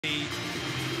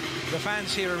The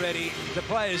fans here are ready, the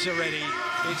players are ready.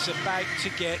 It's about to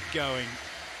get going.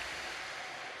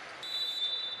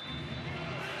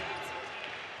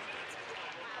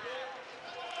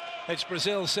 It's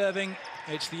Brazil serving,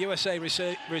 it's the USA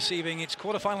receiving. It's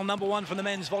quarterfinal number 1 from the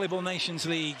Men's Volleyball Nations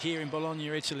League here in Bologna,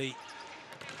 Italy.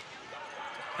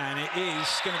 And it is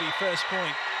going to be first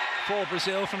point for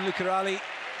Brazil from Lucarelli.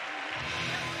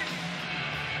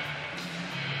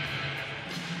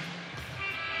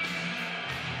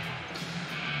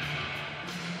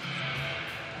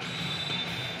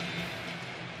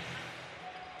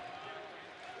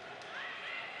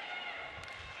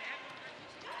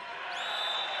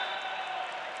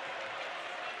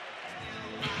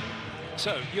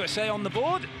 So, USA on the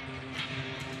board,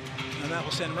 and that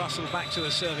will send Russell back to the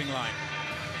serving line.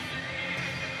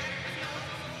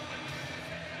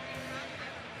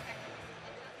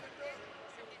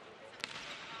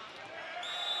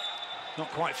 Not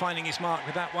quite finding his mark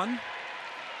with that one.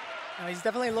 No, he's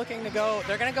definitely looking to go.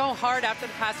 They're going to go hard after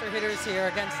the passer hitters here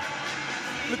against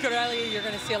Lucarelli. You're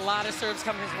going to see a lot of serves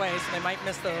coming his way, so they might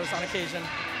miss those on occasion.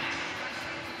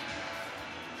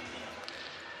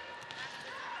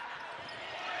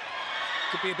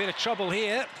 Could be a bit of trouble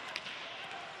here.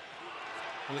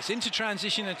 Well, it's into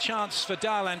transition, a chance for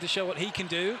Darlan to show what he can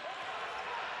do.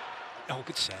 Oh,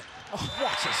 good set. Oh,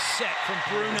 what a set from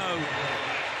Bruno.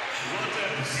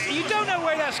 You don't know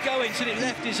where that's going until it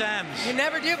left his hands. You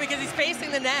never do, because he's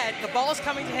facing the net. The ball's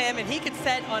coming to him, and he can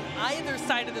set on either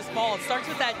side of this ball. It starts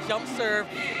with that jump serve.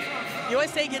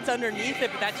 USA gets underneath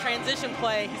it, but that transition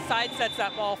play, he side sets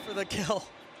that ball for the kill.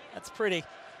 That's pretty.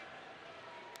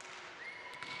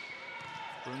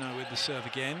 Bruno with the serve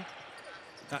again.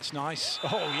 That's nice.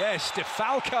 Oh, yes,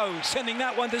 DeFalco sending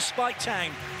that one to Spike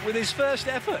Tang with his first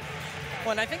effort.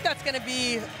 Well, and I think that's going to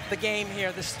be the game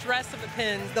here. The stress of the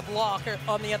pins, the block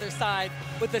on the other side.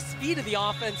 With the speed of the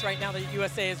offense right now that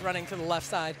USA is running to the left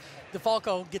side,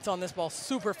 DeFalco gets on this ball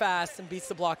super fast and beats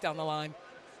the block down the line.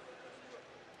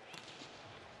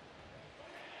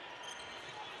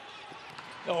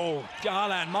 Oh,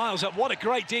 Darlan miles up. What a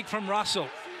great dig from Russell.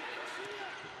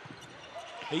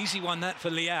 Easy one that for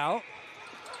Leal.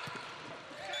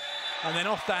 And then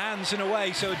off the hands and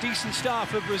away, so a decent start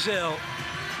for Brazil.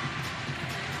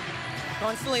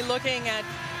 Constantly looking at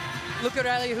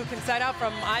Lucarelli, who can side out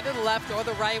from either the left or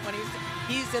the right when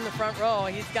he's in the front row.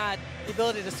 He's got the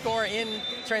ability to score in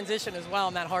transition as well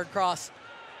on that hard cross.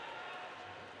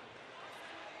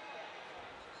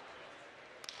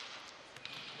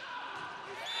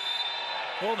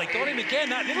 Oh, they got him again,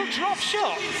 that little drop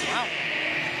shot. Wow.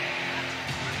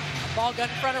 Ball got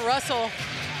in front of Russell.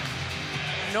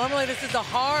 Normally this is a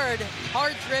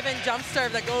hard-driven jump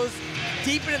serve that goes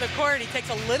deep into the court. He takes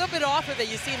a little bit off of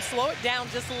it. You see him slow it down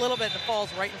just a little bit, and it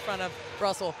falls right in front of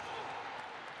Russell.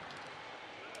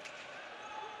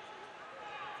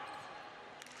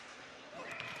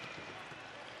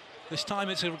 This time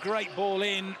it's a great ball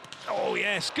in. Oh,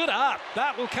 yes, good up.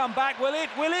 That will come back, will it?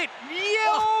 Will it?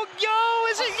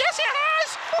 Is it? Yes, it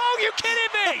has! Oh, you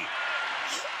kidding me?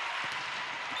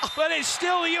 But it's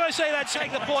still the USA that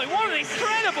take the point. What an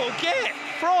incredible get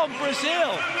from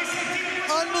Brazil.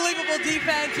 Unbelievable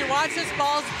defense. You watch this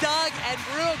ball's dug, and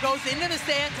Bruno goes into the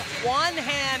stands, one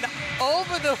hand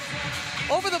over the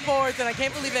boards, and I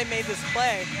can't believe they made this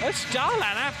play. That's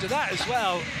Darlan after that as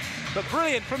well. But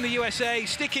brilliant from the USA,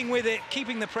 sticking with it,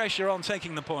 keeping the pressure on,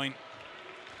 taking the point.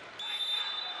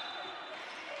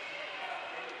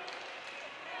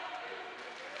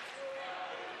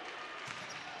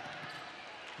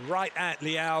 Right at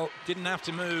Leal, didn't have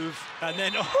to move, and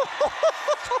then, oh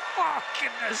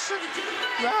goodness,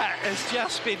 that has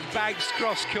just been bagged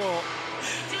cross court.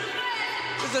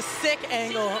 It was a sick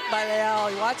angle by Leal.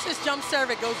 You watch this jump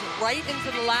serve, it goes right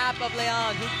into the lap of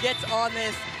Leal, who gets on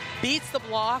this, beats the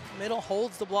block, middle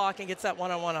holds the block, and gets that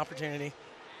one-on-one opportunity.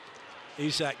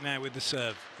 Isak now with the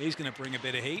serve. He's going to bring a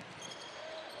bit of heat.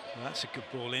 Well, that's a good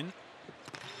ball in.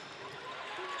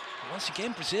 Once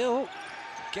again, Brazil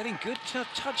getting good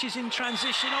touches in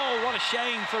transition. Oh, what a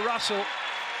shame for Russell.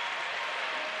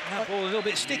 That ball a little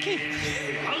bit sticky.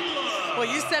 Well,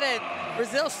 you said it.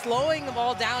 Brazil slowing the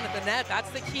ball down at the net. That's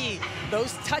the key.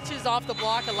 Those touches off the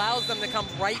block allows them to come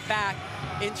right back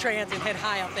in trans and hit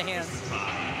high off the hands.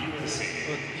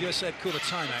 Well, USA called a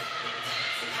timeout.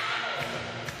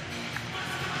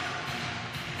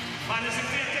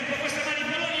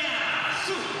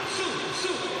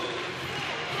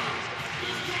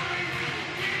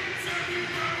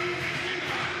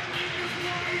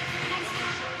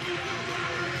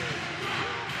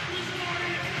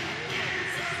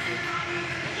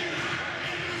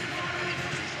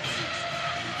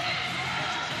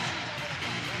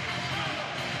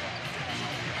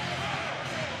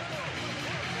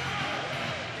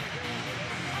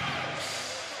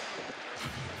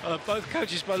 Both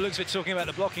coaches, by the looks of it, talking about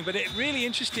the blocking, but it really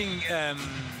interesting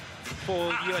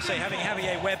for USA having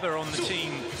Javier Weber on the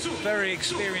team, very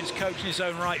experienced coach in his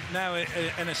own right, now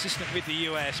an assistant with the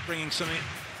US, bringing some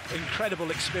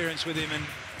incredible experience with him, and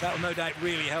that will no doubt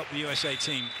really help the USA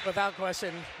team. Without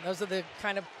question, those are the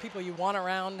kind of people you want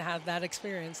around, have that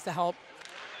experience to help.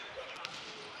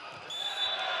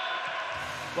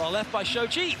 Well left by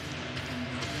Shoji.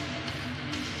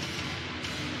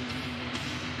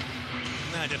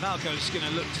 Now DeFalco's going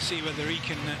to look to see whether he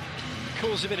can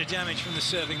cause a bit of damage from the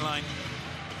serving line.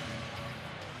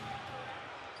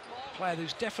 Player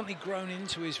who's definitely grown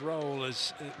into his role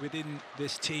as within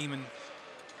this team, and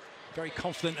very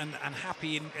confident and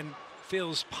happy, and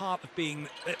feels part of being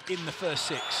in the first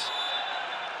 6.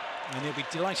 And he'll be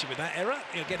delighted with that error.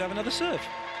 He'll get to have another serve.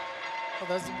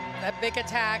 Well, that big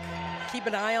attack, keep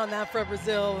an eye on that for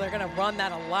Brazil. They're going to run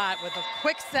that a lot with a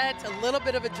quick set, a little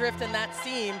bit of a drift in that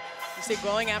seam. You see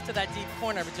going after that deep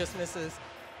corner, but just misses.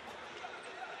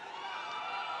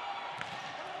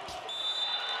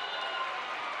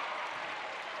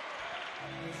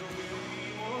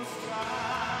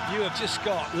 You have just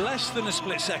got less than a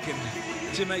split second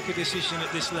to make a decision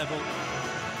at this level.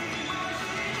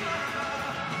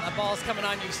 That ball's coming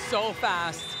on you so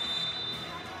fast.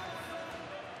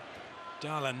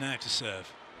 Darlan now to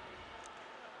serve.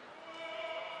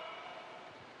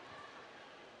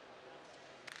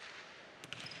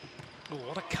 Oh,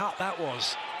 what a cut that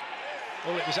was.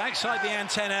 Well, it was outside the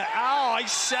antenna. Oh, I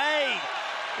say!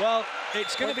 Well,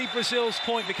 it's going to be Brazil's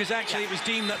point, because actually it was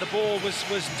deemed that the ball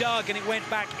was dug and it went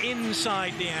back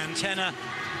inside the antenna.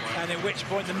 And at which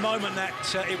point, the moment that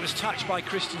it was touched by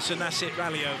Christensen, that's it,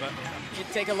 rally over. You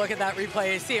take a look at that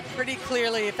replay, you see it pretty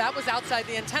clearly. If that was outside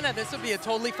the antenna, this would be a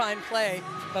totally fine play.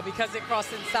 But because it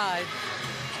crossed inside,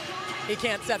 he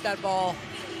can't set that ball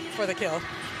for the kill.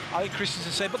 I think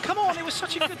Christensen said, but come on, it was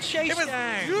such a good chase. It was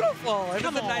down. beautiful. It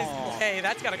Come was a nice on. play.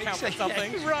 That's got to count for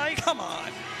something. Yeah, right. Come on.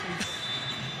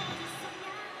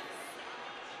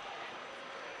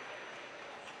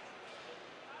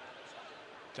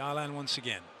 Darlan once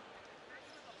again.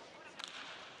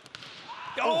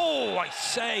 Oh, I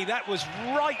say, that was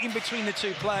right in between the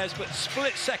two players, but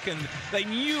split second, they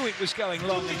knew it was going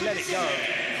long and let it go.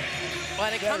 Well,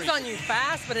 and it comes on you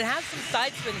fast, but it has some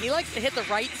side spin. He likes to hit the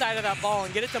right side of that ball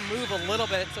and get it to move a little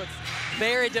bit, so it's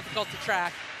very difficult to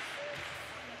track.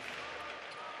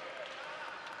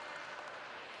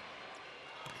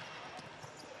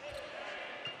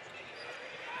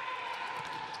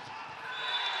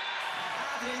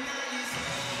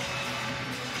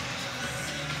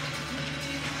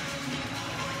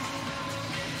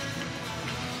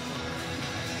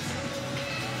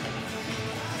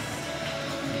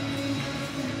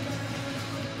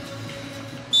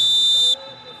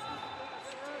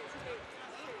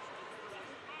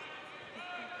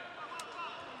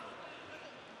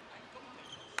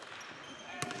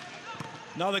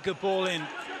 Another good ball in.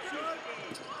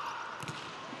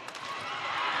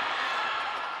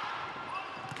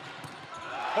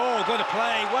 Oh, good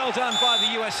play. Well done by the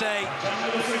USA.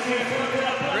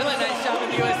 Really nice job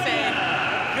of USA.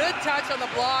 Good touch on the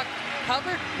block.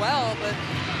 Covered well, but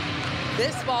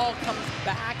this ball comes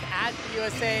back at the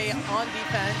USA on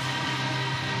defense.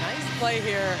 Nice play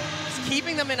here. Just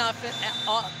keeping them in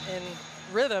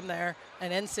rhythm there,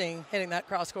 and Ensing hitting that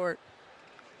cross court.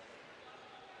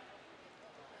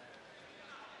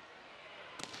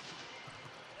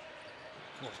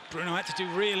 Well, Bruno had to do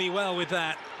really well with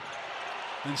that.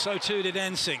 And so too did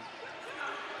Ensing.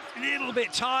 A little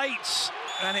bit tight,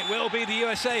 and it will be the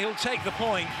USA who'll take the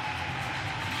point.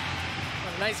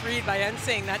 Well, nice read by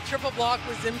Ensing. That triple block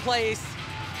was in place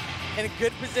in a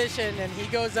good position, and he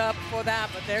goes up for that.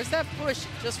 But there's that push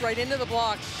just right into the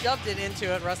block, shoved it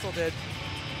into it, Russell did.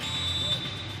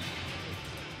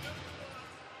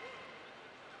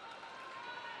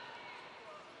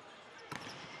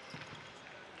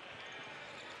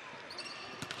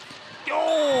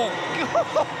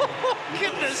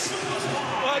 Goodness.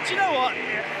 Well, do you know what?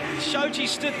 Shoji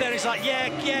stood there, he's like, yeah.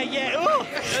 Oh.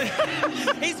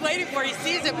 He's waiting for it, he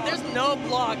sees it, but there's no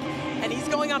block. And he's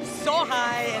going up so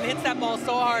high and hits that ball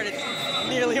so hard, it's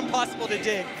nearly impossible to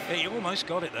dig. Yeah, he almost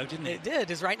got it though, didn't he? It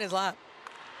did, it's right in his lap.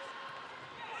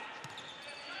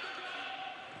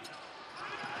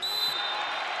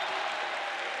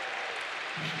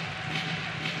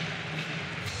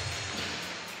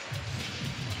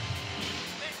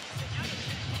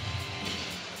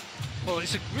 Well,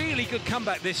 it's a really good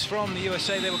comeback, this, from the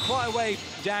USA. They were quite a way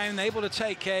down, able to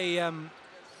take a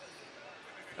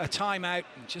timeout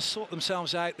and just sort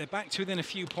themselves out. They're back to within a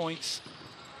few points.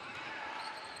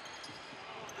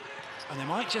 And they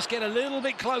might just get a little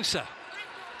bit closer.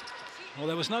 Well,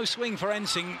 there was no swing for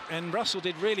Ensing, and Russell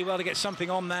did really well to get something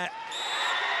on that.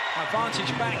 Advantage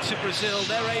back to Brazil.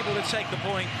 They're able to take the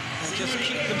point and just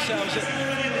keep themselves at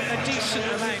a decent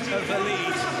amount of a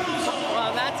lead.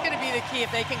 Well, that's going to be the key.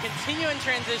 If they can continue in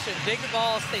transition, dig the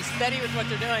ball, stay steady with what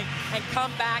they're doing, and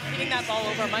come back, hitting that ball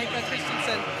over Micah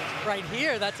Christensen right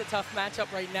here. That's a tough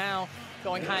matchup right now,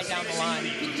 going high down the line.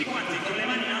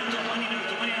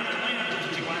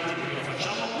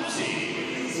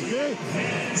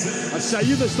 As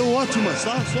saídas estão ótimas,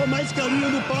 tá? Só mais carinho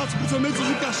no passo, principalmente os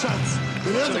encaixados.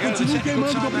 Beleza? Continua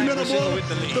queimando com a primeira bola.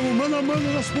 Estamos mano a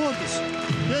mano nas pontas.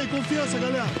 E aí, confiança,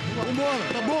 galera. Vambora,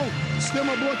 tá bom?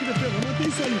 Sistema bom aqui defesa. Mantém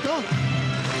isso aí, tá?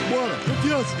 Bora,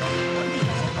 confiança.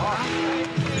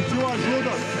 Pediu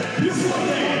ajuda.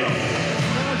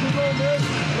 Ajudou mesmo.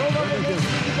 Provavelmente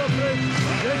aqui pra frente.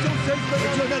 Esse é o centro da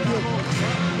jogador.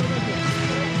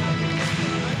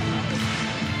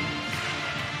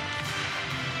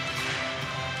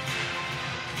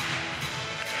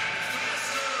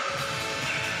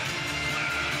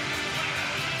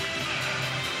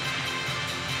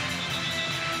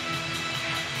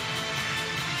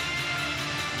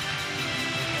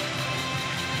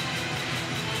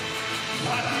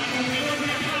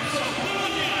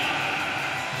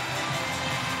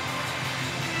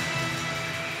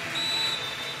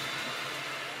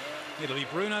 It'll be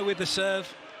Bruno with the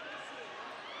serve.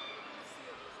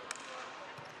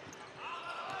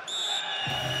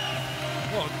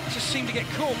 Well, just seemed to get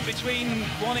caught between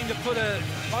wanting to put a,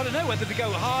 I don't know whether to go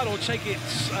hard or take it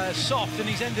soft, and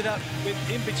he's ended up with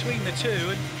in between the two,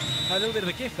 and a little bit of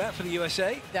a gift that for the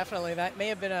USA. Definitely, that may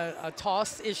have been a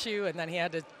toss issue, and then he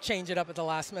had to change it up at the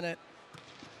last minute.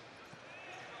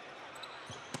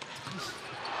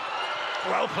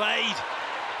 Well played.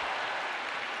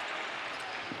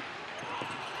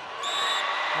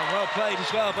 And well played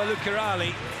as well by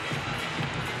Lucarali.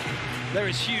 There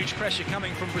is huge pressure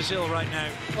coming from Brazil right now.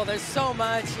 Well, there's so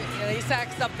much.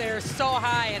 Isak's up there so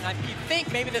high, and you think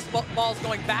maybe this ball's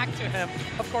going back to him.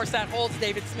 Of course, that holds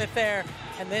David Smith there,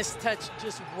 and this touch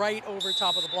just right over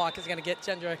top of the block is going to get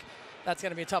Jendrik. That's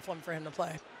going to be a tough one for him to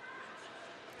play.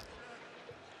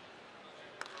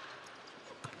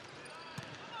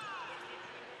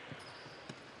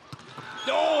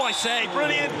 Oh, I say,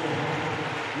 brilliant.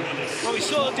 Well, we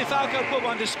saw DeFalco put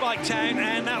one to Spike Town,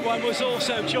 and that one was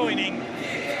also joining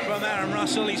from Aaron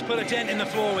Russell. He's put a dent in the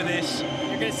floor with this.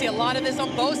 You're going to see a lot of this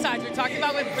on both sides. We talked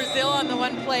about with Brazil on the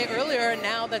one play earlier, and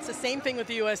now that's the same thing with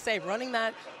the USA, running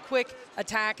that quick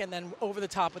attack and then over the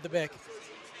top with the BIC.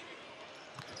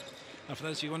 Now, for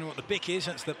those of you wondering what the BIC is,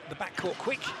 that's the backcourt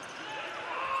quick,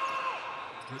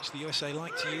 which the USA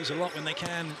like to use a lot when they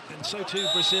can, and so too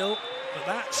Brazil. But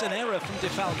that's an error from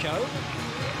DeFalco.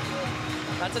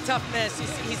 That's a tough miss.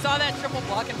 He saw that triple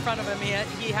block in front of him.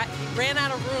 He ran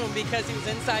out of room because he was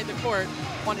inside the court.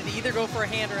 Wanted to either go for a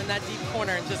hand or in that deep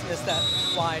corner and just missed that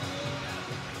wide.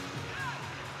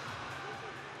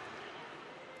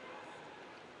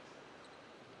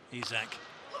 Isak.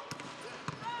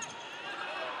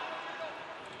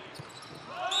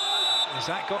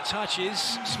 Isak got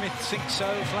touches. Smith thinks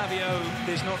so. Flavio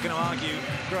is not going to argue.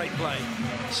 Great play.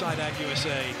 Side out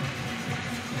USA.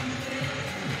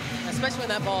 Especially when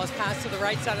that ball is passed to the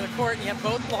right side of the court and you have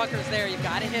both blockers there. You've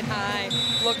got to hit high.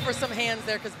 Look for some hands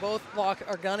there because both block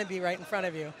are going to be right in front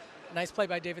of you. Nice play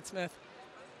by David Smith.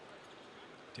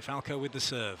 DeFalco with the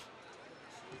serve.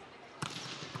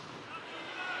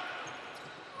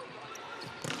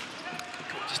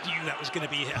 Just knew that was going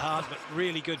to be hit hard, but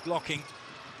really good blocking.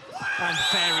 And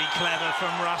very clever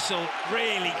from Russell.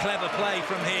 Really clever play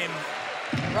from him.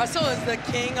 Russell is the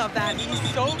king of that.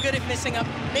 He's so good at mixing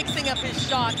up his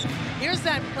shots. Here's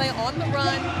that play on the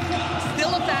run,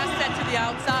 still a fast set to the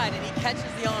outside, and he catches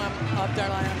the arm of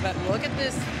Darlan. But look at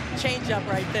this changeup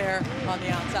right there on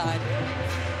the outside.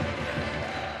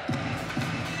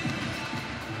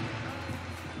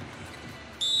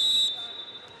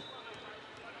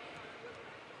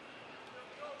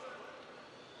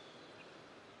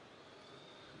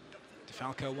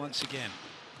 DeFalco once again.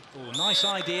 Oh, nice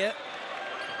idea.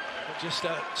 But just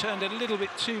turned a little bit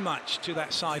too much to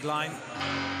that sideline.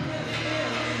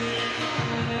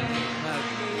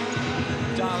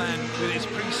 Darlan with his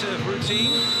pre-serve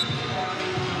routine.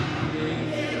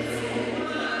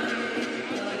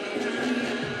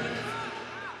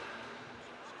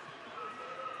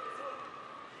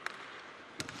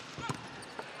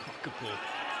 Good ball.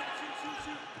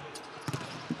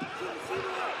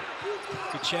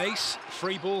 Good chase.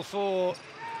 Free ball for...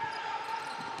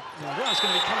 Well, it's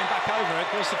going to be coming back over. Of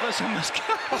course, the first one must go.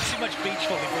 Too much beach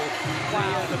volleyball.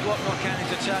 Wow. The block not counting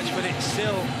to touch, but it's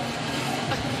still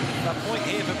A point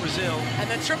here for Brazil. And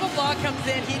the triple block comes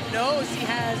in. He knows he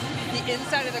has the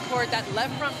inside of the court. That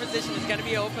left front position is going to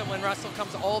be open when Russell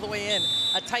comes all the way in.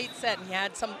 A tight set, and he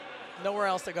had nowhere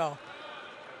else to go.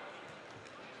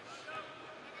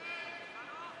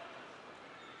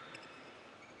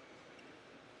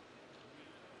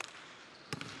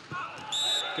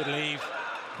 Good leave.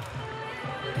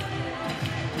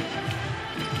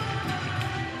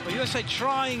 Well, USA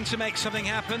trying to make something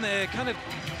happen. They're kind of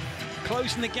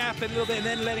closing the gap a little bit and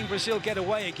then letting Brazil get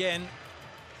away again.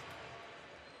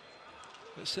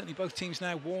 But certainly both teams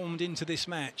now warmed into this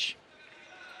match.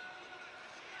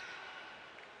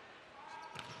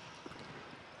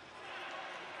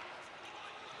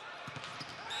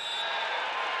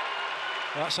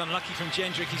 Well, that's unlucky from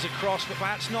Jendrik. He's across, but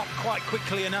perhaps not quite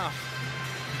quickly enough,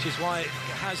 which is why it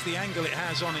has the angle it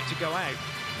has on it to go out.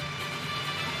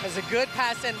 There's a good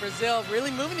pass in Brazil, really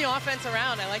moving the offense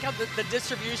around. I like how the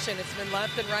distribution, it's been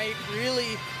left and right,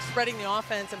 really spreading the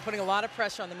offense and putting a lot of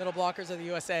pressure on the middle blockers of the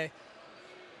USA.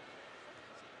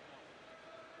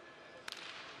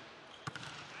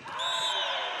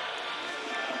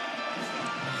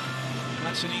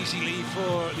 That's an easy lead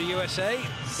for the USA,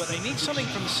 but they need something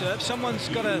from serve. Someone's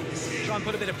got to try and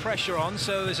put a bit of pressure on,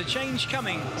 so there's a change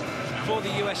coming for the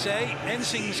USA.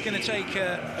 Ensing's going to take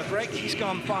a break. He's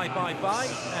gone bye-bye-bye,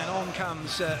 and on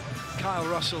comes Kyle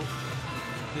Russell,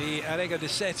 the Arrego de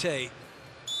Sete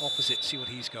opposite. See what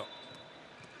he's got.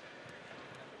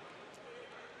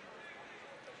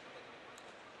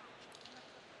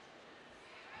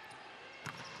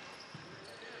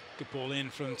 Good ball in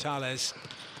from Tales.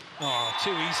 Oh, too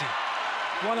easy.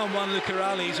 One-on-one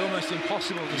Lucarelli is almost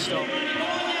impossible to stop.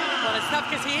 Well, it's tough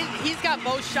because he's got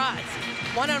both shots.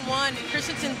 One-on-one,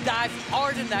 Christensen dives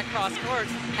hard in that cross court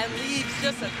and leaves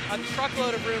just a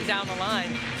truckload of room down the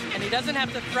line. And he doesn't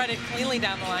have to thread it cleanly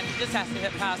down the line. He just has to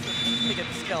hit past it to get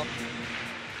the skill.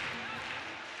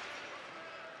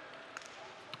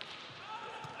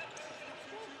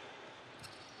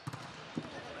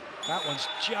 That one's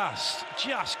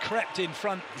just crept in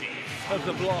front of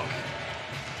the block.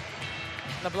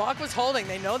 The block was holding.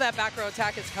 They know that back row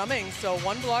attack is coming. So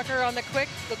one blocker on the quick.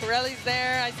 Lucarelli's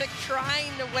there. I think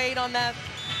trying to wait on that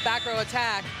back row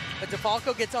attack. But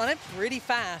DeFalco gets on it pretty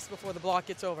fast before the block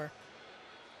gets over.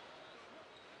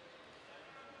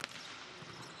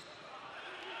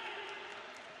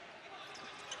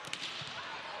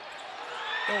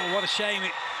 Oh, what a shame.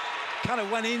 It kind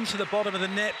of went into the bottom of the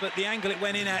net, but the angle it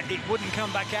went in at, it wouldn't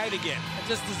come back out again. It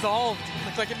just dissolved.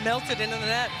 Looks like it melted into the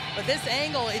net. But this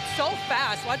angle, it's so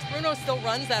fast. Watch, Bruno still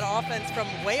runs that offense from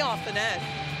way off the net.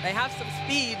 They have some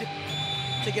speed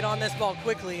to get on this ball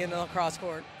quickly in the cross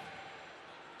court.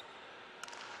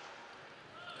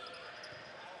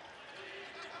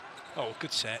 Oh,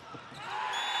 good set.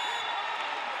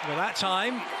 Well, that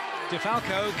time,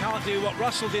 DeFalco can't do what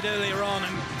Russell did earlier on,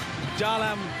 and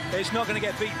Darlam is not going to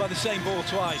get beat by the same ball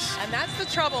twice. And that's the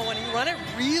trouble. When you run it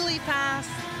really fast,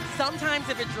 sometimes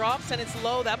if it drops and it's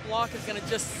low, that block is going to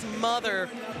just smother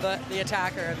the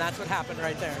attacker, and that's what happened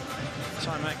right there.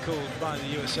 Timeout called by the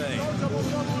USA.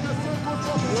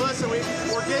 Well, listen,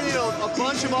 we're getting a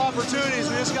bunch of opportunities.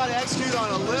 We just got to execute on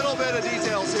a little bit of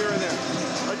details here and there.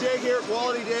 A dig here,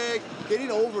 quality dig, getting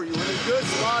over you in a good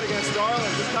spot against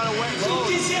Darling. Just kind of went low.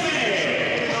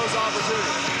 Getting those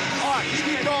opportunities. All right, just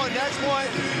keep going. Next one,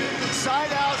 side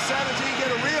out 17, get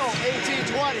a real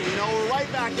 18-20. You know, we're right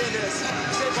back in this.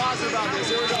 Stay positive about this.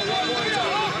 Here we go, 1 point.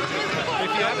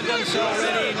 If you haven't done so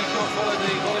already and you've not followed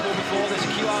the volleyball before, there's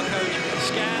a QR code you can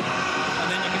scan, and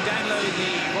then you can download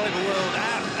the Volleyball World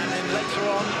app, and then later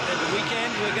on at the weekend,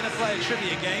 we're going to play a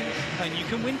trivia game, and you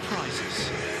can win prizes.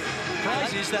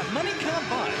 Prizes that money can't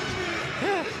buy.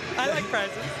 I like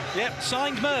prizes. Yep,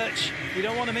 signed merch. We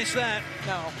don't want to miss that.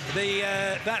 No.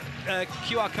 That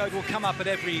QR code will come up at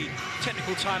every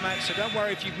technical timeout, so don't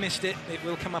worry if you've missed it. It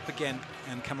will come up again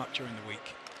and come up during the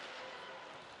week.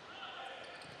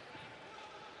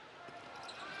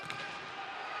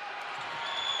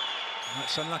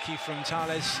 That's unlucky from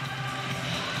Tales.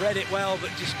 Read it well, but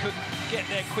just couldn't get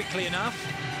there quickly enough.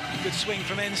 Good swing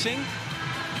from Ensing.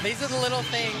 These are the little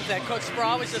things that Coach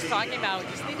Sprawl was just talking about.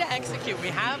 We just need to execute.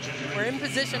 We're in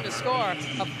position to score.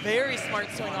 A very smart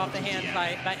swing off the hand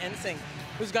by Ensing,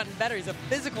 who's gotten better. He's a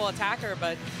physical attacker,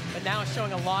 but now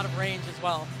showing a lot of range as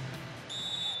well.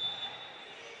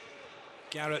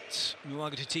 Garrett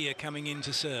Muagatatia coming in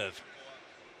to serve.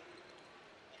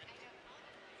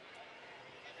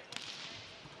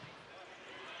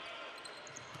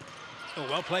 Oh,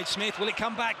 well played, Smith. Will it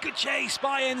come back? Good chase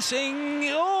by Ensing.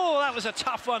 Oh, that was a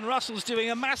tough one. Russell's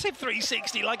doing a massive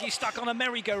 360 like he's stuck on a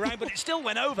merry-go-round, but it still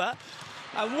went over.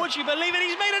 And would you believe it?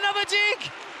 He's made another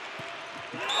dig.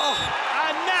 Oh,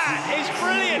 and that is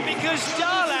brilliant because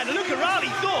Darlan, Lucarelli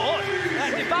thought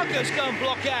that DeFalco's going to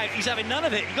block out. He's having none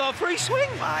of it. He got a free swing.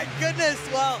 My goodness.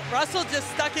 Well, Russell just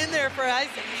stuck in there for us.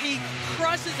 He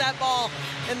crushes that ball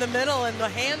in the middle, and the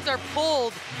hands are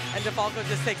pulled, and DeFalco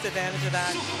just takes advantage of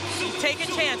that. Take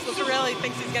a chance. Lucarelli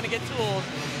thinks he's going to get tooled,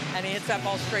 and he hits that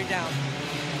ball straight down.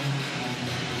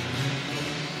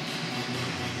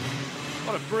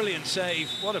 What a brilliant save.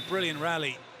 What a brilliant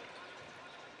rally.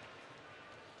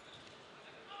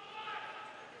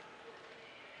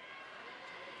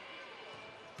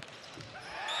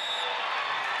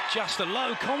 Just a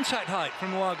low contact height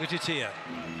from Wagutitia.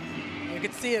 You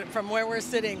could see it from where we're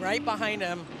sitting, right behind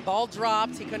him. Ball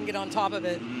dropped, he couldn't get on top of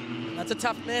it. That's a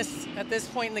tough miss at this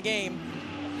point in the game.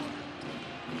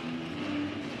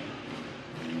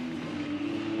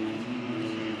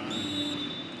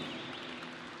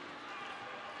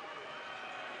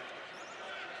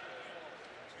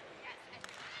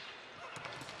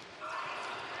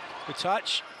 Good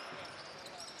touch.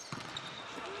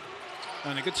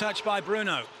 And a good touch by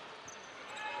Bruno.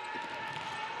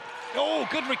 Oh,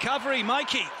 good recovery,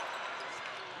 Mikey.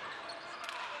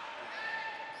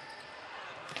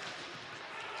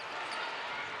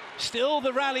 Still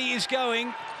the rally is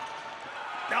going.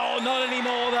 Oh, not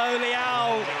anymore though.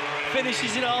 Liao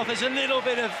finishes it off. There's a little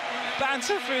bit of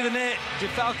banter through the net.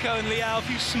 DeFalco and Liao, a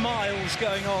few smiles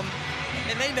going on.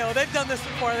 And they know, they've done this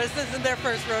before. This isn't their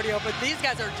first rodeo, but these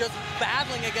guys are just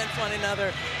battling against one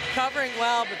another, covering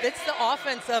well, but it's the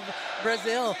offense of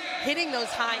Brazil hitting those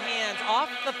high hands off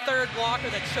the third blocker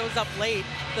that shows up late.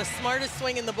 The smartest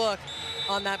swing in the book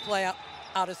on that play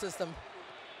out of system.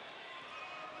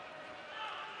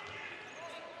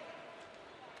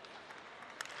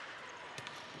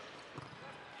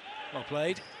 Well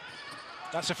played.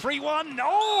 That's a free one.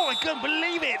 Oh, I couldn't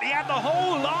believe it. He had the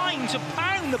whole line to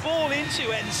pound the ball into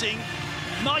Ensing.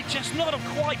 Might just not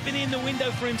have quite been in the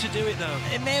window for him to do it, though.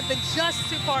 It may have been just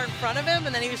too far in front of him,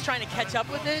 and then he was trying to catch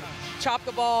up with it, chop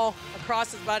the ball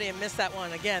across his body and miss that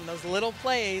one. Again, those little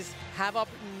plays have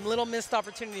little missed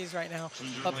opportunities right now.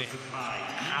 But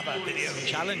have a video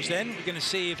challenge then. We're going to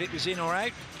see if it was in or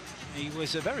out. He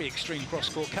was a very extreme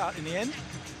cross-court cut in the end.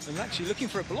 And actually looking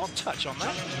for a block touch on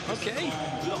that. Okay.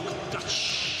 Block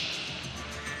touch.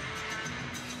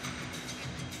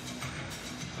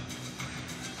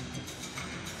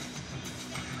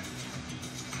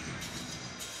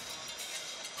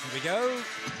 Here we go.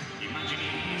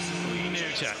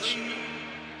 New touch.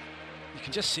 You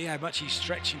can just see how much he's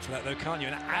stretching for that though, can't you?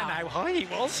 And how high he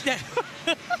was. see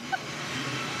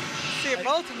it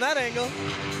both from that angle.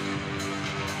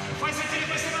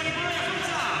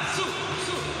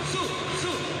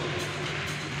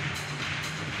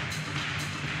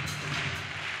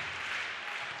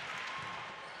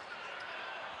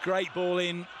 Great ball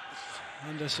in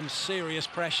under some serious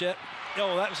pressure.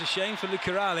 Oh, that was a shame for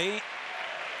Lucarelli.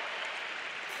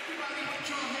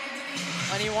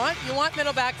 And you want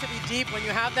middle back to be deep when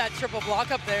you have that triple block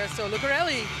up there. So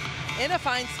Lucarelli in a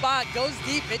fine spot, goes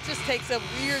deep. It just takes a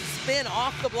weird spin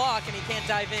off the block and he can't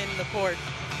dive in the court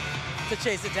to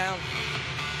chase it down.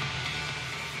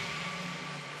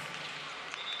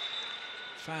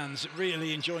 Fans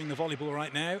really enjoying the volleyball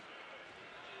right now.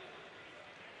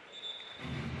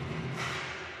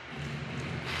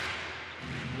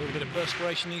 A little bit of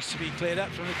perspiration needs to be cleared up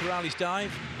from Lucarelli's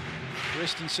dive.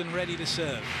 Christensen ready to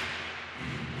serve.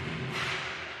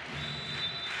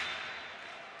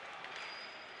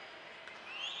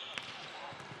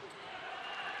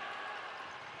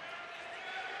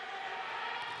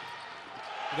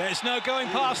 There's no going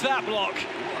past that block.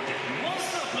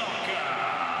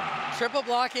 Triple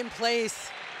block in place.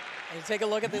 And you take a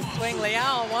look at this swing.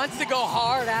 Leal wants to go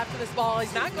hard after this ball.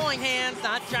 He's not going hands,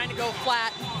 not trying to go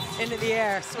flat into the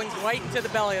air. Swings right into the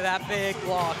belly of that big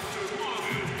block.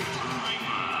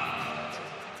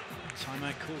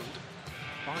 Timeout called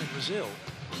by Brazil.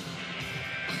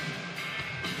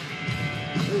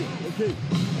 Ei, ok.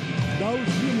 Dá o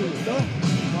estímulo, tá?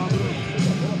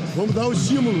 Vamos dar o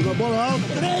estímulo na bola alta.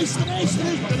 3.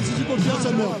 Precisa de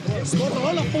confiança mesmo. Escolta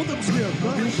lá na ponta do esquerdo,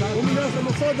 tá? Vamos nessa,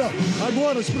 moçada.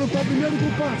 Agora, se preocupar primeiro com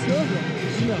o passe, tá?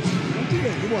 Vamos nessa. Muito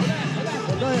bem, vamos lá.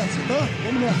 Vou dar essa, tá?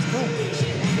 Vamos nessa, tá? Se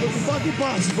preocupar com o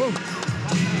passe, vamos.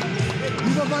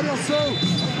 Viva a variação.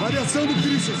 Variação do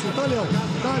Christensen, tá, Léo?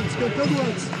 Tá, esquentando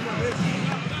antes.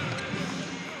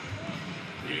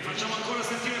 Facciamo ancora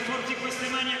sentire forti queste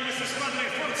mani a queste squadre.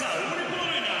 Forza,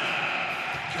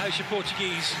 How's your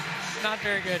Portuguese? Not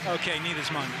very good. Okay,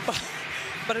 neither's mine.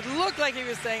 But it looked like he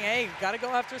was saying, hey, got to go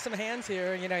after some hands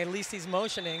here. You know, at least he's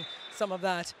motioning some of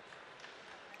that.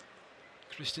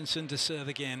 Christensen to serve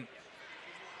again.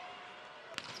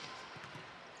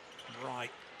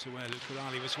 right to where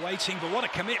Lucarali was waiting, but what a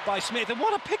commit by Smith, and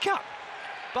what a pickup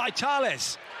by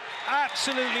Tales.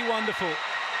 Absolutely wonderful.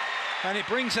 And it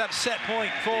brings up set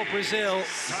point for Brazil.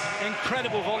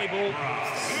 Incredible volleyball.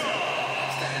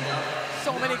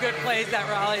 So many good plays that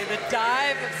rally. The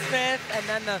dive of Smith and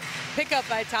then the pickup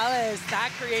by Tales,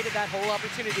 that created that whole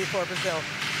opportunity for Brazil.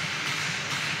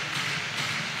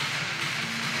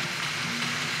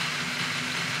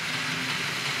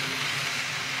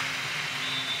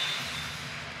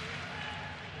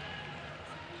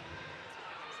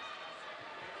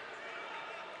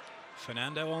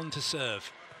 Fernando on to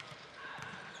serve.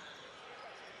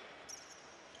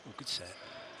 Oh, good set.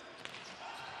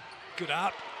 Good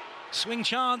up. Swing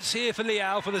chance here for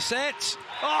Leal for the set.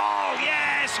 Oh,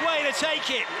 yes! Way to take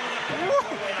it.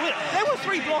 There were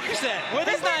 3 blockers there. Were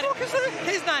there 3 blockers there?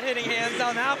 He's not hitting hands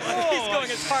on that one. He's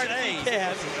going as hard as he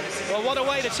can. Well, what a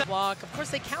way to take. Block. Of course,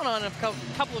 they count on a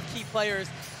couple of key players,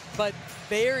 but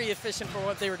very efficient for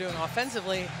what they were doing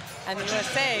offensively. And the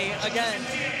USA, again,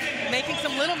 making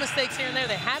some little mistakes here and there.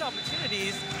 They had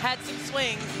opportunities, had some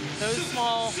swings. Those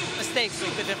small mistakes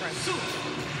make the difference.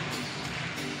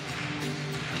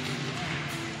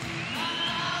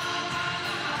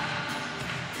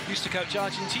 Used to coach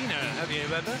Argentina, have you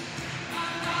ever?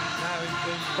 Now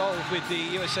involved with the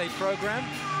USA program.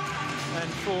 And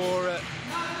for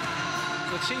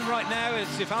the team right now,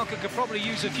 Falco could probably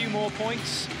use a few more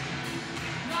points.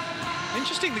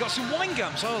 Interesting, they got some wine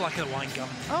gums. Oh, I like a wine gum.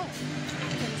 Oh, I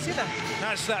didn't see that.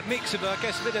 That's that mix of, I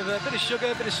guess, a bit of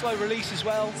sugar, a bit of slow release as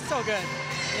well. So good.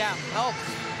 Yeah, helps.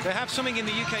 They have something in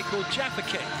the UK called Jaffa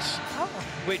cakes,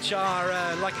 which are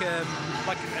like a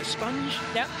sponge.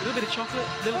 Yep. A little bit of chocolate,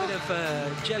 a little bit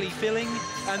of jelly filling,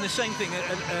 and the same thing,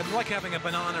 like having a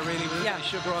banana really with a little bit of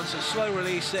sugar on, so slow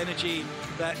release energy,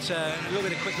 that a little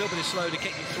bit of quick, a little bit of slow to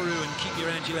get you through and keep your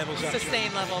energy levels up.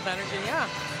 Sustained level of energy, yeah.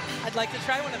 I'd like to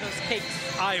try one of those cakes.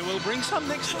 I will bring some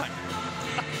next time.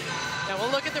 Now we'll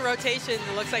look at the rotation.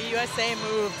 It looks like USA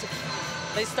moved.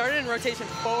 They started in rotation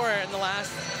 4 in the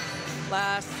last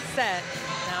set.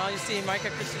 Now you see Micah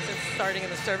Christensen starting in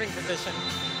the serving position.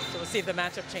 So we'll see if the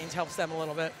matchup change helps them a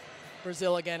little bit.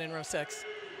 Brazil again in row 6.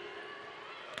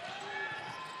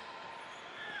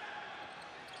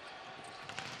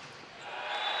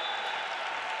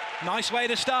 Nice way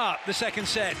to start the second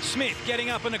set. Smith getting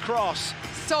up and across.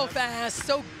 So fast,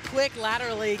 so quick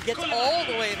laterally, gets all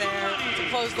the way there to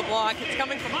close the block. It's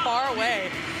coming from far away.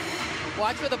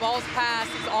 Watch where the ball's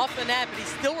passed. He's off the net, but he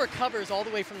still recovers all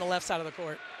the way from the left side of the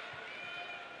court.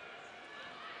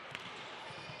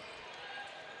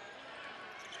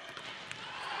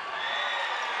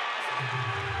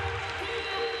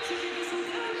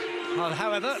 Well,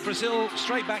 however, Brazil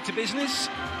straight back to business.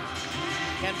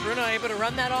 And Bruno able to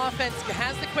run that offense,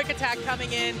 has the quick attack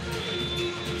coming in.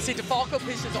 You see DeFalco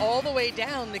pushes all the way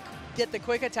down to get the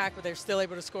quick attack, but they're still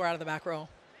able to score out of the back row.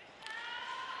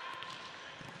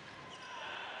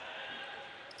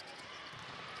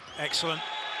 Excellent.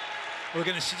 We're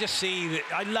going to just see that.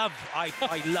 I love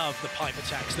the pipe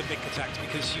attacks, the big attacks,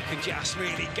 because you can just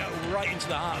really go right into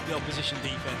the heart of the opposition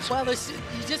defense. Well,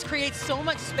 you just create so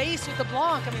much space with the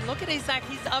block. I mean, look at Isaac.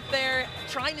 He's up there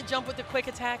trying to jump with the quick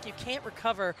attack. You can't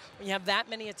recover when you have that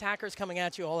many attackers coming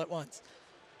at you all at once.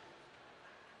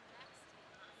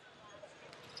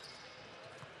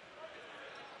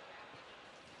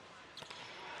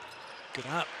 Good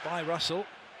up by Russell.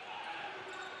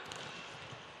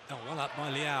 Oh, well up by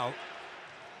Leal.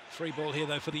 Free ball here,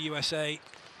 though, for the USA.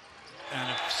 And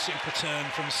a super turn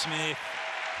from Smith.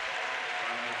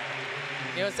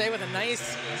 USA with a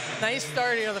nice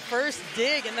start. You know, the first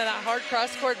dig into that hard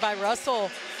cross court by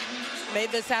Russell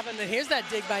made this happen. And here's that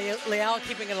dig by Leal,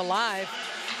 keeping it alive.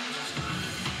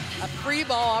 A free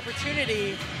ball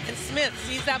opportunity, and Smith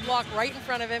sees that block right in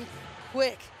front of him.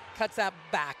 Quick, cuts that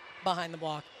back behind the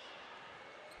block.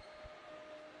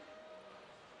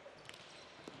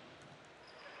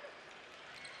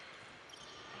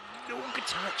 Good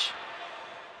touch.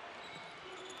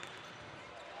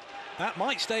 That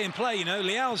might stay in play, you know.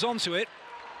 Leal's onto it.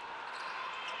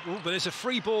 Ooh, but there's a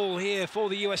free ball here for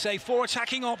the USA. 4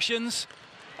 attacking options.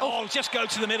 Oh, just go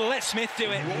to the middle. Let Smith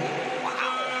do it.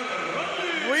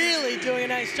 Wow. Really doing a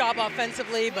nice job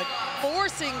offensively, but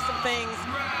forcing some things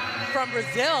from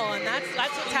Brazil, and that's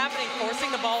what's happening,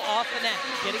 forcing the ball off the net,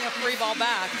 getting a free ball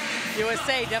back.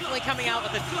 USA definitely coming out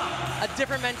with a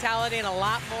different mentality and a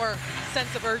lot more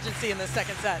sense of urgency in the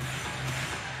second set.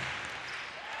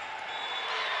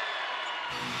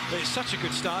 But it's such a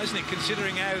good start, isn't it,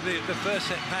 considering how the first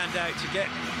set panned out to get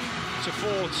to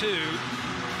 4-2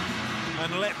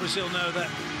 and let Brazil know that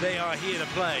they are here to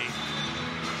play.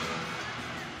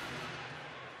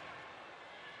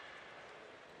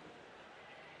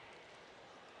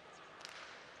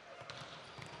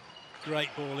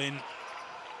 great ball in.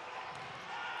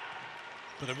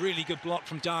 But a really good block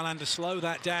from Darlan to slow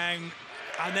that down.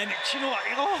 And then, you know what?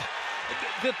 Oh,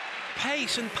 the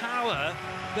pace and power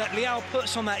that Liao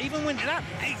puts on that, even when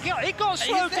it got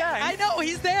slowed down. I know,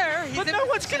 he's there. But no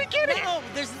one's going to get it. No,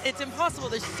 it's impossible.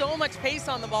 There's so much pace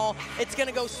on the ball. It's going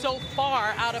to go so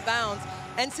far out of bounds.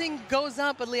 Ensing goes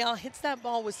up, but Liao hits that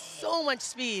ball with so much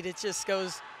speed, it just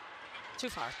goes too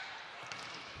far.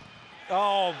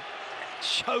 Oh,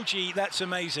 Shoji, that's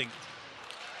amazing.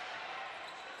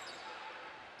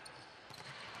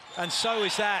 And so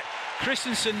is that.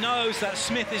 Christensen knows that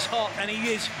Smith is hot, and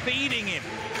he is feeding him.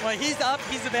 Well, he's up,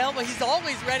 he's available, he's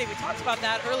always ready. We talked about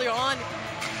that earlier on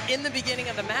in the beginning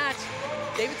of the match.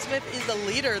 David Smith is a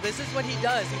leader. This is what he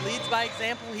does. He leads by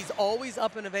example. He's always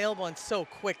up and available and so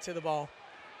quick to the ball.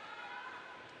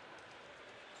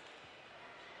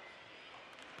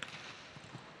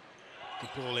 Good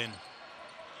ball in.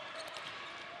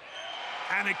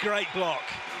 And a great block.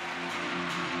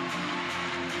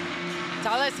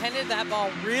 Thales handled that ball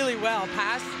really well.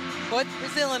 Pass, put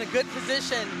Brazil in a good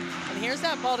position. And here's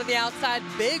that ball to the outside.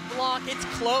 Big block, it's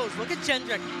closed. Look at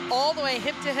Jendrik all the way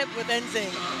hip to hip with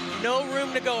Ensing. No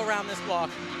room to go around this block.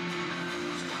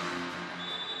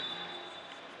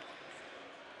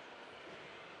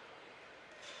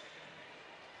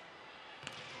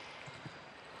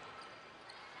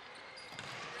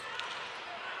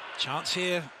 Chance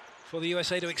here for the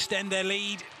USA to extend their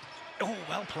lead. Oh,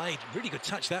 well played. Really good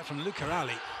touch that from Luca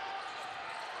Rally.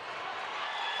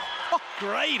 Oh,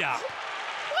 great up.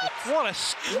 What a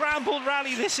scrambled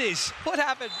rally this is. What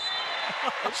happened?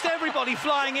 Just everybody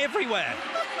flying everywhere.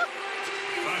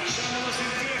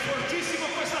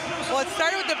 Well, it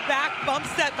started with the back bump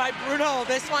set by Bruno.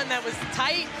 This one that was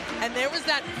tight, and there was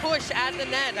that push at the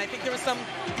net. I think there was some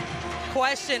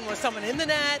question, was someone in the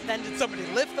net? Then did somebody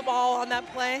lift the ball on that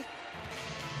play?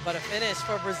 But a finish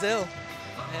for Brazil.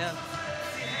 Man.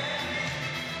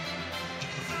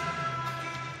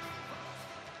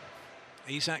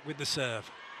 Isak with the serve.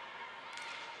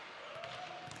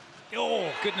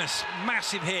 Oh, goodness,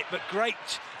 massive hit, but great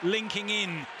linking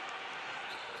in.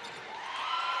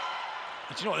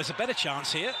 But you know what, there's a better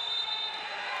chance here.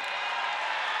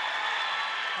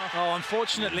 Oh,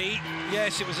 unfortunately,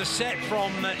 yes, it was a set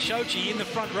from Shoji in the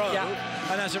front row. Yeah.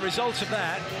 And as a result of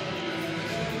that...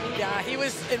 Yeah, he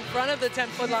was in front of the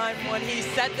 10-foot line when he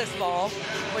set this ball,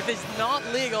 which is not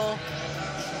legal.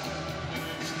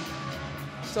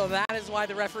 So that is why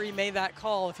the referee made that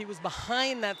call. If he was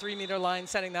behind that 3-meter line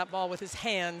setting that ball with his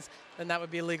hands, then that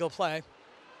would be a legal play.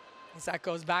 As that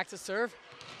goes back to serve.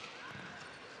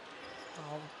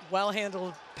 Oh,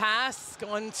 well-handled pass,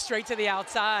 going straight to the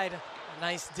outside. A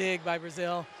nice dig by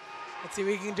Brazil. Let's see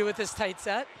what he can do with this tight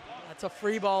set. That's a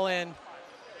free ball in.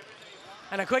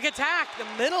 And a quick attack. The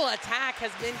middle attack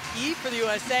has been key for the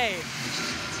USA.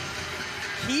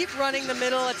 Keep running the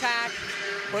middle attack,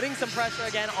 putting some pressure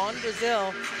again on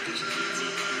Brazil.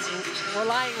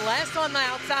 Relying less on the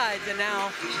outsides, and now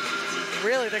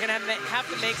really they're gonna have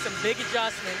to make some big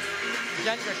adjustments.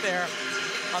 Jendrik there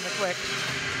on the quick.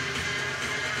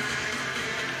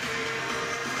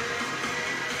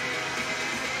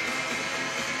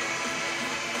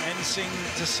 Ensing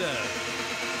to serve.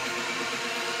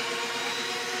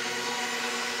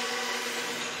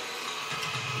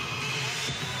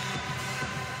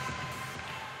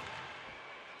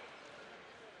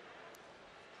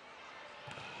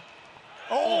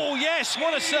 Oh, yes,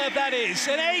 what a serve that is.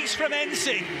 An ace from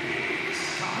Ensing.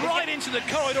 Right into the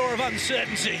corridor of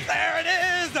uncertainty. There it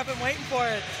is. I've been waiting for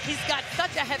it. He's got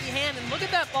such a heavy hand, and look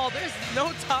at that ball. There's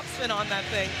no topspin on that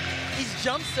thing. He's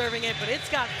jump serving it, but it's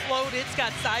got float, it's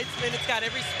got side spin, it's got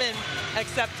every spin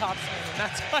except topspin. And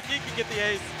that's why he can get the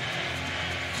ace.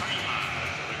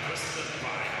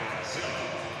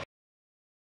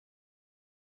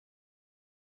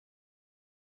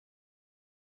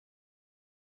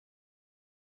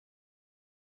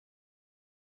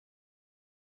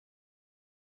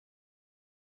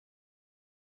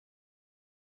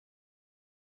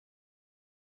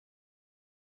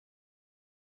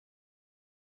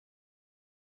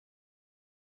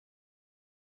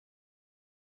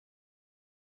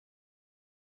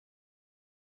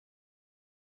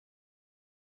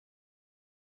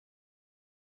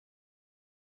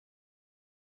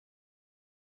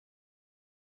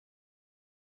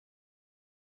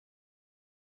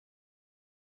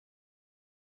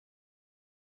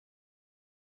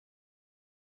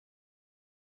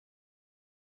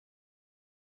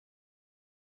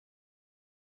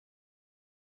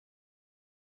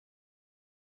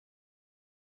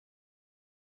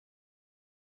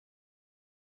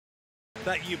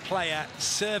 That you play at,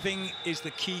 serving is the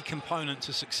key component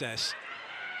to success.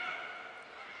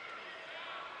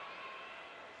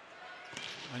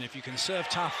 And if you can serve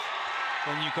tough,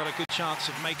 then you've got a good chance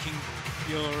of making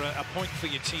a point for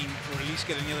your team, or at least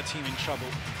getting the other team in trouble.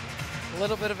 A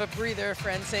little bit of a breather for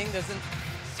Ensing, doesn't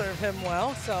serve him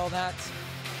well, so that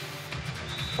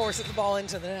forces the ball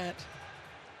into the net.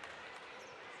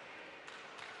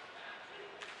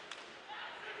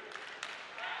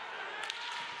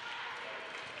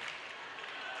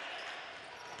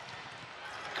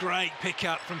 Great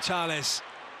pickup from Thales.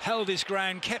 Held his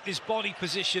ground, kept his body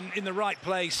position in the right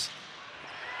place.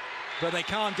 But they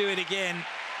can't do it again,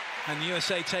 and the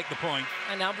USA take the point.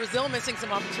 And now Brazil missing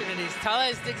some opportunities.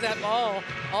 Thales digs that ball.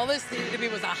 All this needed to be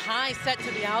was a high set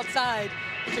to the outside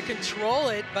to control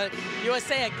it, but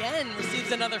USA again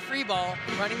receives another free ball,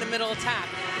 running the middle attack.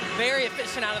 Very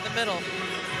efficient out of the middle.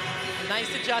 Nice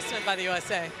adjustment by the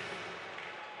USA.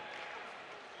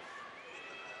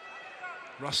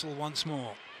 Russell once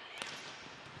more.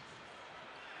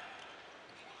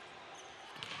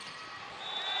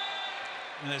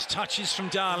 And there's touches from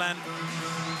Darlan.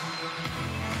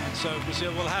 And so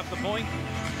Brazil will have the point.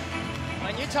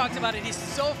 When you talked about it, he's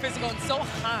so physical and so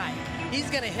high. He's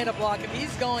going to hit a block. If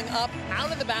he's going up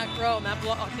out of the back row and that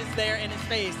block is there in his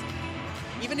face,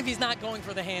 even if he's not going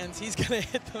for the hands, he's going to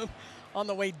hit them on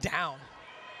the way down.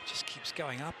 Just keeps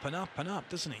going up and up and up,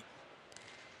 doesn't he?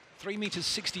 3 meters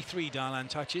 63 Darlan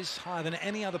touches, higher than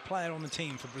any other player on the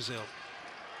team for Brazil.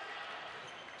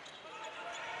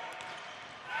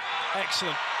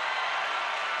 Excellent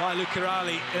by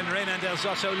Lucarelli, and Renan Del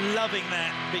Zotto loving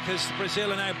that, because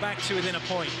Brazil are now back to within a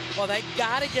point. Well, they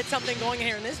got to get something going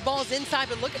here, and this ball's inside,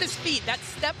 but look at his feet. That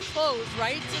step close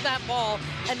right to that ball,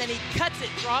 and then he cuts it,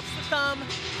 drops the thumb,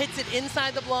 hits it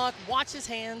inside the block. Watch his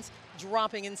hands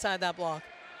dropping inside that block.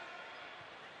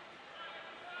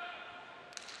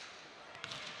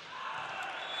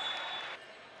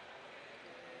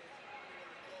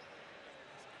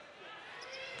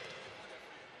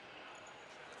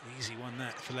 Easy one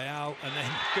that for Leal, and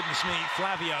then, goodness me,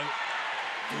 Flavio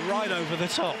right over the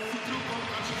top.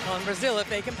 Well, in Brazil, if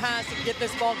they can pass and get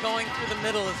this ball going through the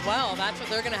middle as well, that's what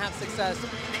they're going to have success.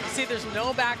 You see, there's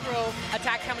no back row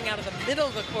attack coming out of the middle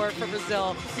of the court for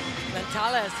Brazil. And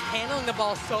Thales handling the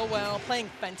ball so well,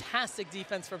 playing fantastic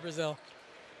defense for Brazil.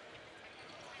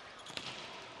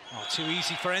 Oh, too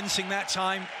easy for Ensing that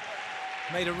time.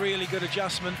 Made a really good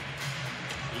adjustment.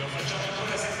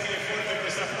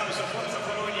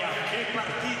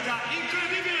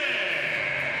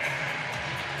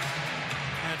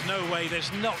 And no way,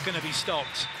 there's not going to be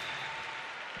stopped.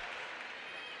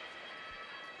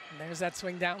 And there's that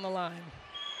swing down the line.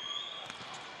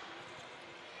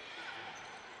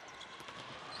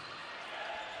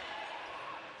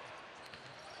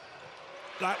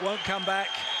 That won't come back.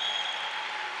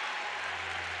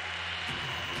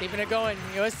 Keeping it going.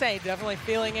 USA definitely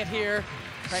feeling it here.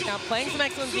 Right now, playing some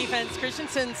excellent defense.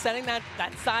 Christensen setting that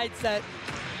side set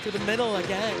to the middle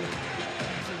again.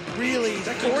 Really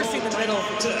forcing the middle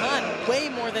a ton, way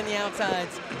more than the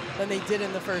outsides than they did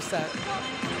in the first set.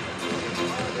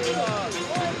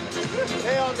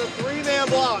 Hey, on the three-man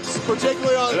blocks,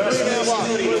 particularly on the three-man blocks.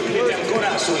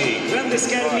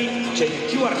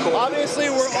 Obviously,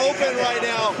 we're open right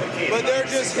now, but they're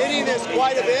just hitting this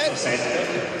quite a bit.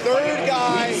 Third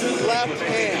guy, left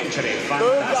hand.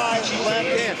 Third guy,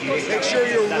 left hand. Make sure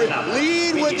you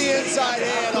lead with the inside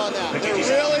hand on that. They're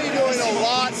really doing a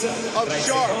lot of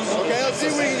sharps. Okay, let's see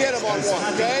if we can get them on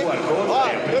one. Okay? All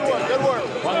right, good work, good work.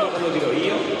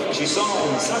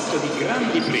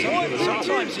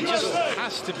 Sometimes it just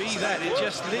has to be that. It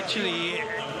just literally,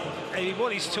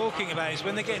 what he's talking about is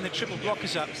when they're getting the triple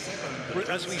blockers up,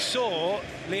 as we saw,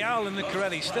 Leal and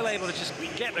Lucarelli still able to just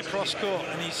get the cross court,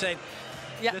 and he said,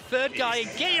 the third guy,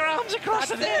 get your arms across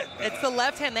the net. It's the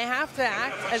left hand. They have to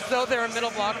act as though they're a middle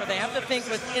blocker. They have to think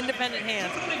with independent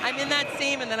hands. I'm in that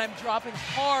seam, and then I'm dropping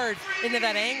hard into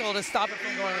that angle to stop it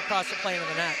from going across the plane of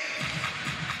the net.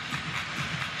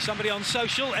 Somebody on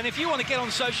social, and if you want to get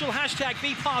on social, hashtag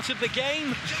be part of the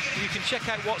game. You can check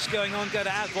out what's going on. Go to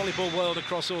 @VolleyballWorld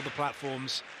across all the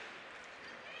platforms.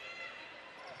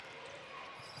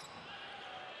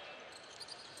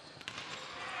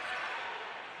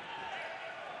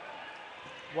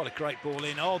 What a great ball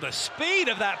in. Oh, the speed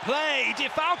of that play.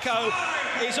 DeFalco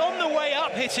is on the way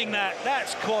up hitting that.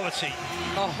 That's quality.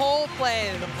 The whole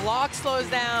play, the block slows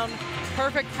down,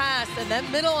 perfect pass, and that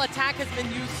middle attack has been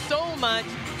used so much.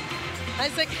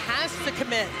 Isaac has to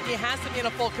commit. He has to be in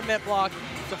a full commit block.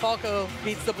 DeFalco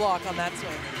beats the block on that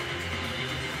swing.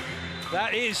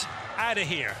 That is out of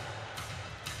here.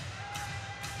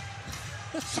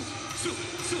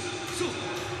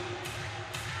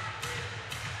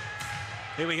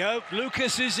 Here we go.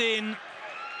 Lucas is in.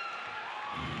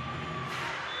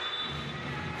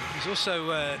 He's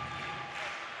also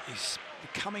he's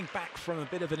coming back from a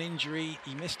bit of an injury.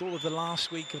 He missed all of the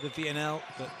last week of the VNL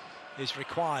that is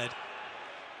required.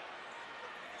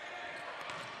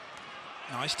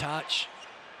 Nice touch.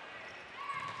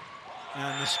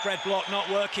 And the spread block not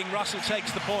working. Russell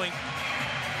takes the point.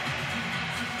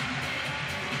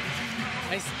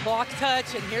 Nice block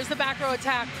touch, and here's the back row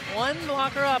attack. One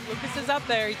blocker up. Lucas is up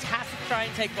there. He has to try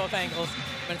and take both angles,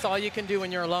 but it's all you can do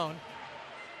when you're alone.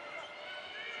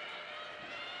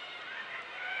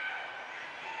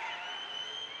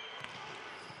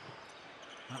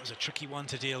 That was a tricky one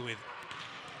to deal with.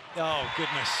 Oh,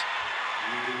 goodness.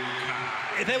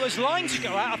 There was line to go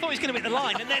out. I thought he was going to hit the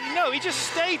line, and then no, he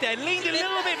just stayed there, leaned a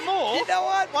little bit more. You know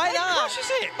what? Why not?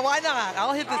 Crushes it. Why not?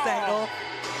 I'll hit this angle.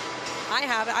 I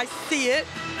have it. I see it.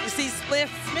 You see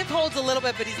Smith holds a little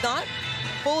bit, but he's not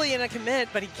fully in a commit,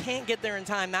 but he can't get there in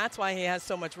time. That's why he has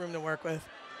so much room to work with.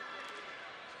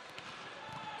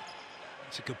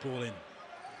 It's a good ball in.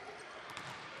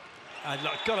 I've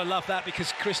got to love that,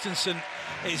 because Christensen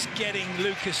is getting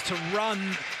Lucas to run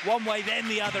one way, then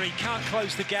the other. He can't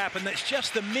close the gap, and that's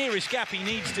just the merest gap he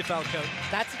needs, DeFalco.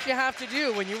 That's what you have to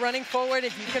do. When you're running forward,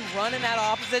 if you can run in that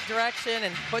opposite direction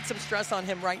and put some stress on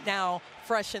him right now,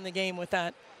 fresh in the game with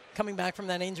that, coming back from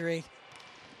that injury.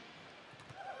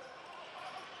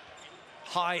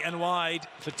 High and wide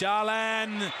for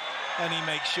Darlan, and he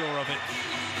makes sure of it.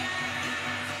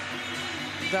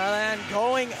 Darlan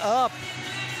going up.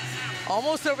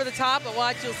 Almost over the top, but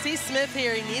watch, you'll see Smith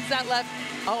here. He needs that left.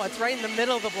 Oh, it's right in the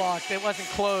middle of the block. It wasn't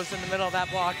closed in the middle of that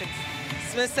block. And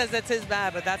Smith says that's his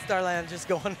bad, but that's Darlan just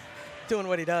going, doing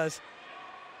what he does.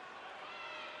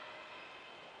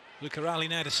 Lucarelli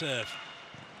now to serve.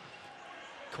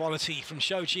 Quality from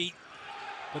Shoji,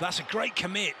 but that's a great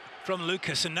commit from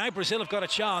Lucas. And now Brazil have got a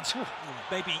chance. Ooh,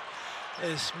 maybe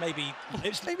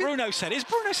Bruno said. It's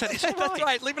Bruno said. It's all right. That's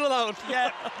right. Leave it alone.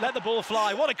 Yeah, let the ball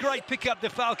fly. What a great pickup,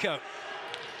 DeFalco.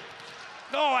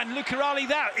 Oh, and Lucarelli,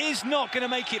 that is not going to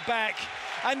make it back.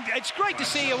 And it's great to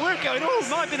see. We're going, oh, it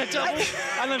might have been a double.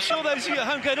 And I'm sure those of you at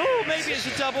home going, oh, maybe it's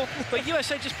a double. But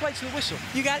USA just played to the whistle.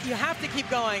 You have to keep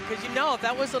going, because you know if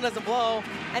that whistle doesn't blow,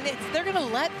 and they're going to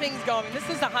let things go. I mean, this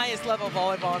is the highest level of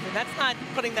volleyball. I mean, that's not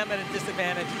putting them at a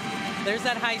disadvantage. There's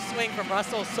that high swing from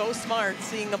Russell, so smart,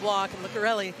 seeing the block, and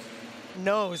Lucarelli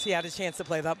knows he had a chance to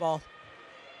play that ball.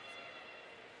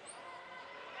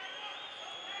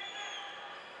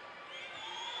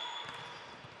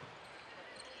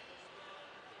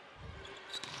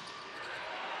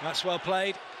 That's well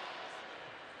played.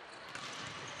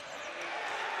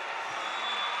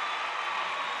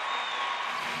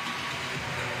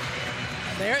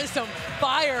 There is some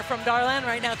fire from Darlan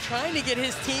right now, trying to get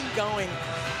his team going,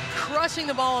 crushing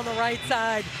the ball on the right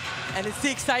side. And it's the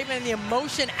excitement and the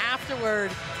emotion afterward,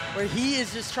 where he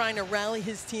is just trying to rally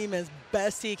his team as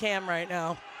best he can right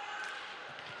now.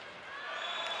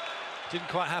 Didn't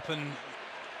quite happen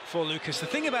for Lucas. The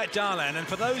thing about Darlan, and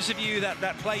for those of you that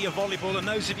play your volleyball, and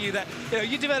those of you that,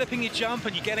 you're developing your jump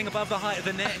and you're getting above the height of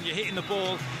the net and you're hitting the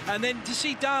ball, and then to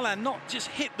see Darlan not just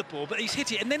hit the ball, but he's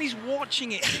hit it, and then he's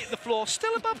watching it hit the floor,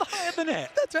 still above the height of the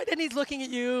net. That's right, and he's looking at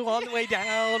you on the way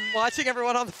down, watching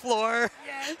everyone on the floor,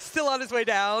 still on his way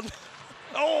down.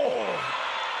 Oh!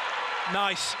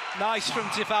 Nice from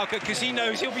DeFalco, because he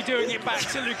knows he'll be doing it back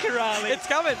to Lucarelli. It's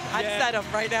coming. I'd set him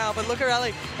right now, but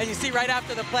Lucarelli, and you see right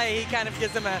after the play, he kind of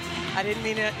gives him a, I didn't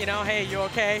mean it, hey, you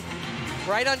okay?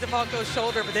 Right on DeFalco's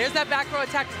shoulder, but there's that back row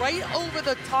attack right over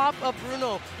the top of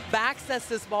Bruno. Back sets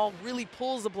this ball, really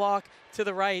pulls the block to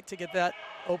the right to get that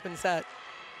open set.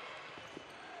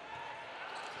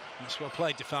 That's well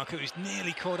played, DeFalco. He's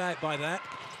nearly caught out by that.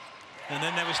 And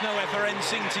then there was no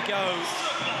Everensing to go.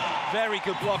 Very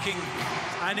good blocking.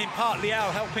 And in part,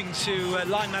 Liao helping to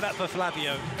line that up for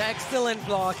Flavio. Excellent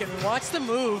block. And watch the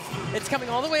move. It's coming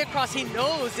all the way across. He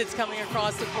knows it's coming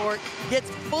across the court. Gets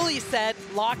fully set,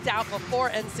 locked out before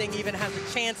Ensing even has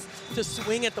a chance to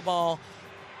swing at the ball.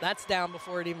 That's down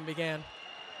before it even began.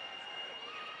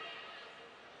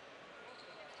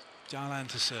 Darlan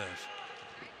to serve.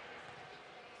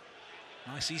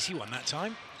 Nice easy one that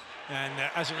time. And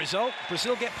as a result,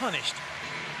 Brazil get punished.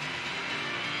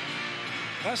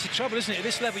 That's the trouble, isn't it? At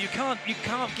this level, you can't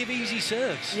give easy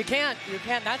serves. You can't.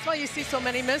 That's why you see so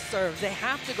many missed serves. They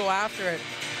have to go after it.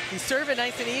 You serve it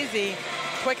nice and easy,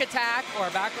 quick attack or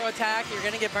a back row attack, you're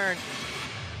going to get burned.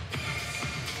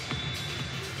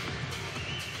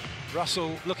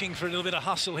 Russell looking for a little bit of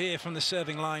hustle here from the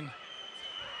serving line.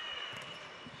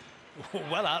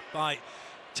 Well up by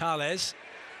Tales.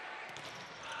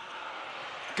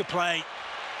 Good play.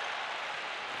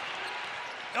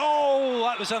 Oh,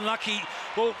 that was unlucky.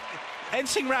 Well,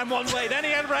 Ensing ran one way, then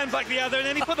he ran back the other, and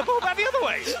then he put the ball back the other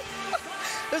way.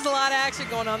 There's a lot of action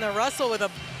going on there. Russell with a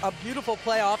beautiful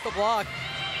play off the block.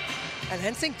 And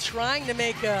Ensing trying to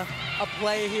make a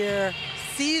play here,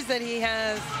 sees that he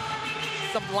has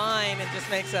some line and just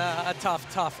makes a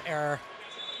tough error.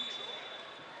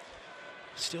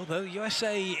 Still, though,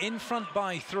 USA in front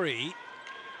by 3.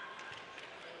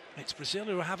 It's Brazil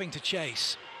who are having to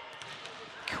chase.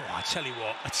 God, I tell you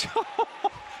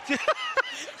what.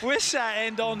 We're sat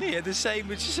end on here, the same,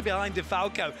 which is behind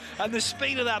DeFalco. And the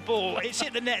speed of that ball, it's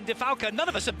hit the net, and DeFalco, none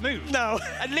of us have moved. No.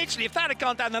 And literally, if that had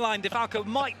gone down the line, DeFalco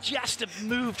might just have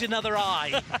moved another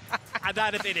eye. And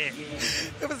that'd have been it.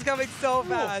 It was coming so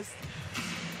fast.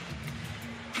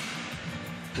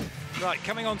 Right,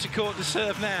 coming onto court to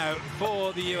serve now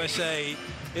for the USA.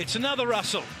 It's another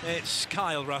Russell. It's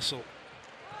Kyle Russell.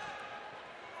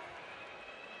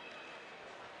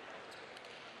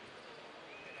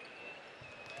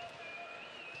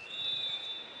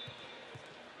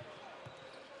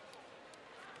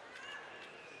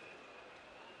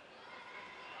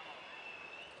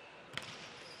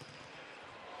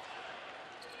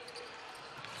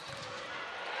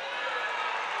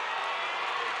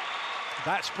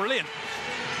 That's brilliant.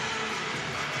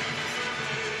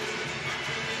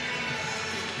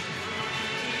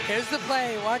 Here's the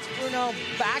play. Watch Bruno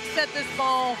backset this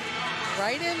ball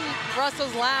right in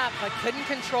Russell's lap, but couldn't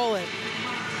control it.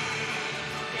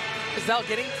 Brazil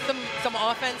getting some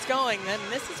offense going. And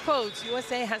this is close.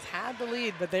 USA has had the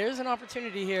lead, but there's an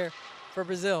opportunity here for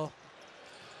Brazil.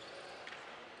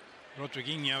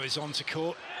 Rodriguinho is onto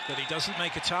court, but he doesn't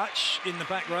make a touch in the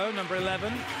back row, number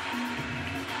 11.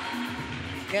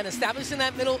 Again, establishing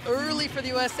that middle early for the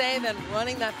USA, then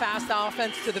running that fast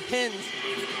offense to the pins.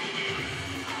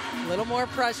 A little more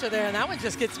pressure there, and that one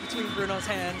just gets between Bruno's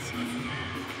hands.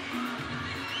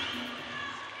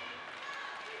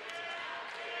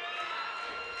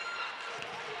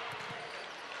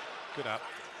 Good up.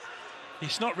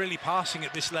 He's not really passing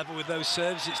at this level with those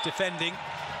serves, it's defending.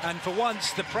 And for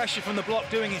once, the pressure from the block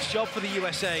doing its job for the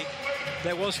USA.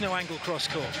 There was no angle cross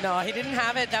court. No, he didn't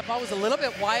have it. That ball was a little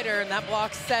bit wider, and that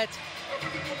block set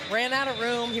ran out of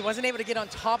room. He wasn't able to get on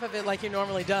top of it like he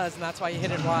normally does, and that's why he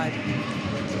hit it wide.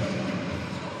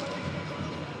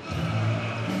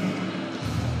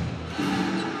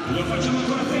 Lo facciamo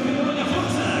ancora qui, Bologna,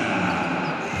 forza!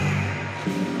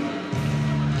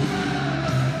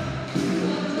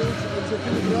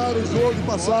 Equilibraram o jogo e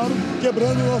passaram,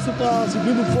 quebrando o nosso passe,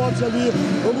 vindo forte ali.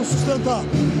 Vamos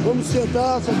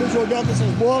sustentar, saber jogar com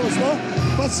essas bolas, tá?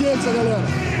 Paciência, galera.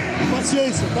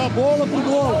 Paciência, tá? Bola por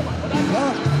bola,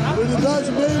 tá?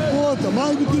 Prioridade meio em ponta,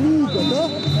 mais do que nunca, tá?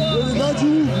 Prioridade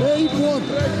 1, meio em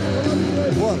ponta.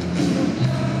 Bora.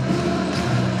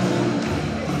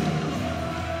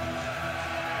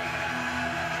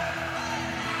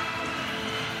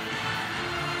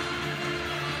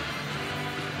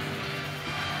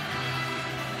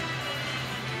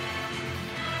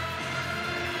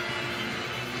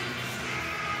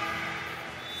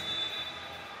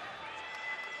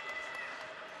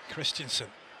 Christensen.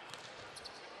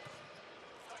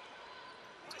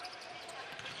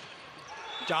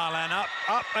 Darlan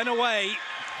up and away.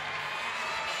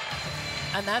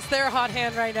 And that's their hot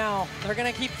hand right now. They're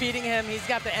gonna keep feeding him. He's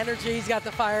got the energy, he's got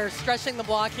the fire, stretching the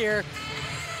block here.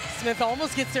 Smith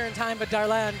almost gets there in time, but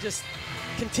Darlan just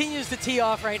continues to tee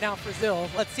off right now for Brazil.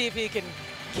 Let's see if he can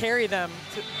carry them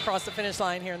across the finish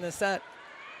line here in this set.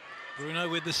 Bruno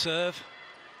with the serve.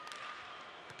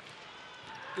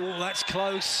 Oh, that's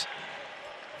close,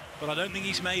 but I don't think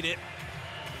he's made it.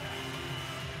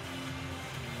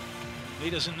 He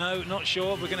doesn't know, not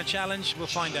sure. We're going to challenge, we'll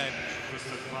find out.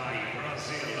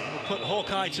 We'll put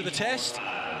Hawkeye to the test.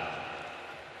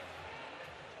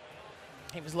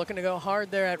 He was looking to go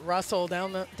hard there at Russell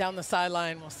down the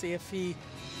sideline. We'll see if he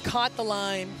caught the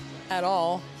line at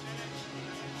all.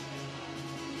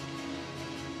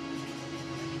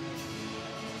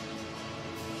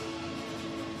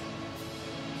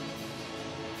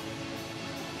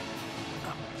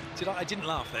 I didn't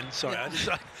laugh then, sorry.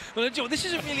 Yeah. Well, this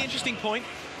is a really interesting point,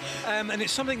 and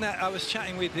it's something that I was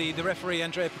chatting with the referee,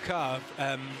 Andrea Picard,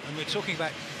 and we're talking about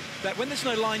that when there's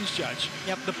no lines judge,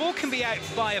 the ball can be out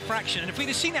by a fraction, and if we'd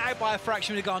have seen it out by a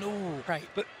fraction, we'd have gone, ooh. Right.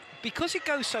 But because it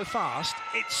goes so fast,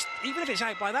 even if it's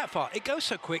out by that far, it goes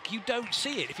so quick, you don't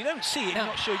see it. If you don't see it, you're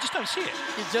not sure, you just don't see it.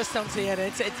 You just don't see it.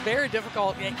 It's very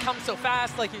difficult. It comes so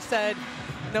fast, like you said.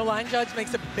 No line judge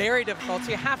makes it very difficult,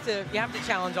 so you have to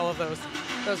challenge all of those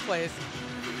plays.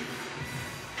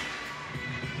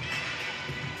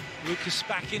 Lucas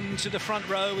back into the front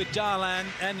row with Darlan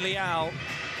and Leal.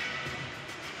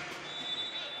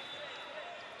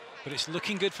 But it's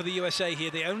looking good for the USA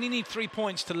here. They only need 3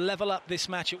 points to level up this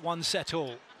match at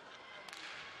 1-set-all.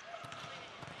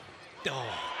 Oh,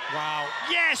 wow.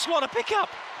 Yes, what a pickup!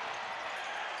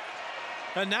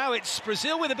 And now it's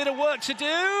Brazil with a bit of work to do.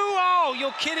 Oh,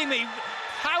 you're kidding me.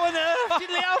 How on earth did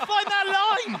Leal find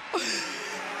that line?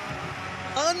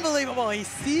 Unbelievable. He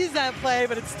sees that play,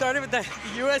 but it started with the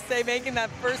USA making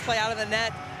that first play out of the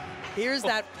net. Here's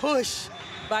that push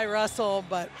by Russell,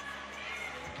 but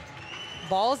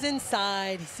ball's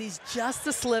inside. He sees just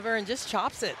the sliver and just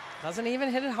chops it. Doesn't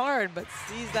even hit it hard, but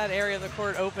sees that area of the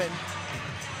court open.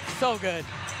 So good.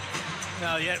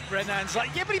 No, yeah, Renan's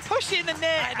like, yeah, but he pushed it in the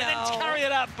net and then carried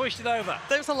it up, pushed it over.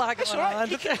 There's a lot going on.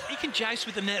 He can joust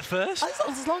with the net first.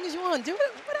 As long as you want. Do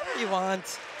it, whatever you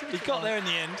want. He got there in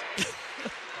the end.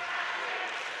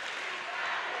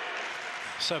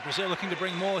 So Brazil looking to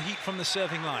bring more heat from the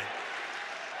serving line.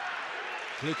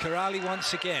 Lucarelli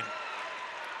once again.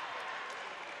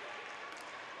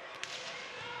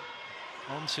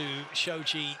 On to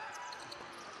Shoji.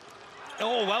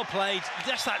 Oh, well played.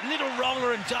 Just that little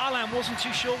roller, and Darlan wasn't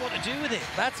too sure what to do with it.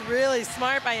 That's really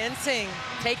smart by Ensing,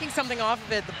 taking something off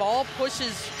of it. The ball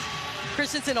pushes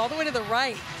Christensen all the way to the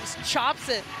right, just chops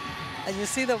it. And you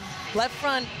see the left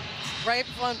front, right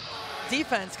front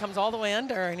defense comes all the way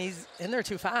under, and he's in there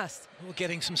too fast. We're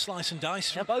getting some slice and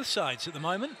dice from both sides at the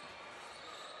moment.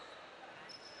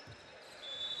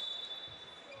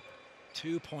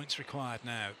 2 points required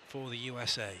now for the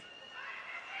USA.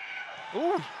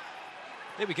 Ooh.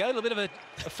 There we go, a little bit of a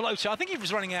floater. I think he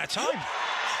was running out of time.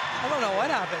 I don't know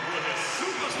what happened.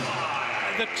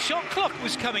 The shot clock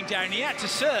was coming down. He had to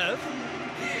serve.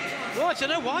 Well, I don't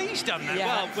know why he's done that. Yeah.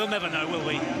 Well, we'll never know, will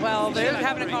we? Well, they're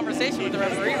having a conversation with the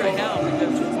referee right now. It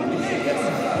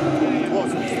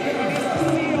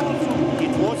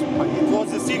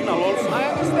was the signal also. I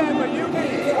understand, but you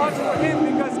can watch for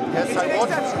him because... Yes, I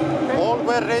watched. All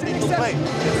were ready to play.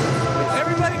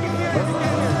 Everybody can hear it.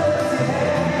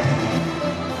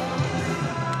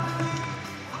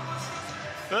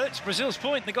 But it's Brazil's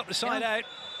point. They got the side out.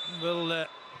 Well,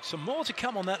 some more to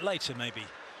come on that later, maybe.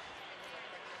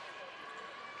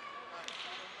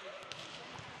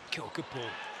 Oh, good ball.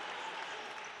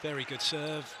 Very good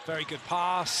serve. Very good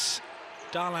pass.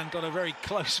 Darlan got a very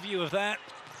close view of that.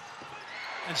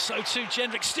 And so too,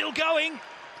 Jendrik still going.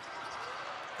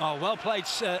 Oh, well played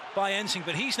by Ensing,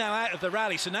 but he's now out of the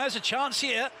rally. So now's a chance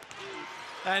here.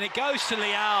 And it goes to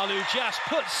Leal, who just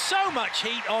puts so much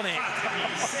heat on it.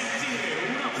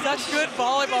 Such good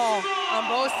volleyball on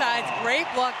both sides. Great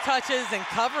block touches and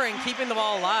covering, keeping the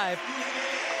ball alive.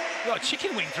 Got a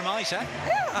chicken wing from Isaac.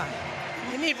 Yeah,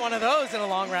 you need one of those in a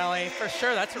long rally. For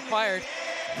sure, that's required.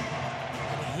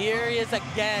 And here he is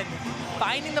again,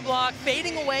 finding the block,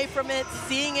 fading away from it,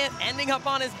 seeing it, ending up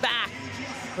on his back.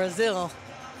 Brazil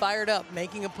fired up,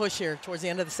 making a push here towards the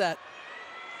end of the set.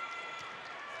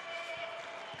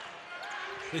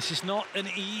 This is not an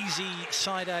easy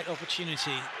side-out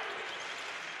opportunity.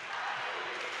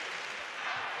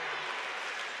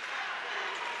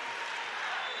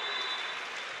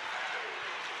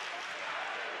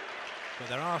 But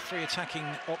there are 3 attacking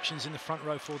options in the front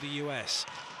row for the US.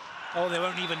 Oh, they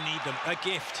won't even need them. A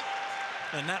gift.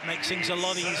 And that makes things a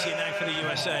lot easier now for the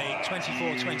USA.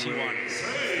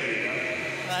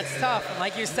 24-21. That's tough. And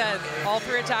like you said, all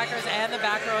 3 attackers and the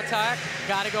back row attack,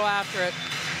 got to go after it.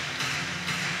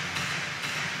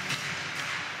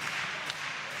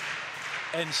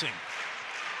 Ensing.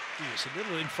 He was a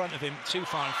little in front of him, too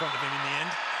far in front of him in the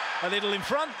end. A little in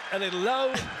front, a little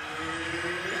low.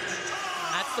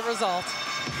 That's the result.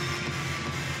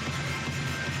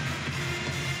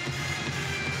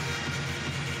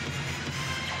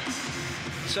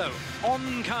 So,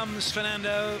 on comes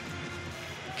Fernando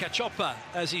Cachopa,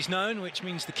 as he's known, which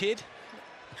means the kid.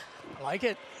 I like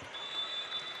it.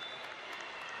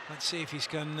 Let's see if he's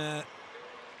going to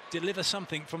deliver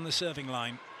something from the serving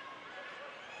line.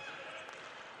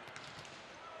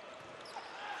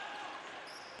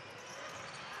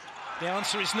 The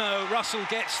answer is no. Russell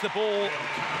gets the ball.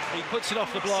 He puts it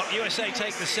off the block. USA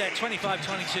take the set,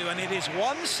 25-22, and it is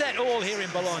 1-set-all here in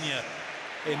Bologna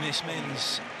in this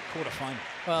men's quarterfinal.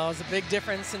 Well, it was a big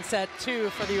difference in set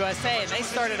 2 for the USA. They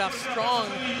started off strong,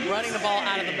 running the ball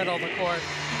out of the middle of the court.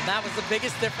 And that was the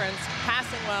biggest difference,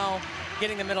 passing well,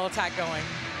 getting the middle attack going.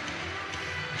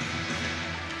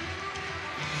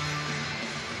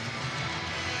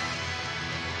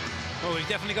 Oh, we've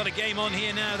definitely got a game on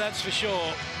here now, that's for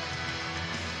sure.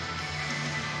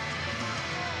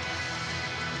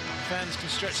 Fans can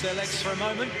stretch their legs for a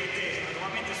moment.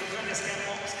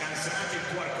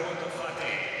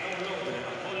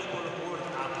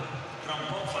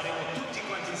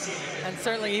 And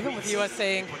certainly even with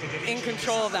USA in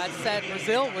control of that set,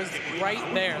 Brazil was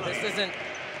right there.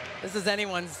 This is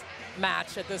anyone's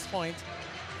match at this point.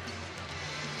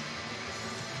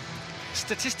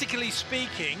 Statistically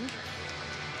speaking,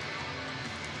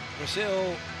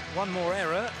 Brazil, one more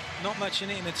error, not much in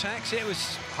it in attacks. It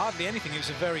was hardly anything. It was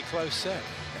a very close set.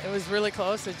 It was really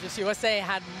close. It's just USA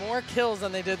had more kills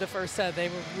than they did the first set. They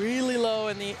were really low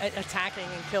in the attacking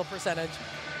and kill percentage.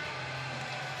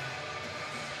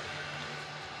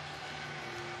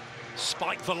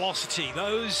 Spike velocity,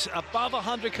 those above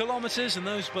 100 kilometers and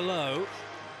those below.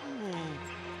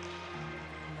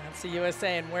 That's the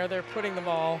USA and where they're putting the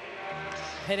ball,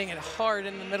 hitting it hard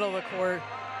in the middle of the court.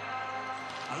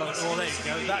 Well, there you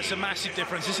go. That's a massive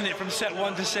difference, isn't it, from set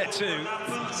 1 to set 2?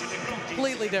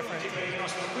 Completely different.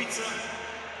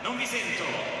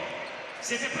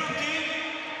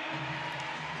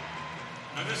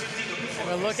 And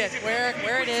we'll look at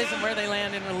where it is and where they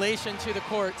land in relation to the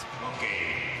court.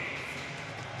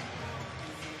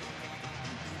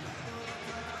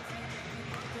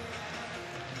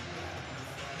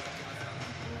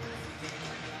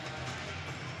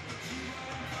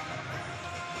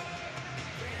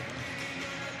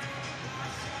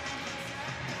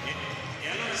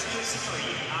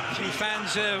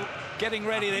 Fans are getting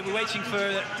ready. They were waiting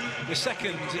for the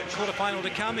second quarterfinal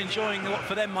to come, enjoying what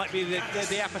for them might be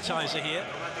the appetizer here,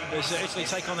 as Italy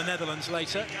take on the Netherlands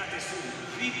later.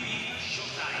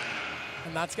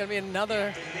 And that's going to be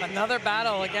another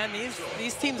battle. Again,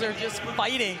 these teams are just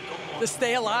fighting to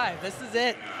stay alive. This is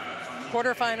it.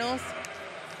 Quarterfinals,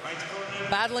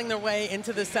 battling their way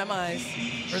into the semis.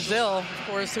 Brazil, of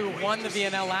course, who won the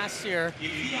VNL last year,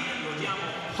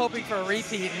 hoping for a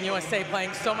repeat, and USA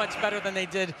playing so much better than they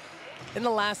did in the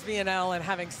last VNL and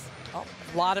having a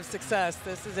lot of success.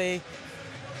 This is a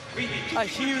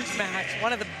huge match,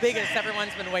 one of the biggest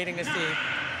everyone's been waiting to see.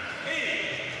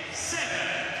 8, 7,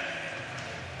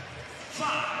 5,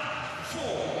 4,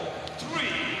 3,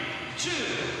 2,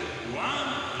 1,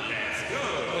 let's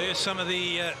go. There's some of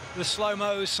the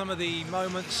slow-mos, some of the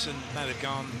moments, and now they've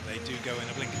gone. They do go in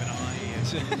a blink of an eye.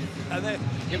 And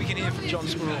here we can hear from John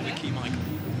Squirrel with Key Michael.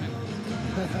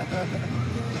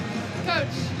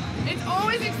 Coach, it's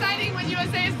always exciting when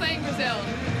USA is playing Brazil.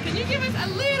 Can you give us a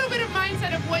little bit of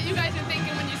mindset of what you guys are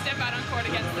thinking when you step out on court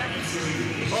against them?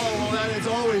 Oh, well, it's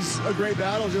always a great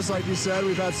battle, just like you said.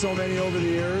 We've had so many over the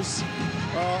years.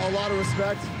 A lot of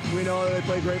respect. We know they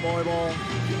play great volleyball.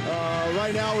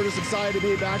 Right now, we're just excited to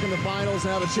be back in the finals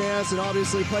and have a chance, and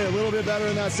obviously play a little bit better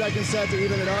in that second set to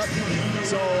even it up.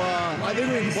 So I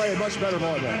think we can play a much better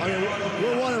volleyball. I mean,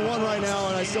 we're 1-1 right now,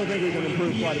 and I still think we can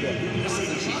improve quite a bit. Well,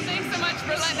 thanks so much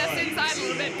for letting us inside a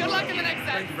little bit. Good luck in the next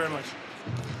set. Thank you very much.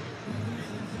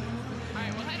 All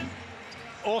right, we'll head up.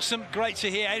 Awesome, great to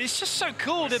hear. It's just so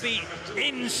cool to be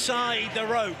inside the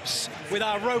ropes with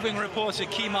our roving reporter,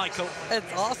 Key Michael.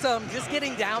 It's awesome, just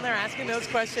getting down there, asking those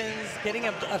questions, getting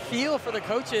a feel for the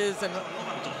coaches and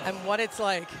what it's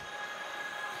like.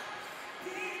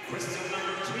 Question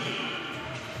number 3.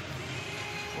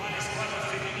 Quale squadra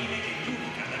femminile è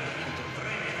l'unica ad aver vinto 3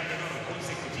 medaglie d'oro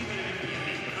consecutive alle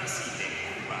Olimpiadi? Brasile,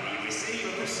 Cuba, USA o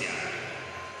Russia?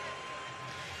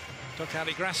 Dr.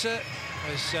 Ali Grasser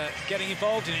is getting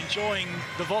involved and enjoying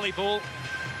the volleyball,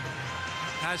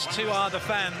 as too are the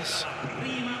fans.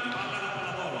 Prima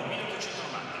pallavolo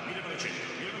 1890,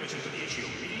 1900,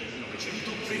 1910 o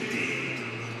 1920.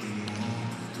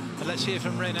 But let's hear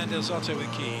from Renan Del Zotto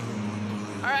with Key.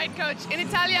 All right, coach, in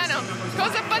italiano,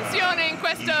 cosa funziona in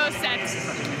questo set?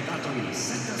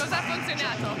 Cosa ha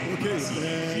funzionato? Ok,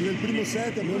 nel primo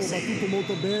set abbiamo battuto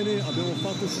molto bene, abbiamo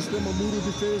fatto il sistema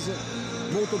muro-difesa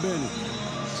molto bene.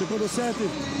 Secondo set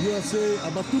USA ha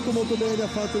battuto molto bene, ha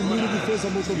fatto il muro-difesa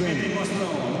molto bene.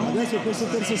 Adesso questo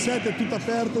terzo set è tutto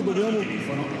aperto, dobbiamo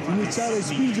iniziare a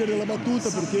spingere la battuta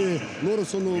perché loro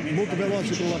sono molto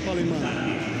veloci con la palla in mano.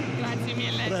 Grazie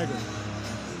mille. Prego.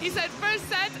 He said first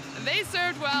set, they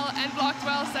served well and blocked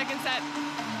well. Second set,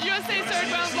 USA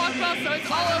served well and blocked well, so it's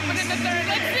all open in the third.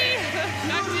 Let's see.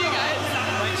 Back to you guys.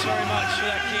 Thanks very much for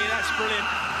that, Key. That's brilliant.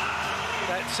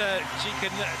 She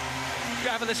can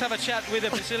let's have a chat with a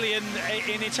Brazilian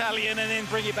in Italian and then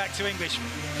bring it back to English.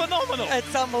 Phenomenal.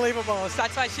 It's unbelievable.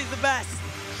 That's why she's the best.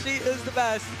 She is the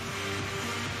best.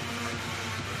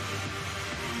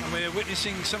 And we're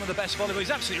witnessing some of the best volleyball.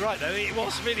 He's absolutely right, though. It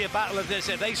was really a battle of this.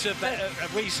 They serve better,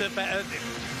 we serve better.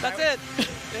 That's it.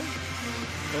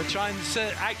 They'll try and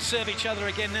out-serve each other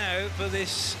again now for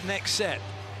this next set.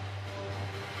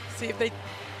 See if they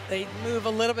move a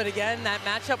little bit again. That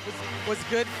matchup was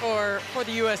good for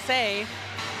the USA.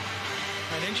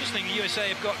 And interesting, the USA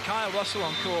have got Kyle Russell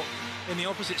on court in the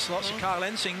opposite slot. So Kyle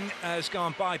Ensing has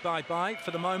gone bye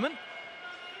for the moment.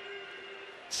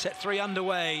 Set 3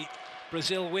 underway.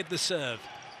 Brazil with the serve.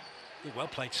 Ooh, well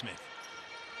played, Smith.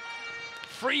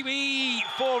 Freebie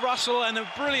for Russell, and a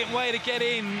brilliant way to get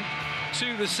in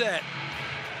to the set.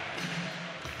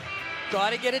 Got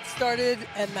to get it started,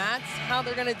 and that's how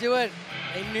they're going to do it.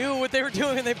 They knew what they were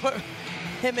doing, and they put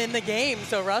him in the game.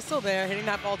 So Russell there hitting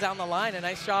that ball down the line. A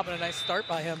nice job and a nice start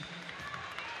by him.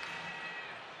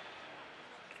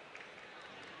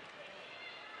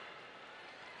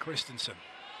 Christensen.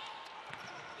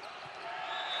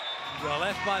 Well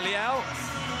left by Liao.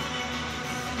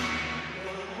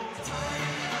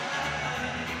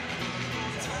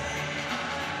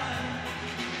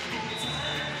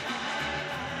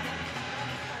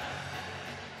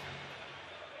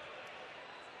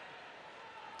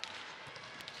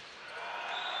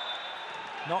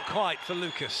 Not quite for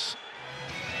Lucas.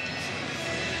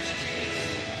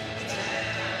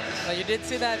 Well, you did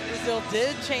see that Brazil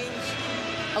did change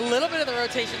a little bit of the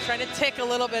rotation, trying to tick a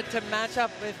little bit to match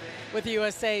up with the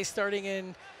USA, starting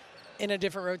in a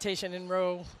different rotation in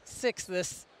row 6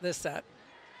 this set.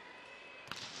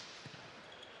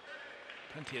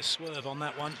 Plenty of swerve on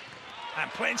that one, and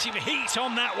plenty of heat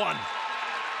on that one.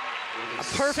 A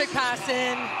perfect pass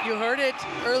in. You heard it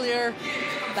earlier.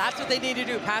 That's what they need to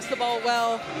do. Pass the ball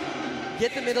well,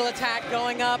 get the middle attack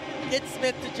going up, get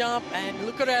Smith to jump, and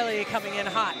Lucarelli coming in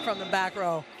hot from the back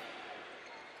row.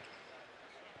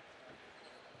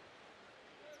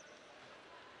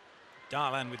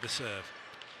 Darlan with the serve.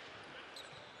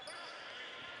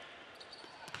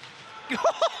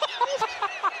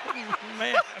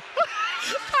 Man.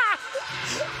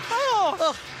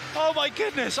 Oh my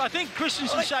goodness, I think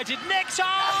Christensen shouted, Nectar!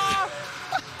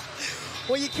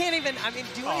 Well, you can't even,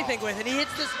 do anything with it. He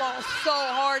hits this ball so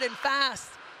hard and fast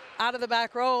out of the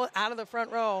back row, out of the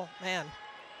front row. Man.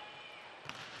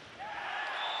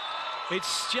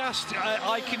 It's just,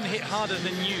 I can hit harder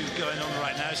than you going on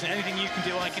right now. Isn't anything you can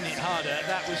do, I can hit harder.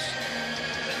 That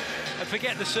was,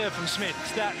 forget the serve from Smith.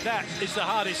 That is the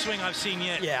hardest swing I've seen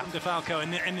yet from DeFalco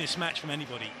in this match from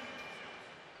anybody.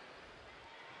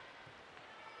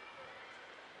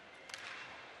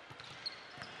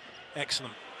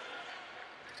 Excellent.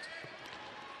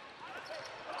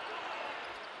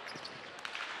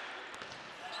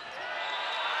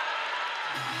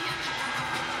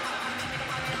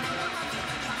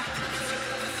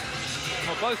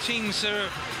 Well, both teams are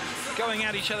going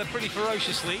at each other pretty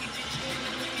ferociously,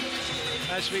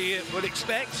 as we would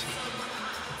expect,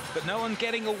 but no one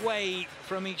getting away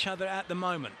from each other at the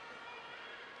moment.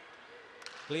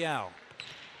 Liao.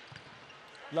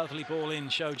 Lovely ball in,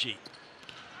 Shoji.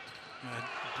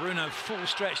 Bruno full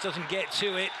stretch, doesn't get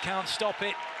to it, can't stop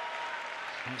it.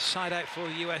 And it's side out for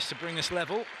the US to bring us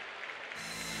level.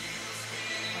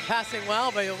 Passing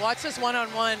well, but you'll watch this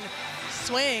one-on-one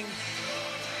swing.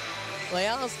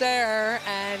 Leal's there,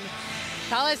 and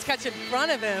Kale's catch in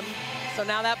front of him, so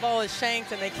now that ball is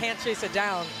shanked and they can't chase it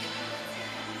down.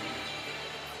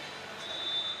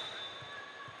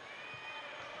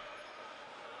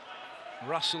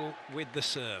 Russell with the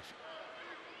serve.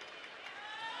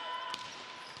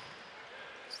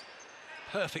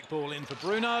 Perfect ball in for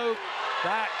Bruno.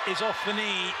 That is off the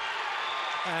knee,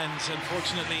 and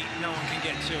unfortunately no one can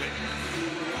get to it.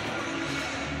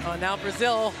 Oh, now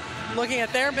Brazil looking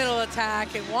at their middle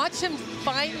attack, and watch him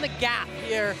find the gap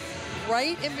here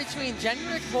right in between.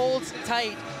 Jendrik holds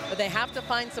tight, but they have to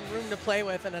find some room to play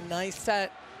with, and a nice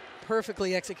set,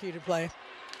 perfectly executed play.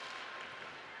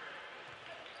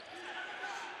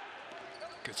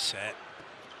 Good set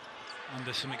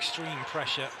under some extreme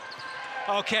pressure.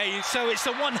 Okay, so it's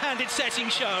the one-handed setting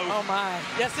show. Oh my,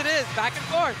 yes it is, back and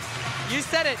forth. You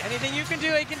said it, anything you can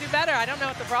do, he can do better. I don't know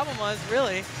what the problem was,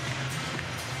 really.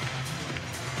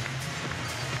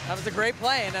 That was a great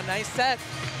play and a nice set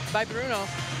by Bruno.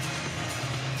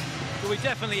 Well, we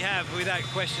definitely have, without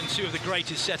question, two of the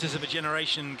greatest setters of a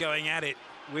generation going at it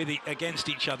against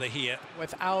each other here.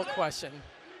 Without question.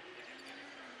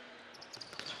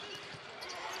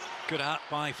 Good up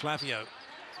by Flavio.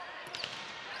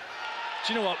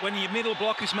 Do you know what? When your middle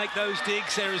blockers make those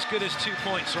digs, they're as good as 2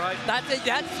 points, right?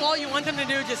 That's all you want them to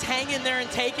do, just hang in there and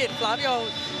take it. Flavio,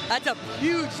 that's a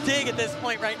huge dig at this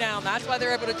point right now. And that's why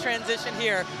they're able to transition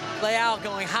here. Leal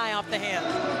going high off the hands.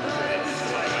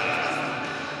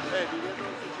 Hey, if you get in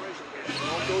those situations,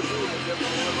 don't go through them. Just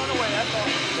run away, that's all.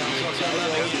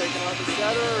 You're taking out the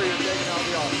setter or you're taking out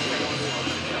the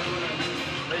offense.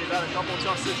 Hey, you've had a couple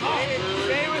tough situations.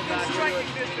 Stay within striking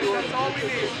distance, that's all we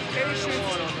need. Patience.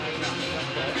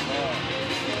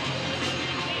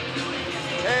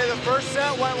 Hey, the first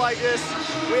set went like this.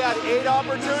 we had 8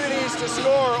 opportunities to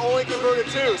score, only converted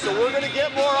 2. So we're going to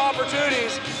get more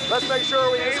opportunities. Let's make sure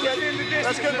we just get,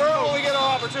 let's convert when we get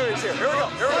our opportunities here. Here we go.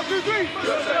 Here we go. 1, 2, 3.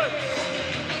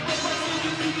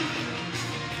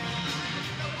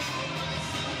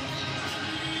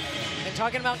 And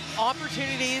talking about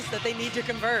opportunities that they need to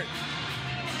convert.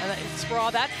 And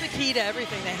Sprawl, that's the key to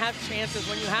everything. They have chances.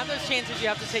 When you have those chances, you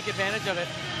have to take advantage of it.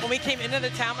 When we came into the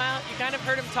timeout, you kind of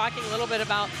heard him talking a little bit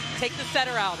about take the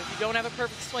setter out if you don't have a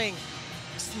perfect swing.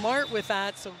 Smart with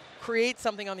that, so create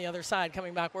something on the other side,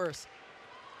 coming back worse.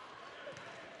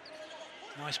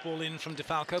 Nice ball in from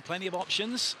DeFalco, plenty of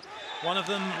options. One of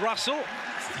them, Russell.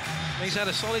 He's had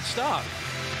a solid start.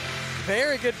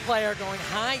 Very good player going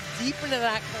high, deep into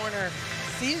that corner.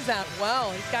 Sees that well.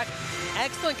 He's got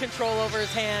excellent control over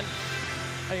his hand.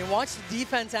 I mean, watch the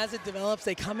defense as it develops.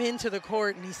 They come into the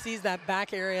court, and he sees that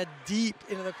back area deep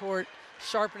into the court,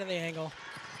 sharp into the angle.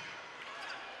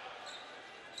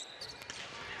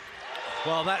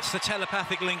 Well, that's the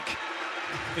telepathic link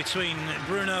between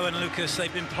Bruno and Lucas.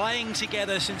 They've been playing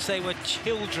together since they were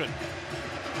children.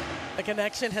 The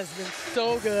connection has been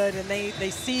so good, and they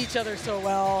see each other so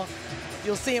well.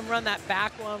 You'll see him run that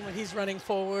back one when he's running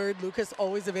forward. Lucas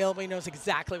always available. He knows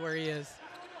exactly where he is.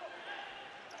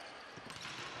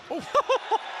 Oh,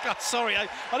 God, sorry. I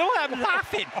don't know why I'm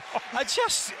laughing.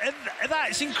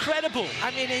 That's incredible.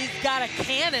 I mean, he's got a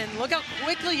cannon. Look how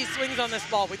quickly he swings on this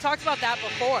ball. We talked about that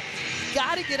before. He's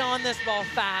got to get on this ball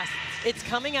fast. It's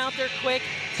coming out there quick.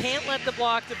 Can't let the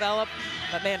block develop.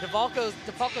 But, man,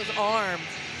 DeFalco's arm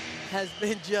has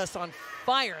been just on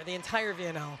fire the entire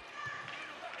VNL.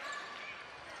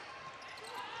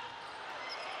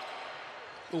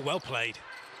 Oh, well played.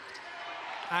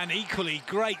 And equally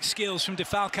great skills from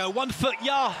DeFalco. 1 foot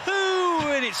Yahoo,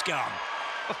 and it's gone.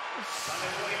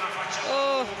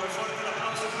 Oh.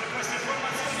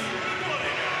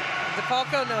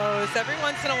 DeFalco knows every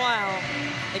once in a while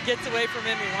it gets away from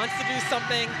him. He wants to do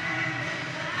something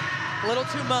a little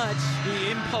too much.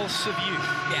 The impulse of youth.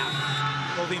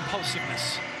 Yeah. Or the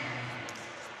impulsiveness.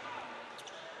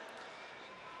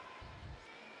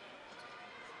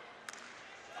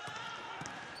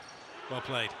 Well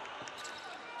played.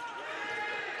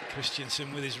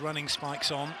 Christensen with his running spikes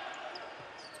on.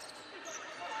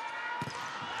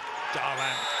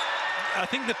 Darlan. I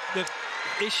think the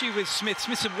issue with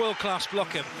Smith's a world-class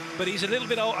blocker, but he's a little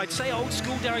bit old, I'd say old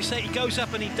school, dare I say. He goes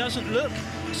up and he doesn't look.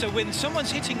 So when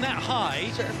someone's hitting that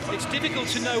high, it's difficult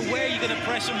to know where you're going to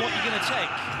press and what you're going to take.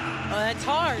 That's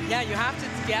hard. Yeah, you have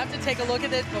to take a look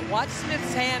at it, but watch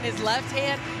Smith's hand, his left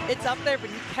hand, it's up there, but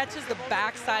he catches the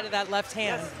back side of that left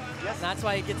hand. Yes. And that's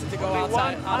why he gets it to go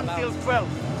outside. Until 12.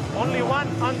 Only 1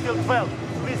 until 12.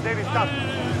 Please, David, stop.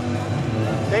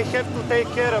 They have to take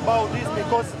care about this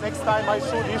because next time I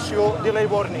should issue delay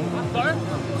warning. Sorry?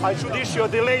 I should issue a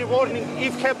delay warning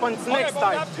if happens next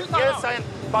time. Yes,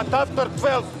 but after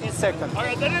 12 is second. All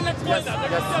right, they didn't explain that. They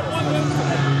just said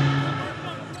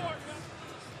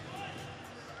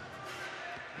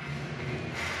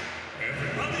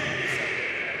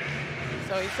 1.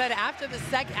 So he said after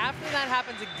that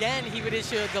happens again, he would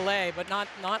issue a delay, but not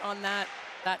on that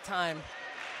time.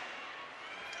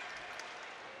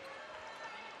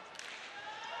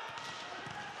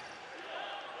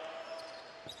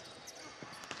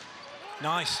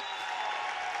 Nice.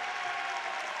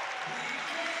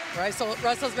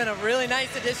 Russell's been a really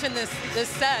nice addition this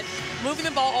set, moving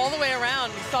the ball all the way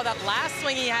around. You saw that last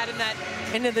swing he had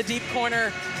into the deep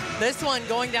corner. This one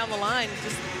going down the line,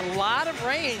 just a lot of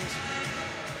range.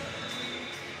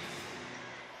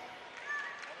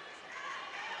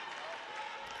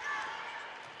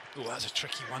 Oh, that's a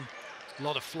tricky one. A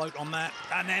lot of float on that,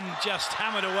 and then just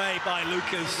hammered away by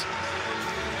Lucas.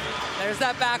 There's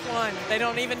that back one. They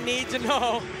don't even need to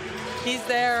know. He's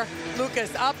there.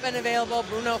 Lucas up and available.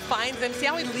 Bruno finds him. See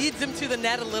how he leads him to the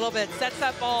net a little bit. Sets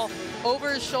that ball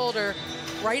over his shoulder,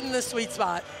 right in the sweet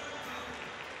spot.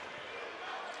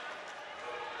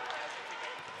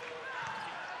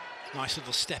 Nice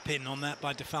little step in on that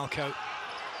by DeFalco.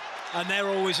 And they're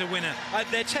always a winner.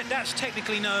 That's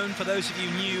technically known, for those of you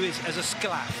new, as a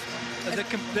sclaff.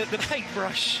 The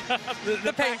paintbrush,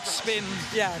 the paint spin.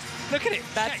 Yes. Look at it.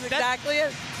 That's exactly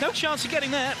it. No chance of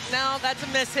getting that. No, that's a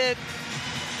miss hit.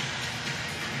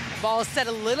 Ball is set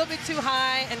a little bit too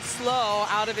high and slow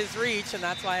out of his reach, and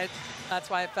that's why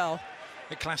it fell.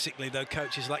 But classically, though,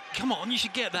 coach is like, come on, you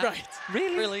should get that. Right.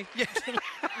 Really? Really? Yeah.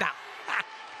 No.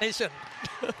 They shouldn't.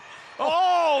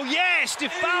 Oh, yes,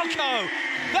 DeFalco.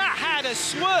 That had a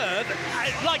swerve,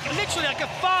 literally like a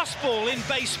fastball in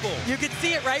baseball. You could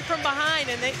see it right from behind,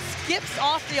 and it skips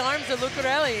off the arms of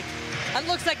Lucarelli. That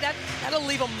looks like that'll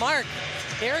leave a mark.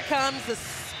 Here it comes, the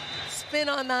spin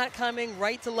on that coming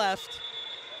right to left.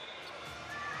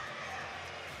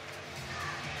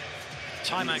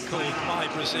 Timeout called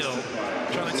by Brazil,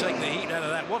 trying to take the heat out of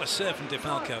that. What a serve from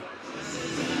DeFalco.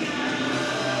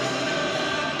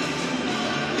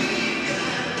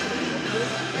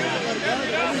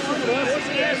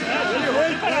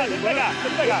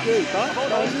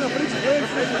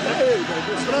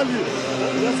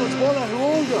 Essas bolas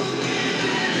longas,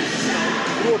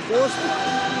 pro oposto.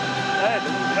 É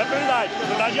prioridade.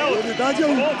 Prioridade é outra. Prioridade é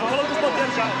um. Tô falando dos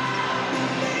ponteiros já.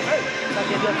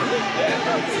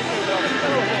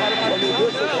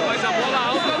 Não, mas a bola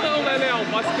alta não, né, Léo?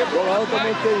 Mas que Bola alta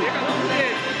mantém. Pega no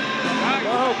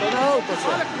dele. Na alta, só.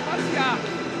 Olha que passear.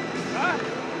 Tá?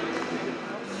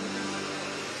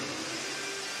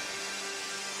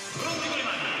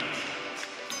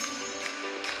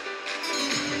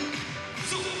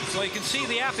 So you can see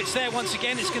the app, it's there once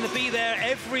again. It's going to be there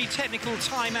every technical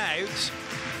timeout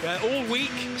all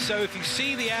week. So if you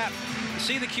see the app,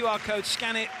 see the QR code,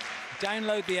 scan it,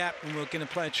 download the app, and we're going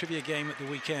to play a trivia game at the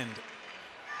weekend.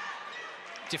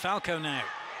 DeFalco now.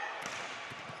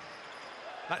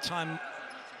 That time,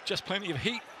 just plenty of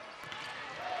heat.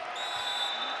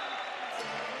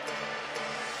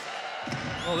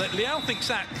 Well, Liao thinks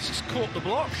that's caught the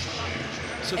block,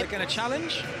 so they're going to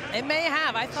challenge. It may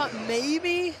have. I thought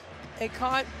maybe it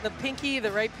caught the pinky,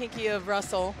 the right pinky of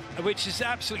Russell. Which is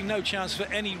absolutely no chance for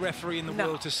any referee in the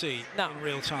world to see in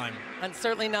real time. And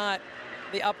certainly not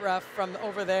the up ref from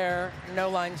over there, no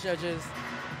line judges.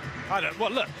 I don't,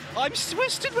 well, look, I'm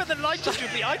twisted where the line judge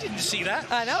would be. I didn't see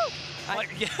that. I know. I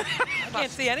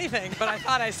can't see anything, but I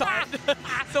thought I saw it.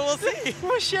 So we'll see.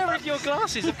 We're sharing your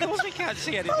glasses. Of course we can't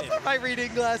see anything. Those are my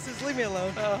reading glasses. Leave me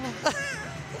alone.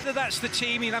 That's the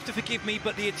team. You'll have to forgive me,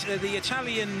 but the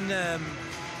Italian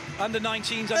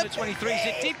under-19s, under-23s,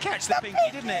 it did catch the pinky,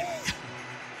 didn't it?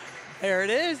 There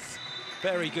it is.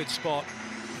 Very good spot.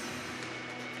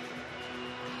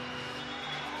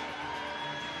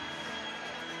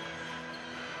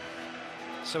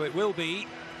 So it will be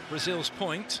Brazil's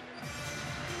point.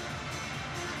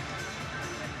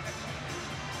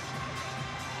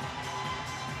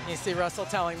 You see Russell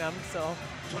telling them, so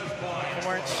they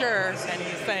weren't sure, and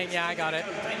he's saying, yeah, I got it.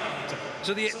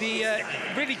 So the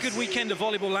really good weekend of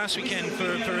volleyball last weekend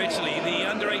for Italy. The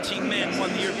under-18 men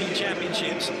won the European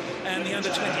Championships, and the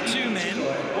under-22 men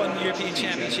won the European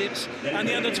Championships, and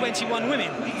the under-21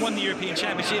 women won the European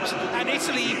Championships, and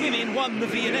Italy women won the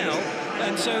VNL.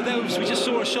 And so those, we just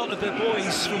saw a shot of the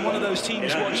boys from one of those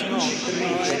teams watching on.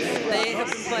 They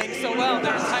have been playing so well.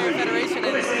 Their entire federation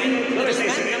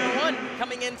is number one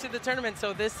coming into the tournament.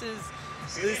 So this is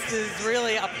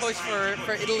really a push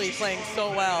for Italy playing so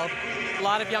well. A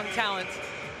lot of young talent.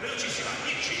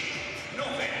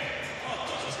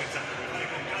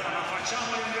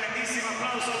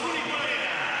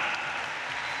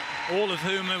 All of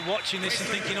whom are watching this and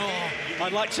thinking, oh,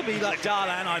 I'd like to be like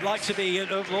Darlan, I'd like to be,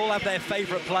 all have their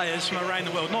favourite players from around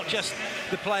the world, not just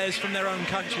the players from their own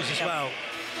countries as well.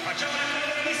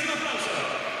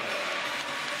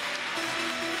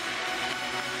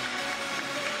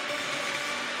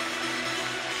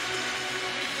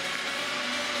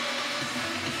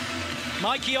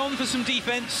 Mikey on for some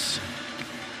defence.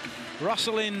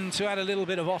 Russell in to add a little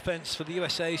bit of offence for the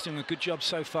USA. He's doing a good job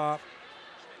so far.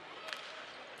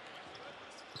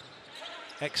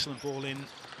 Excellent ball in.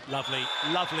 Lovely,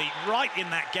 lovely. Right in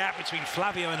that gap between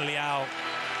Flavio and Liao.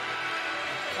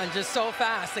 And just so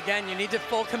fast. Again, you need to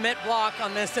full commit block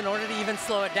on this in order to even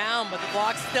slow it down, but the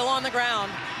block's still on the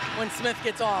ground when Smith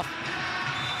gets off.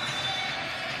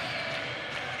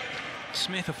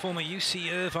 Smith, a former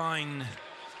UC Irvine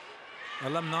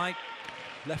alumni,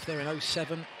 left there in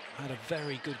 '07, had a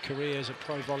very good career as a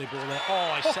pro volleyballer.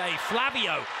 Oh, I say,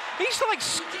 Flavio, he's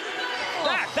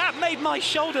like, that made my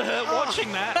shoulder hurt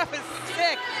watching that. That was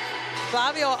sick.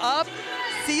 Flavio up,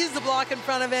 sees the block in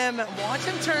front of him, watch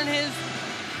him turn his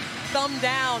thumb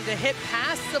down to hit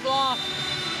past the block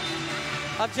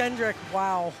of Jendrik.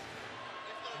 Wow,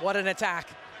 what an attack.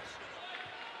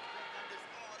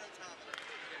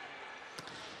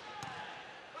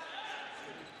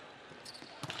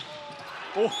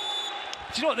 Oh,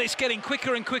 do you know what? It's getting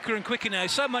quicker and quicker and quicker now.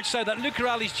 So much so that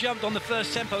Lucarelli's jumped on the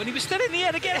first tempo and he was still in the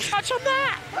air to get a touch on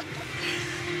that.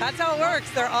 That's how it works.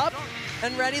 They're up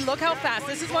and ready. Look how fast.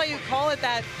 This is why you call it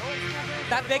that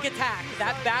big attack,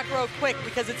 that back row quick,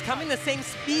 because it's coming the same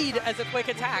speed as a quick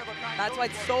attack. That's why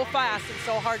it's so fast and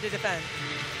so hard to defend.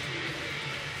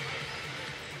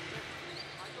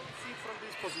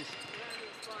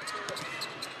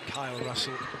 Kyle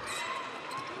Russell.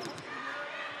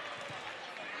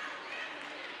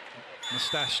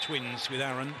 Moustache twins with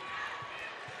Aaron.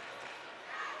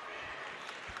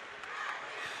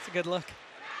 a good look.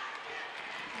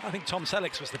 I think Tom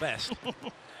Selleck's was the best.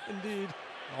 Indeed.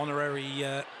 Honorary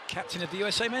captain of the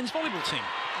USA men's volleyball team.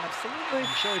 Absolutely.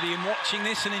 I'm sure he'll be watching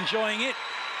this and enjoying it.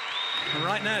 And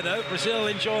right now, though, Brazil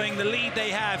enjoying the lead they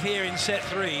have here in set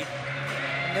 3.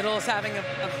 Middle is having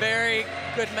a very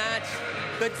good match,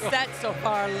 good set so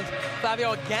far.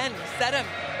 Flavio again, set him.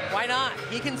 Why not?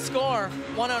 He can score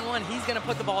one-on-one. He's going to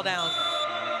put the ball down.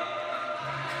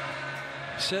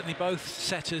 Certainly both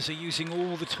setters are using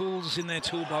all the tools in their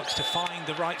toolbox to find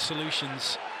the right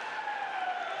solutions.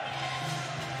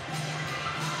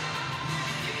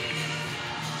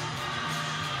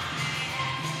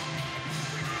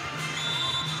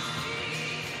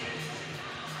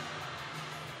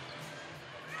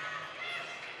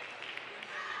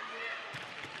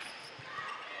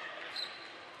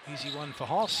 Easy one for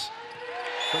Haas,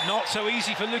 but not so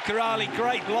easy for Lucarelli.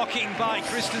 Great blocking by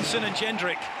Christensen and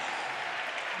Jendrik.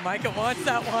 Micah wants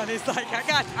that one. He's like,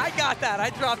 I got that.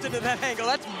 I dropped into that angle.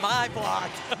 That's my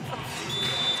block.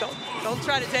 don't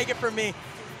try to take it from me.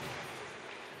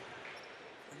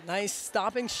 Nice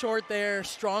stopping short there.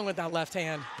 Strong with that left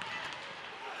hand.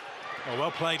 Oh,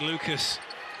 well played, Lucas.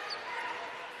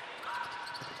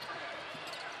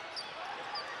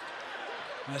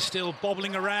 They're still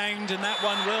bobbling around, and that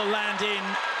one will land in,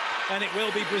 and it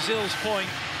will be Brazil's point.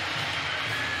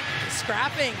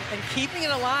 Scrapping and keeping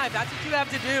it alive, that's what you have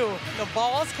to do. The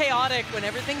ball's chaotic when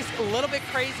everything's a little bit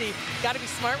crazy. You got to be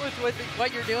smart with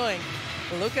what you're doing.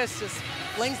 Lucas just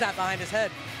flings that behind his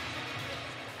head.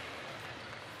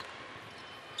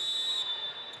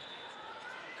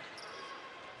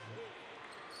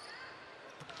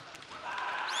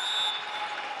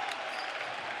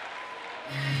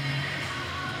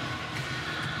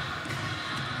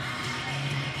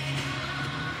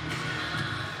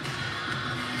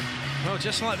 Well,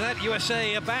 just like that,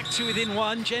 USA are back to within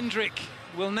one. Jendrik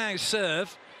will now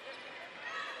serve.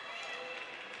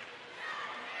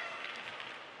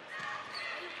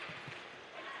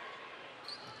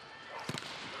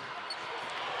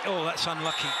 Oh, that's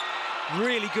unlucky.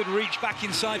 Really good reach back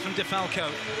inside from DeFalco.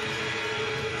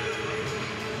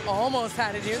 Almost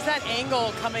had it. Here's that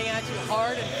angle coming at you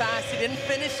hard and fast. He didn't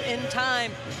finish in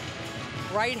time.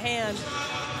 Right hand.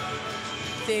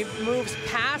 Dave moves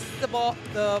past the ball.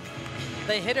 The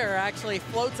hitter actually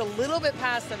floats a little bit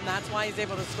past him. That's why he's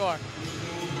able to score.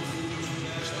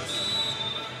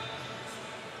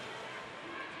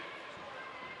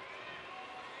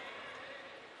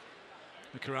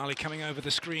 Lucarelli coming over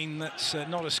the screen. That's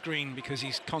not a screen because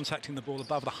he's contacting the ball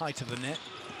above the height of the net.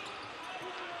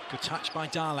 Good touch by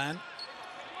Darlan.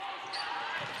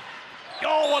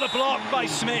 Oh, what a block by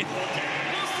Smith.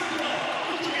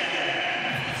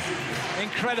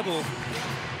 Incredible.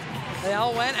 They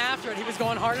all went after it. He was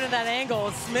going hard into that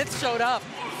angle. Smith showed up.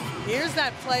 Here's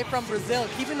that play from Brazil,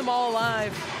 keeping them all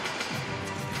alive.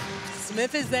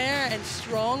 Smith is there and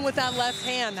strong with that left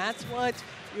hand. That's what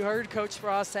you heard Coach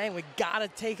Frost saying. We gotta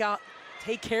take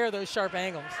care of those sharp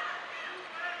angles.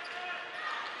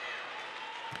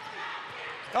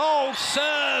 Oh,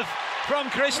 serve from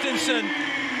Christensen.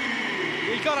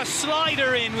 He got a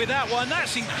slider in with that one.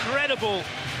 That's incredible.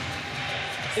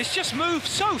 It's just moved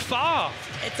so far.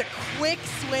 It's a quick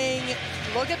swing.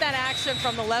 Look at that action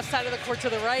from the left side of the court to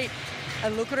the right.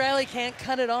 And Lucarelli can't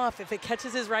cut it off. If it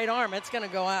catches his right arm, it's going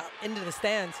to go out into the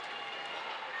stands.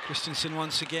 Christensen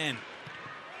once again.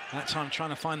 That time trying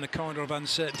to find the corridor of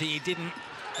uncertainty. He didn't.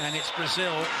 And it's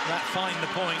Brazil that find the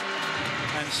point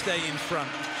and stay in front.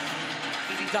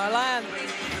 Darlan,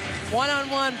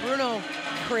 one-on-one, Bruno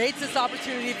creates this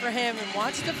opportunity for him. And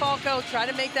watch DeFalco try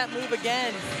to make that move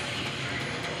again.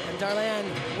 And Darlan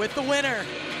with the winner.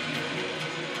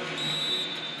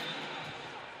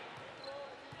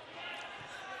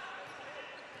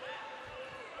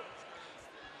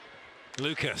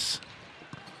 Lucas.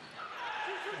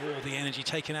 All the energy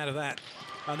taken out of that.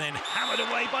 And then hammered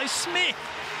away by Smith.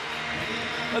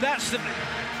 Well, that's the...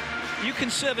 You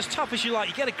can serve as tough as you like.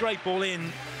 You get a great ball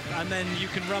in, and then you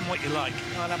can run what you like.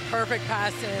 On a perfect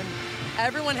pass in.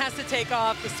 Everyone has to take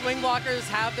off. The swing blockers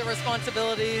have their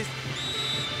responsibilities.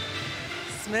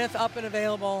 Smith up and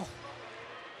available.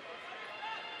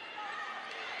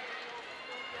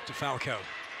 DeFalco.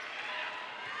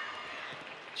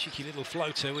 Cheeky little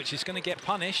floater, which is going to get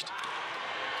punished.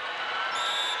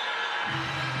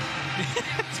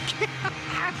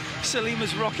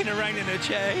 Salima's rocking around in her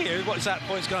chair here. What's that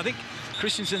point's gone? I think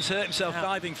Christensen's hurt himself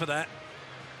diving for that.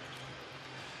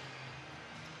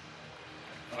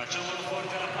 Oh,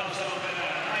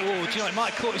 do you know, it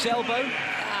might have caught his elbow.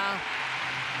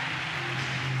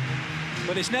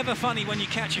 But it's never funny when you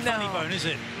catch your funny bone, is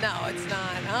it? No, it's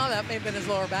not. Oh, that may have been his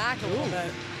lower back a little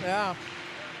bit. Yeah.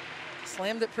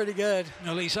 Slammed it pretty good.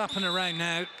 Well, he's up and around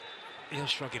now. He'll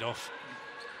shrug it off.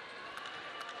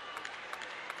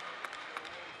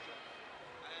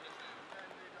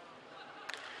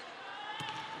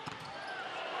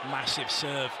 Massive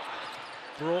serve.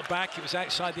 Brought back, it was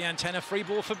outside the antenna. Free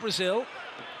ball for Brazil.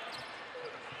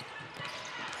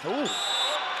 Oh,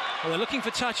 well, they're looking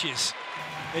for touches.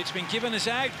 It's been given as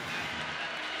out.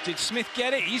 Did Smith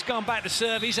get it? He's gone back to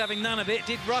serve. He's having none of it.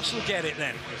 Did Russell get it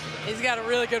then? He's got a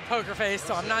really good poker face,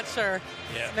 so I'm not sure.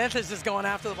 Yeah. Smith is just going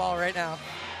after the ball right now.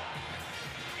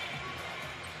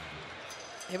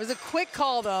 It was a quick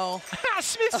call, though.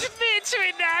 Smith's admitted to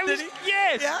it now. Did he?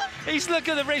 Yes. Yeah? He's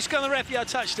looking at the wrist on the ref. Yeah, I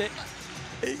touched it.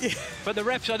 But the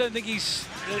refs, I don't think he's...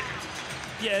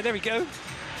 Yeah, there we go.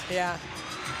 Yeah.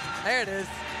 There it is.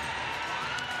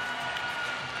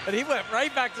 But he went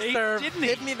right back to serve. Didn't he?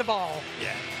 Give me the ball.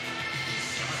 Yeah.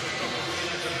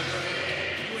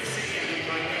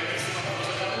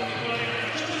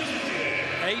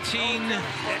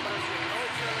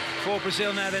 For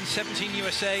Brazil now, then 17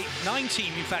 USA,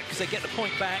 19 in fact, because they get the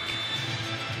point back.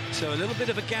 So a little bit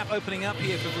of a gap opening up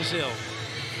here for Brazil.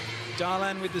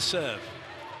 Darlan with the serve.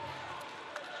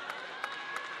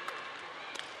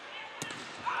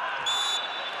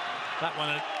 That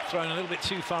one thrown a little bit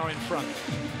too far in front.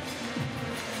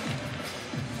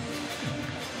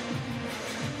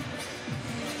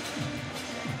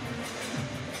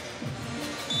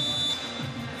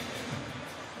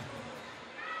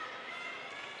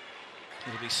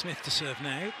 It'll be Smith to serve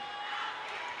now.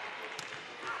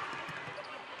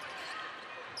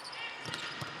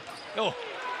 Oh,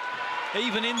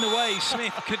 even in the way,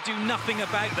 Smith could do nothing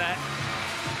about that.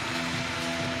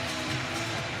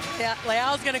 Yeah,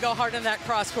 Leal's going to go hard in that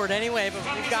cross court anyway, but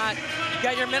you've got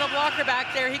your middle blocker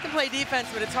back there. He can play defense,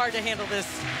 but it's hard to handle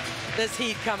this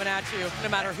heat coming at you, no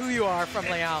matter who you are from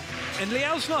Leal. And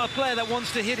Leal's not a player that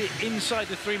wants to hit it inside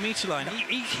the 3-meter line.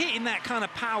 He's hitting that kind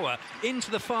of power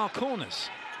into the far corners.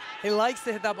 He likes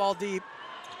to hit that ball deep.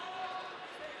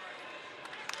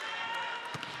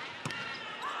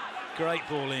 Great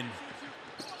ball in.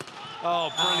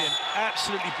 Oh, brilliant.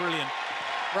 Absolutely brilliant.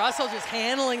 Russell just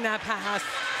handling that pass.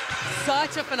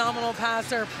 Such a phenomenal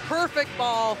passer. Perfect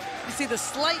ball. You see the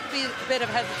slight bit of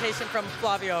hesitation from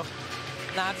Flavio.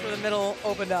 That's where the middle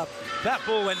opened up. That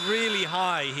ball went really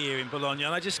high here in Bologna,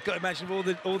 and I just got to imagine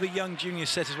all the young junior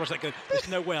setters watch that go, there's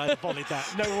no way I volleyed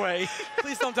that. No way.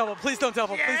 Please don't double. Please don't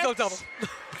double. Yes. Please don't double.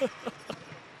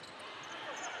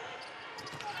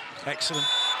 Excellent.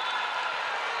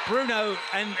 Bruno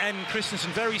and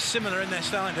Christensen very similar in their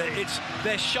style.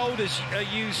 Their shoulders are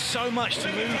used so much to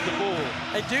move the ball.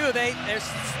 They do. They're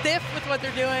stiff with what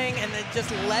they're doing, and they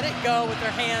just let it go with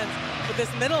their hands. With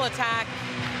this middle attack,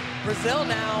 Brazil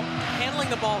now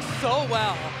handling the ball so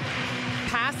well,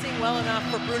 passing well enough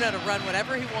for Bruno to run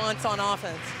whatever he wants on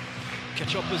offense.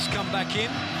 Cachopa's come back in.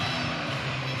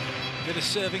 Bit of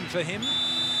serving for him.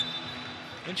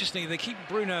 Interesting, they keep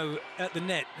Bruno at the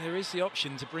net. There is the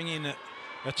option to bring in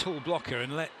a tall blocker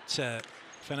and let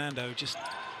Fernando just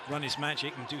run his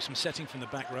magic and do some setting from the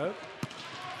back row.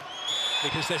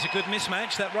 Because there's a good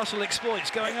mismatch that Russell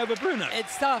exploits going over Bruno.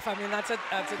 It's tough. I mean, that's a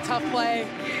tough play.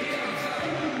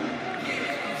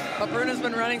 But Bruno's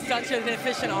been running such an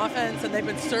efficient offense, and they've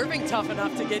been serving tough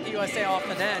enough to get the USA off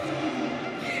the net.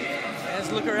 As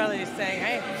Lucarelli is saying,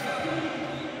 hey,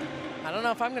 I don't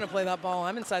know if I'm going to play that ball.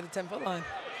 I'm inside the 10-foot line.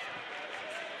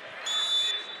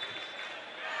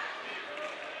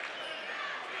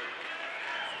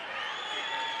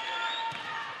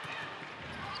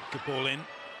 Good ball in.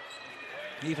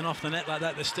 Even off the net like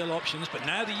that, there's still options. But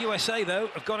now the USA, though,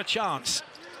 have got a chance.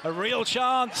 A real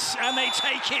chance. And they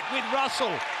take it with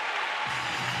Russell.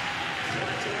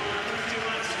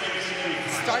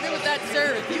 Starting with that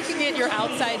serve, if you can get your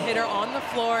outside hitter on the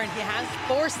floor and he has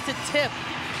force to tip,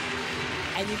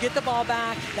 and you get the ball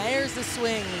back, there's the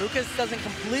swing. Lucas doesn't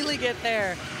completely get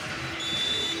there.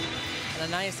 And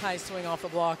a nice high swing off the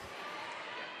block.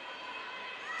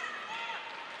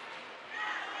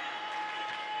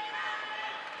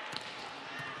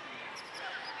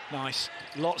 Nice,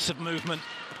 lots of movement.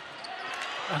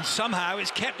 And somehow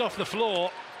it's kept off the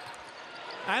floor.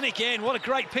 And again, what a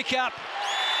great pickup.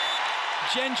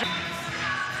 Gendry.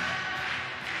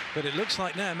 But it looks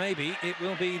like now maybe it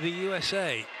will be the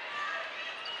USA.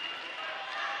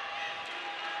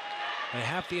 They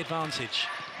have the advantage.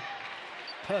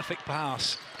 Perfect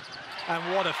pass.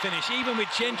 And what a finish, even with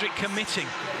Gendrick committing.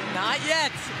 Not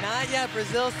yet, not yet.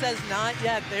 Brazil says not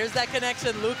yet. There's that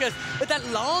connection. Lucas with that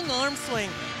long arm swing.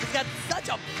 He's got such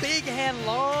a big hand,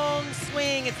 long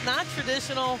swing. It's not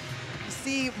traditional. You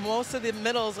see most of the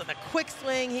middles with a quick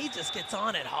swing. He just gets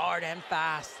on it hard and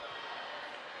fast.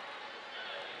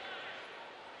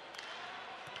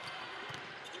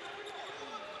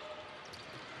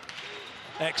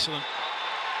 Excellent.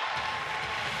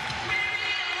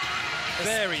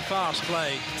 Very fast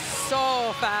play.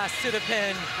 So fast to the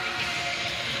pin.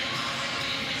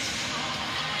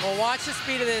 Well, watch the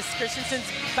speed of this. Christensen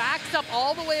backs up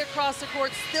all the way across the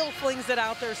court, still flings it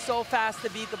out there so fast to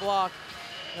beat the block.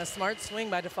 And a smart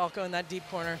swing by DeFalco in that deep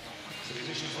corner.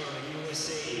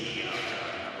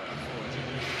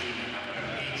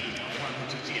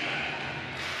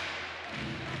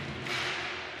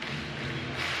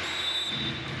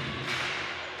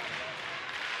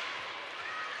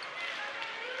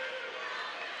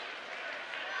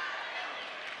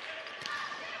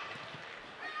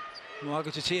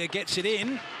 Margo Tatia gets it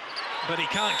in, but he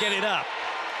can't get it up.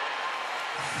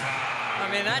 I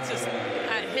mean, that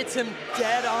hits him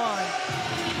dead on.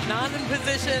 Not in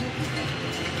position.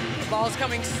 The ball's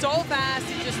coming so fast,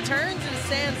 he just turns and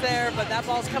stands there, but that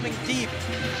ball's coming deep.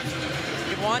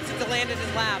 He wants it to land in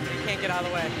his lap, but he can't get out of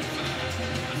the way.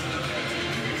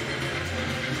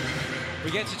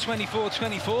 We get to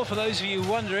 24-24. For those of you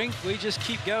wondering, we just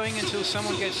keep going until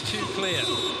someone gets too clear.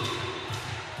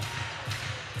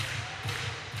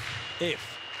 If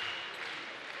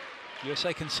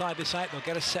USA can side this out, they'll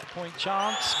get a set point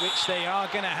chance, which they are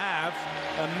going to have.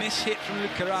 A miss hit from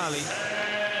Lucarelli.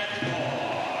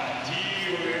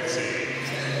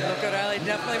 Lucarelli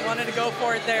definitely wanted to go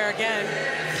for it there again.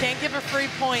 Can't give a free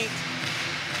point.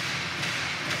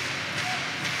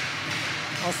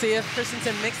 We'll see if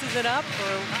Christensen mixes it up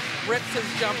or rips his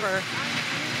jumper.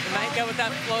 He might go with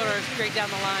that floater straight down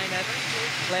the line at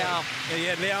Leal.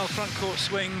 Yeah, Leal front court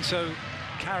swing, so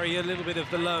carry a little bit of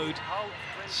the load.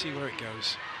 See where it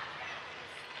goes.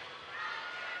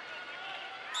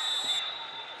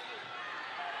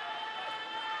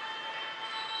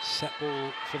 Set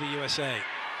ball for the USA.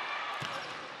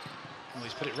 Oh,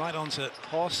 he's put it right onto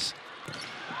Hoss.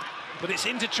 But it's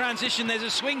into transition. There's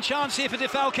a swing chance here for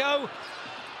DeFalco.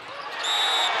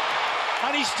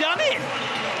 And he's done it.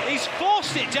 He's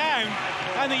forced it down.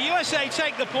 And the USA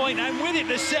take the point, and with it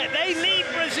the set. They lead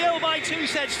Brazil by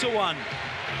 2-1.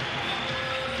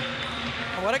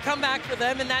 What a comeback for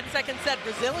them in that second set.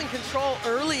 Brazil in control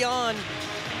early on.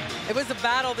 It was a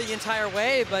battle the entire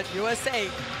way, but USA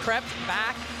crept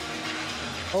back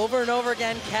over and over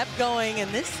again, kept going. And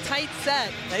this tight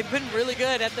set, they've been really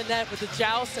good at the net with the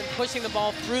joust and pushing the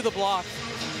ball through the block.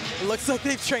 It looks like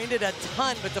they've trained it a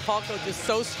ton, but DeFalco just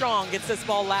so strong, gets this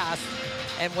ball last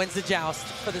and wins the joust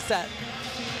for the set.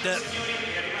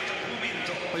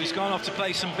 He's gone off to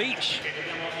play some beach.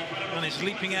 And he's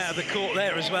leaping out of the court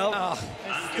there as well. Oh,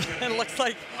 it looks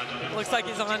like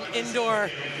he's on indoor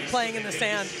playing in the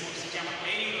sand.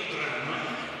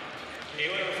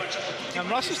 And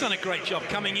Russell's done a great job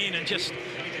coming in and just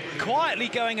quietly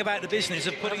going about the business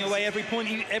of putting away every point,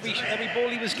 every ball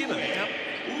he was given. Yep.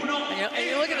 And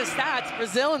you look at the stats,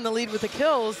 Brazil in the lead with the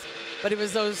kills, but it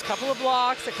was those couple of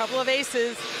blocks, a couple of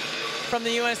aces from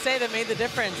the USA that made the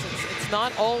difference. It's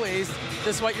not always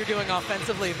just what you're doing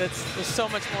offensively. There's so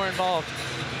much more involved.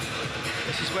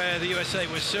 This is where the USA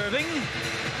was serving.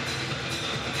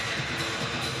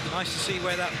 Nice to see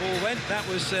where that ball went. That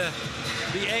was the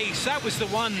ace. That was the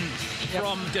one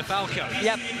from DeFalco.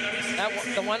 Yep,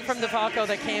 the one from DeFalco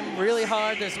that came really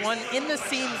hard. There's one in the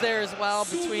seams there as well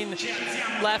between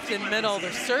left and middle.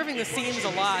 They're serving the seams a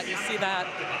lot. You see that.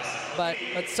 But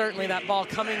certainly that ball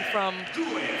coming from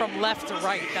left to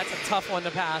right, that's a tough one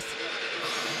to pass.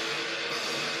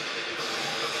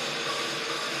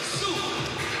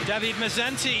 David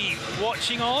Mazzanti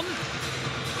watching on.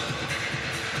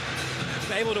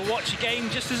 Able to watch a game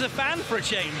just as a fan for a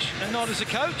change and not as a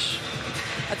coach.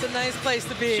 That's a nice place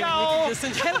to be. Ciao.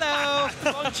 Hello.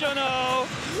 Buongiorno.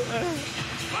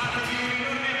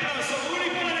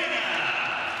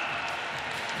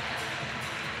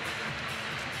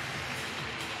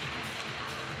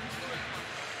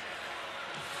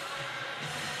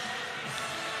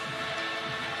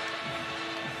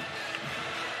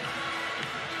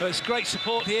 Well, it's great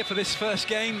support here for this first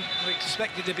game. We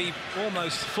expected to be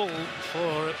almost full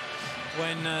for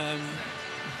when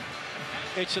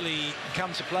Italy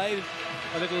come to play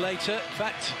a little later. In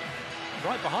fact,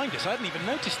 right behind us. I hadn't even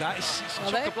noticed that. It's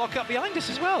chock-a-block up behind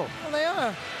us as well. Well, they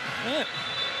are. Yeah.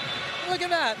 Look at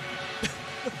that.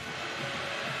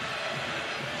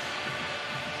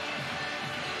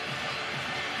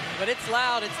 But it's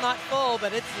loud. It's not full,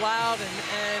 but it's loud,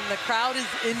 and the crowd is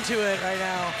into it right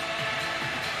now.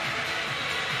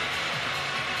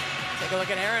 Take a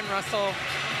look at Aaron Russell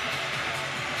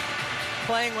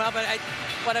playing well, but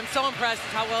what I'm so impressed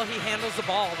is how well he handles the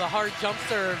ball, the hard jump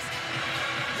serves.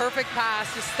 Perfect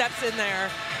pass, just steps in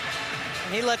there,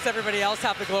 and he lets everybody else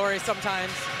have the glory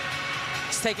sometimes.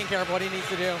 Just taking care of what he needs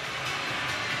to do.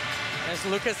 There's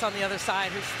Lucas on the other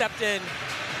side who stepped in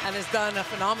and has done a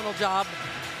phenomenal job.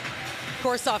 Of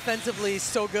course, offensively,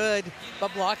 so good,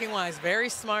 but blocking-wise, very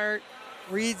smart,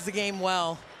 reads the game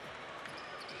well.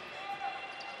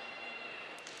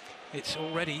 It's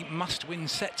already must-win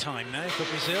set time now for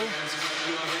Brazil.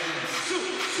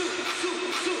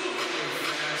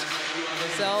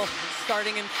 Brazil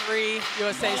starting in 3,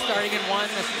 USA starting in 1.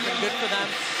 This has been good for them.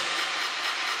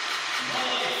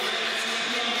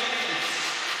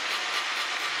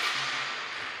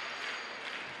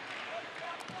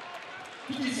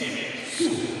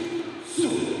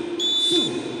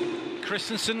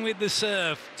 Christensen with the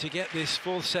serve to get this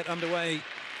 4th set underway.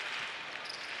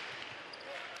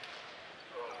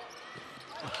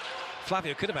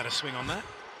 Flavio could have had a swing on that.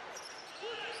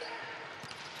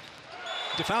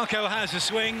 DeFalco has a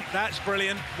swing. That's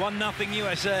brilliant. 1-0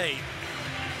 USA.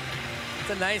 It's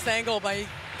a nice angle by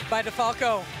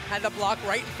DeFalco. Had the block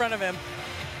right in front of him.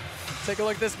 Take a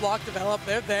look at this block develop.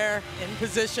 They're there in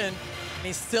position, and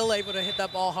he's still able to hit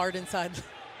that ball hard inside.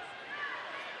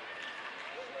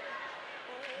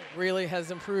 Really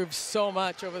has improved so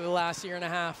much over the last year and a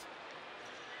half.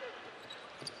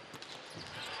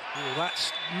 Ooh,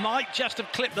 that might just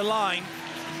have clipped the line.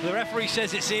 The referee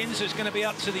says it's in, so it's going to be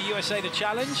up to the USA to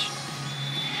challenge.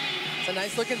 It's a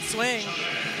nice looking swing.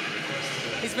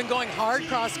 He's been going hard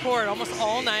cross court almost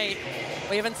all night.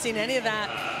 We haven't seen any of that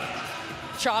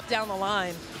chop down the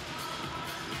line.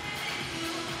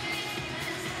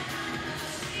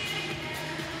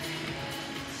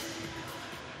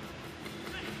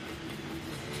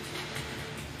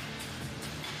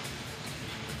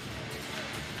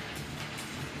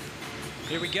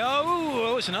 Here we go.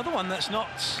 Oh, it's another one that's not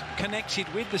connected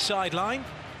with the sideline.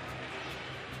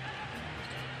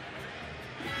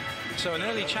 So an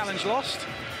early challenge lost.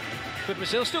 But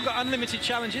Brazil still got unlimited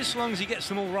challenges so long as he gets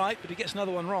them all right, but he gets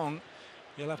another one wrong,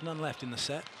 he'll have none left in the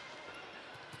set.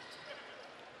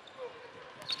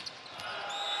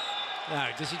 Now,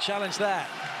 does he challenge that?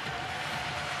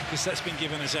 Because that's been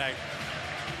given us out.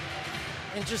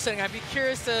 Interesting. I'd be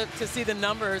curious to see the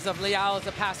numbers of Leal as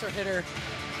a passer hitter.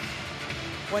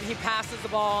 When he passes the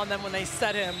ball and then when they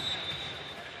set him,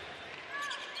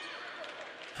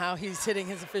 how he's hitting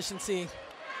his efficiency.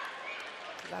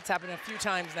 That's happened a few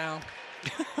times now.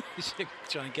 He's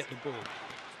trying to get the ball.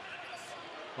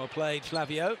 Well played,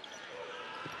 Flavio.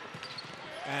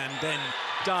 And then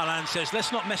Darlan says,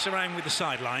 let's not mess around with the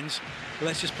sidelines.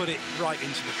 Let's just put it right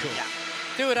into the court. Yeah.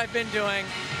 Do what I've been doing.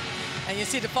 And you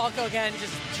see DeFalco again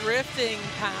just drifting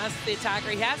past the attacker.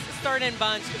 He has to start in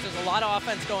bunch because there's a lot of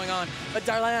offense going on. But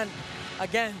Darlan,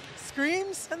 again,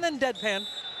 screams and then deadpan.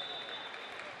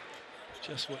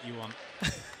 Just what you want.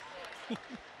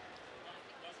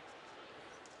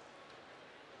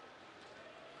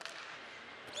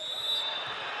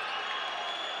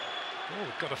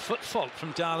 Oh, got a foot fault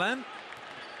from Darlan.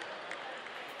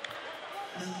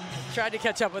 Tried to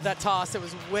catch up with that toss. It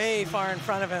was way far in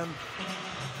front of him.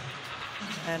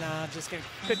 And just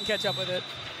couldn't catch up with it.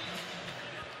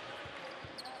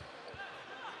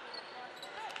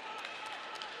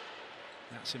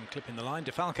 That's him clipping the line.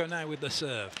 DeFalco now with the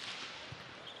serve.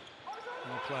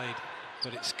 Well played,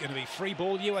 but it's going to be free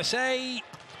ball USA.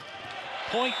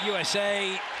 Point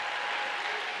USA.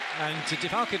 And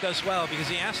DeFalco does well because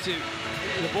he has to.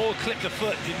 The ball clipped a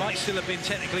foot. It might still have been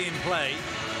technically in play.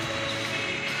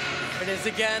 It is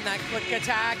again that quick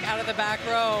attack out of the back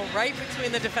row, right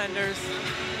between the defenders.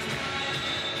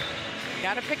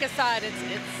 Got to pick a side.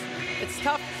 It's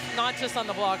tough, not just on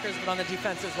the blockers, but on the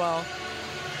defense as well.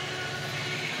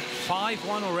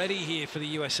 5-1 already here for the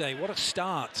USA. What a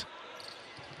start.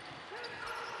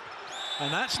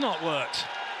 And that's not worked.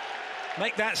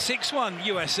 Make that 6-1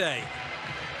 USA.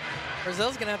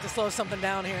 Brazil's going to have to slow something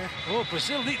down here. Oh,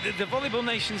 Brazil, the Volleyball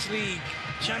Nations League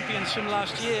champions from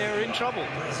last year are in trouble.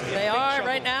 They are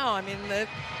right now. I mean, the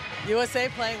USA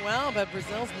playing well, but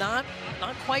Brazil's not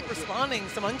quite responding.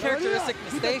 Some uncharacteristic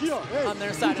mistakes on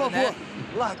their side of the net.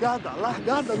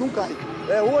 Largada não cai.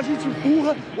 Ou a gente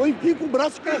empurra, ou empinca o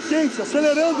braço com a quente,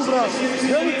 acelerando o braço.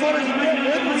 Dando fora de tempo,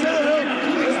 entra acelerando.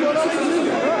 Estourar lá em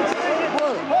cima.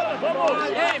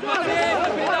 Ei,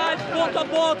 rapidez, ponto a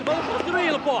ponto, vamos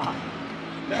construí-lo, porra.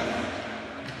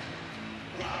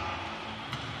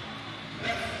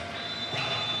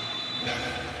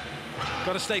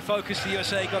 Got to stay focused, the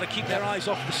USA. Got to keep their eyes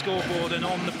off the scoreboard and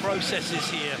on the processes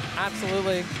here.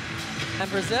 Absolutely. And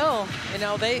Brazil, you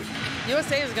know,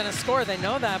 USA is going to score. They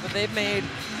know that, but they've made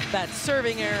that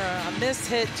serving error, a missed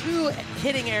hit, 2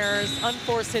 hitting errors,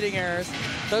 unforced hitting errors.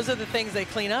 Those are the things they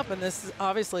clean up, and this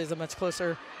obviously is a much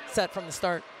closer set from the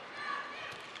start.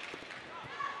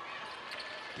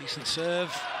 Decent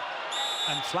serve.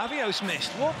 And Flavio's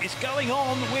missed. What is going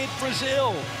on with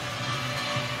Brazil?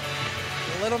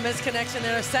 A little misconnection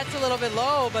there. Set's a little bit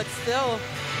low, but still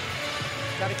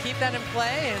got to keep that in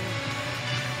play. And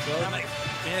well,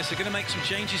 yes, they're going to make some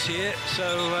changes here.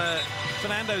 So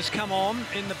Fernando's come on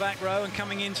in the back row, and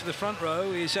coming into the front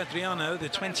row is Adriano, the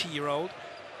 20-year-old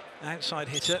outside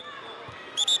hitter.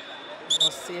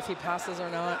 We'll see if he passes or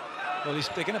not. Well,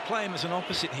 they're going to play him as an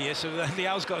opposite here, so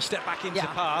Leal's got to step back in to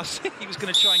pass. He was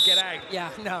going to try and get out. Yeah,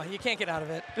 no, you can't get out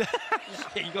of it. No.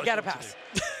 Yeah, you got to pass.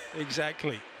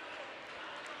 Exactly.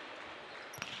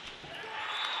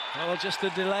 Well, just a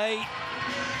delay,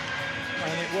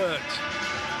 and it worked.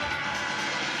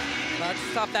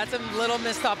 That's tough. That's a little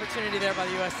missed opportunity there by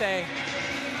the USA.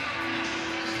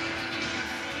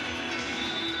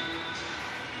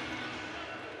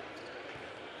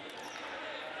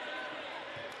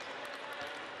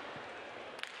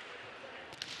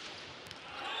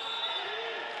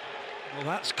 Well,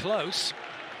 that's close.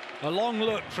 A long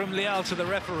look from Leal to the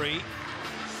referee.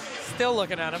 Still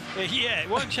looking at him. Yeah, it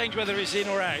won't change whether it's in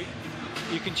or out.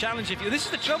 You can challenge if you... This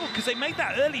is the trouble, because they made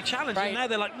that early challenge, and now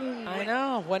they're like... I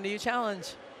know. When do you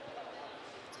challenge?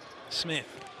 Smith.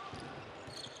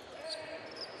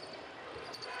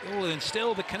 Oh, and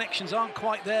still the connections aren't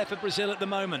quite there for Brazil at the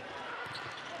moment.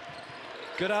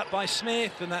 Good up by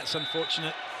Smith, and that's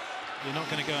unfortunate. You're not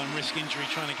going to go and risk injury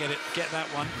trying to get that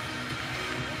one.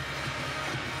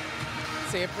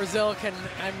 See if Brazil can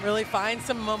really find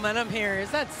some momentum here.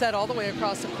 Is that set all the way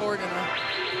across the court, and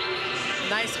a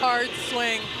nice hard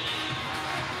swing.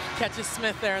 Catches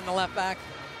Smith there in the left back.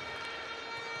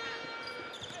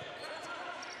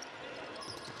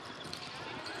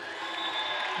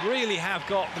 Really have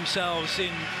got themselves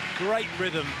in great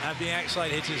rhythm at the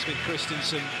outside hitters with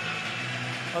Christensen.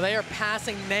 Well, they are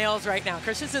passing nails right now.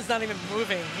 Christensen's not even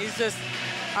moving. He's just,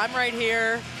 I'm right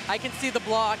here. I can see the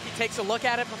block. He takes a look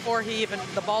at it before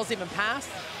the ball's even passed.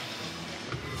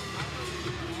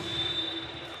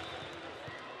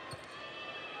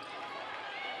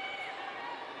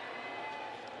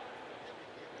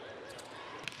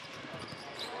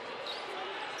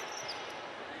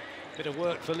 Bit of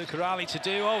work for Lucarelli to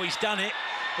do. Oh, he's done it.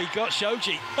 He got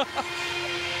Shoji.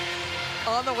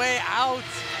 On the way out.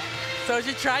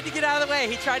 Shoji tried to get out of the way.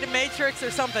 He tried to matrix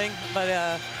or something,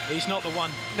 but... he's not the one.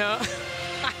 No.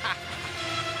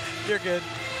 You're good.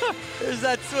 There's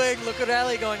that swing.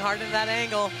 Lucarelli going hard in that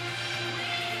angle.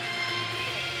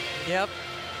 Yep.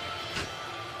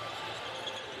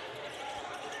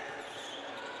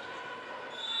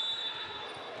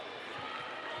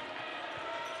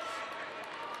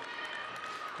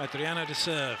 Adriano to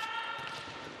serve.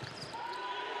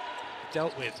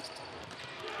 Dealt with.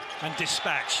 And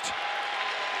dispatched.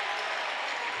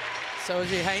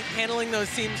 Shoji handling those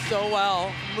seams so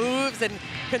well. Moves and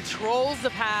controls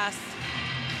the pass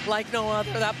like no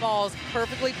other. That ball is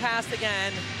perfectly passed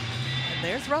again. And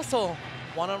there's Russell.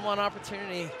 One-on-one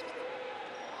opportunity.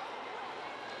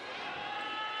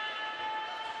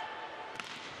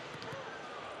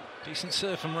 Decent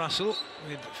serve from Russell,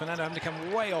 with Fernando having to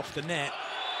come way off the net.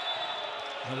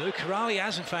 Well, Lucarelli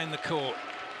hasn't found the court.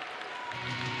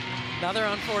 Another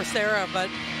unforced error, but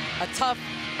a tough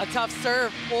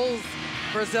serve pulls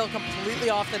Brazil completely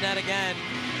off the net again.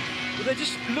 But it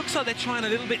just looks like they're trying a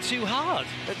little bit too hard.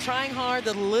 They're trying hard,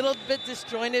 a little bit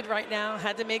disjointed right now.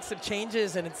 Had to make some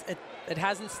changes, and it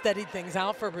hasn't steadied things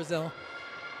out for Brazil.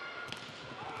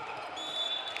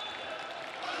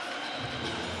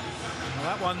 Well,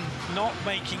 that one not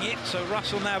making it, so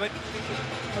Russell now, but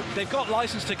they've got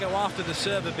license to go after the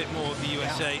serve a bit more, the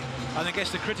USA. Yeah. And I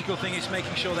guess the critical thing is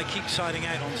making sure they keep siding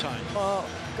out on time. Well,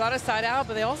 got to side out,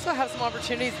 but they also have some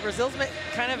opportunities. Brazil's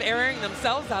kind of airing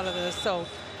themselves out of this, so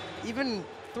even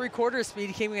three-quarter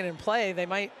speed keeping it in play, they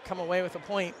might come away with a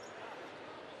point.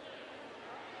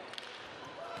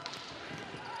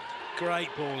 Great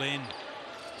ball in.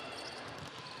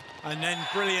 And then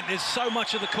brilliant. There's so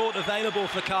much of the court available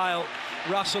for Kyle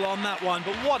Russell on that one,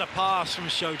 but what a pass from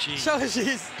Shoji.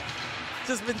 Shoji's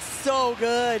just been so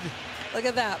good. Look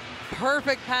at that.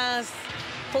 Perfect pass.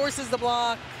 Forces the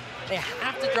block. They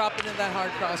have to drop into that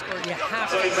hard cross court. You have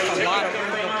to have a lot of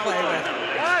room to play with.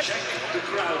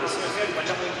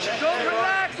 Don't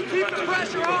relax. Keep the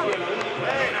pressure on.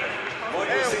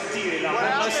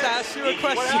 I must ask you a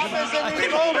question. What happens in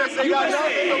these moments? They got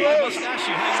nothing to lose,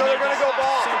 so they're going to go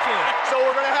ball. So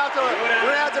we're going to have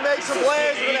to make some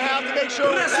plays. We're going to have to make sure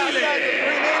we're outside the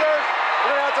 3 meters.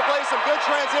 We're going to have to play some good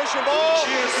transition ball.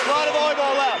 A lot of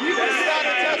volleyball left. We're not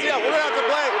intensity up. We're going to have to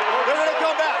play. They're going to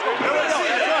come back. There we go.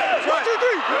 That's right. That's right. 1, 2,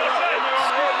 3.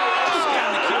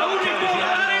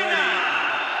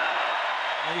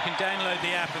 You can download download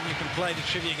the app and you can play the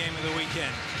trivia game of the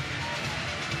weekend.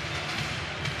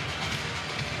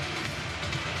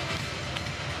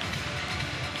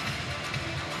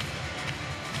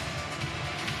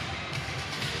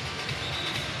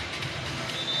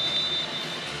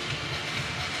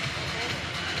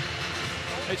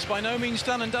 It's by no means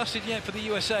done and dusted yet for the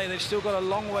USA. They've still got a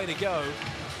long way to go.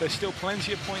 There's still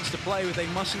plenty of points to play with. They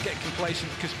mustn't get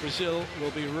complacent because Brazil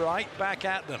will be right back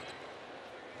at them.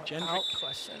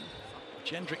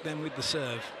 Jendrik then with the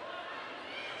serve.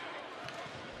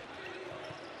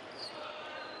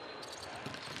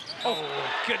 Oh,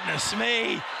 goodness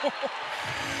me.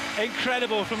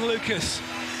 Incredible from Lucas.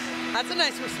 That's a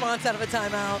nice response out of a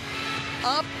timeout.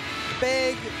 Up,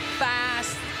 big,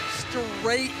 fast,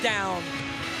 straight down.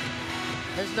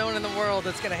 There's no one in the world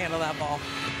that's going to handle that ball.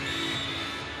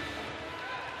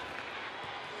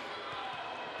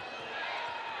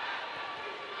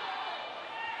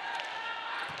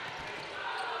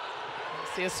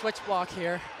 See a switch block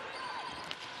here.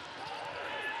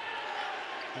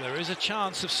 There is a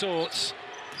chance of sorts.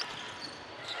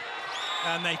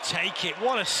 And they take it.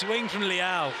 What a swing from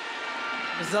Leal.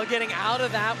 Brazil getting out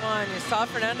of that one. You saw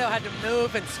Fernando had to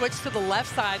move and switch to the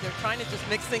left side. They're trying to just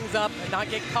mix things up and not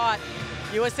get caught.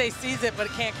 USA sees it, but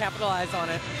it can't capitalize on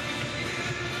it.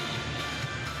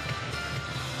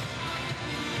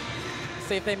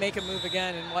 See if they make a move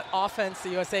again and what offense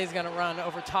the USA is going to run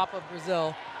over top of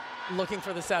Brazil, looking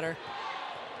for the setter.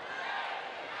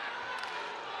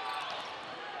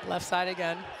 Left side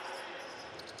again.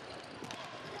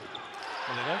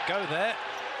 Well, they don't go there.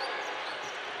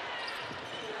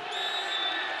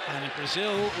 And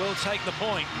Brazil will take the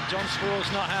point. John Spor's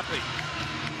not happy.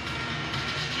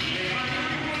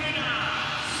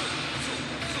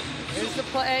 Here's the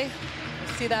play.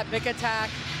 You see that big attack.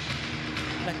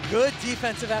 And a good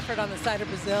defensive effort on the side of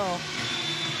Brazil.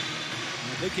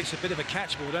 I think it's a bit of a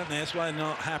catch ball, don't they? That's why they're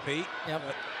not happy. Yep.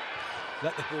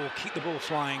 Let the ball, keep the ball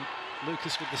flying.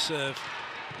 Lucas with the serve.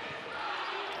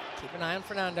 Keep an eye on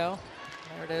Fernando.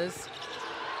 There it is.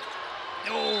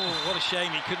 Oh, what a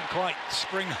shame. He couldn't quite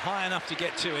spring high enough to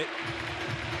get to it.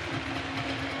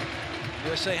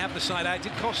 USA have the side out.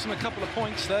 Did cost them a couple of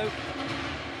points, though.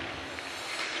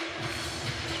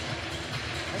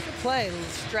 That's the play,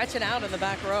 stretching out in the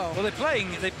back row. Well, they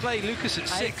play Lucas at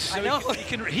 6, so I know.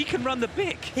 he can run the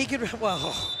pick. He could,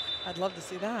 well, I'd love to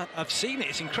see that. I've seen it,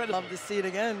 it's incredible. Love to see it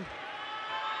again.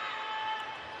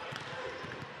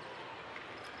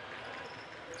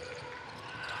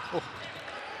 Oh,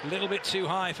 a little bit too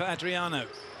high for Adriano.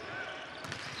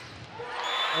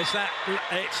 Is that,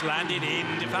 it's landed in.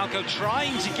 DeFalco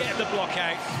trying to get the block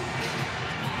out.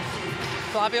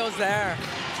 Flavio's there.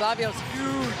 Flavio's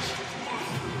huge.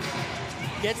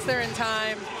 Gets there in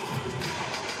time.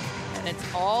 And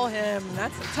it's all him.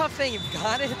 That's the tough thing. You've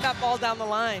got to hit that ball down the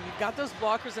line. You've got those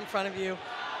blockers in front of you. You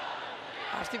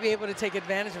have to be able to take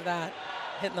advantage of that,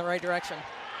 hit in the right direction.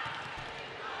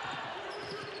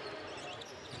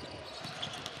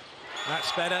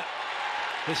 That's better.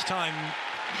 This time,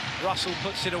 Russell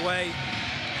puts it away.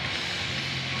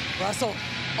 Russell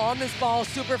on this ball,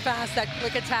 super fast. That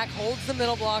quick attack holds the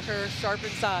middle blocker, sharp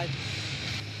inside.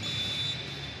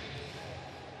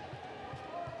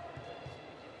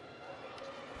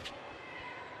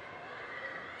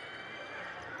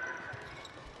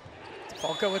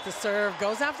 Falco with the serve,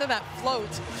 goes after that float,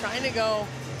 trying to go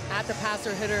at the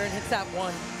passer hitter and hits that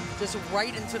one, just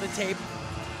right into the tape.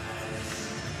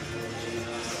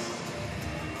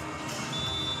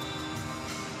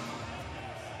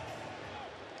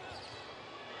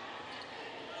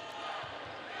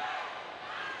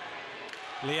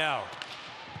 Leal.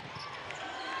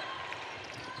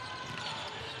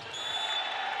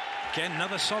 Again,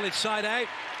 another solid side out.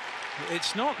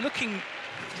 It's not looking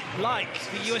like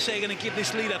the USA are going to give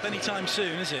this lead up anytime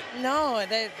soon, is it? No,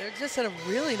 they're just in a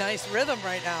really nice rhythm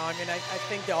right now. I mean, I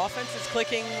think the offense is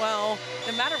clicking well.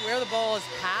 No matter where the ball is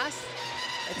passed,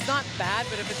 it's not bad,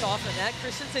 but if it's off the net,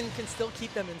 Christensen can still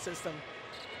keep them in system.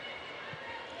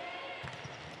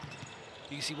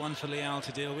 Easy one for Leal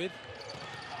to deal with.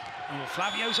 Oh,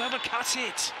 Flavio's overcut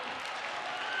it.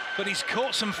 But he's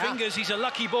caught some fingers. He's a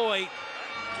lucky boy.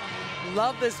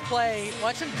 Love this play.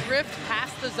 Watch him drift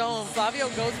past the zone. Flavio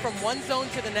goes from one zone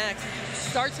to the next,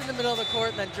 starts in the middle of the court,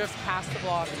 and then drifts past the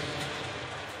block.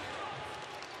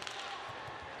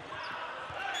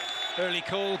 Early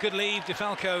call, good lead.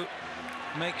 DeFalco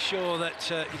makes sure that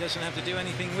he doesn't have to do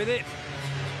anything with it.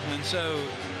 And so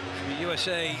the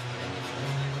USA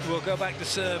will go back to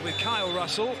serve with Kyle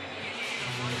Russell.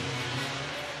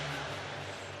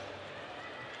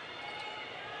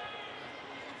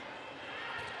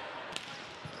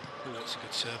 Oh, that's a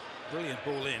good serve. Brilliant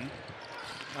ball in.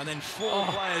 And then four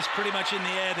players pretty much in the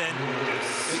air then,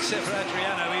 except for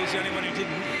Adriano. He was the only one who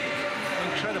didn't.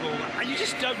 Incredible. You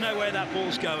just don't know where that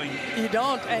ball's going. You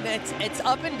don't, and it's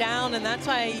up and down, and that's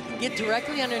why you can get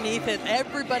directly underneath it.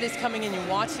 Everybody's coming in. You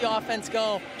watch the offense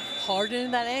go hard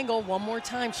into that angle. One more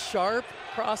time, sharp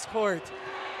cross court.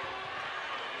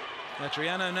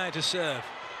 Adriano now to serve.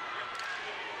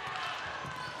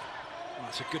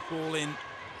 That's a good ball in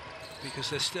because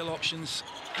there's still options.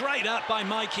 Great up by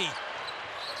Mikey.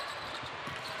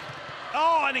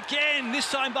 Oh, and again,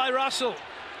 this time by Russell.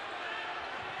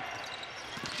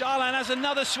 Darlan has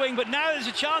another swing, but now there's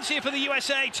a chance here for the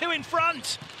USA. Two in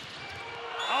front.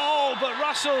 Oh, but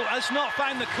Russell has not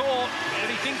found the court, but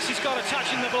he thinks he's got a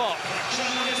touch in the block.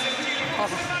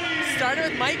 Started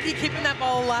with Mikey keeping that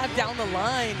ball alive down the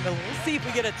line, but we'll see if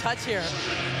we get a touch here.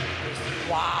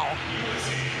 Wow.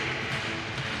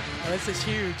 Oh, this is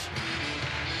huge.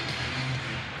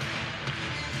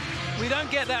 We don't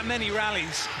get that many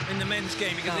rallies in the men's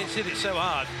game because they've hit it so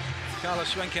hard.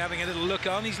 Carlos Schwenke having a little look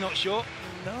on, he's not sure.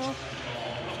 No.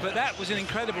 But that was an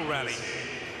incredible rally.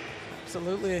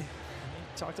 Absolutely. We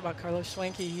talked about Carlos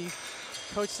Schwenke. He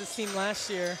coached this team last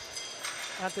year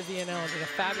at the VNL. Did a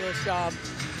fabulous job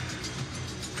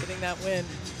getting that win.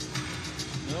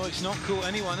 No, it's not caught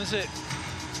anyone, is it?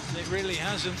 It really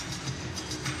hasn't.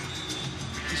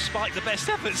 Despite the best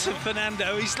efforts of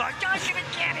Fernando, he's like, I'm gonna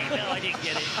get it. No, I didn't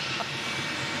get it.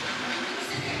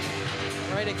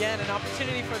 Right, again, an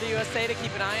opportunity for the USA to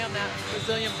keep an eye on that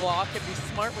Brazilian block and be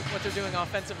smart with what they're doing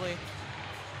offensively.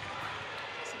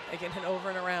 So they can hit over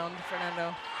and around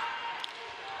Fernando.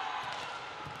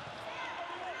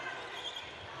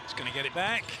 He's going to get it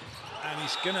back, and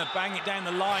he's going to bang it down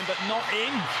the line, but not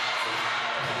in.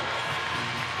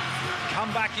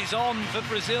 Comeback is on for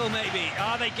Brazil, maybe.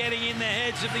 Are they getting in the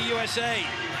heads of the USA?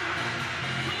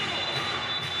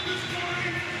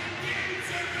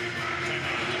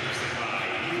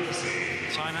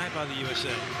 Timeout by the USA.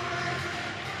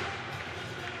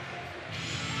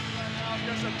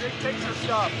 Just a big picture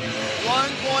stuff. 1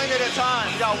 point at a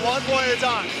time. We got 1 point at a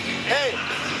time. Hey,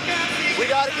 we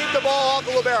got to keep the ball off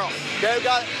the libero. Okay,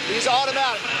 he's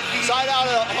automatic. Side out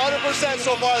at 100%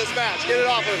 so far this match. Get it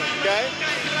off of him, okay?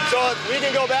 So we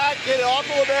can go back, get it off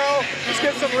the libero. Just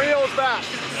get some reels back.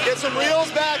 Get some reels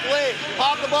back late.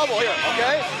 Pop the bubble here,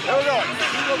 okay? There we go.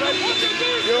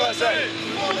 USA.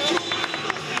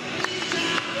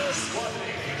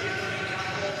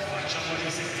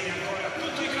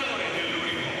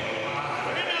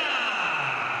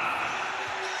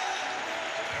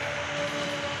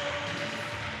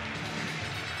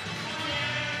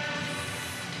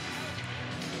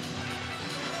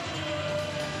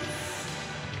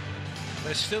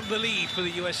 There's still the lead for the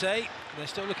USA. They're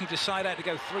still looking to side out to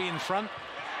go 3 in front.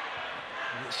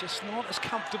 And it's just not as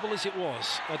comfortable as it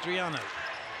was. Adriano.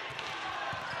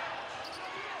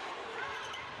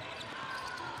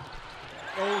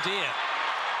 Oh dear.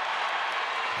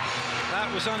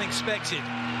 That was unexpected.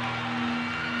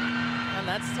 And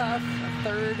that's tough. A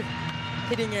third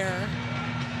hitting error.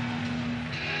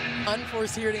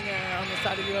 Unforced hitting error on the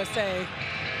side of USA.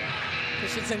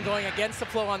 Christensen going against the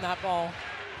flow on that ball.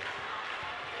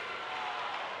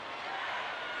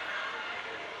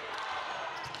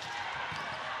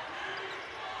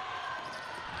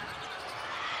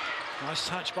 Nice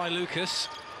touch by Lucas.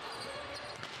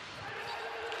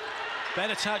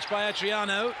 Better touch by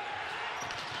Adriano.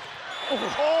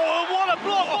 Oh, what a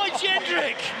block by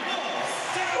Jendrik!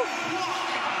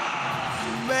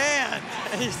 Man,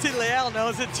 and you see Leal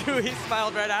knows it too. He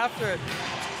smiled right after it.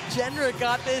 Jendrik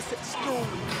got this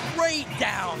straight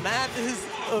down. That is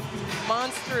a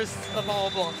monstrous of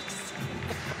all blocks.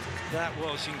 That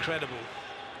was incredible.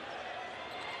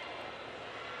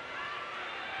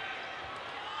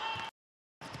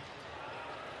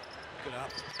 Good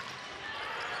up.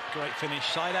 Great finish.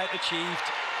 Side out achieved.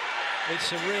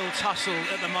 It's a real tussle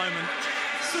at the moment.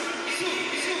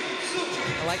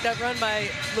 I like that run by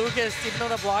Lucas, even though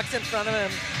the block's in front of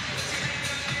him.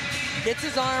 Gets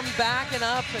his arm back and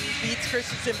up and beats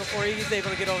Christensen before he's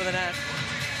able to get over the net.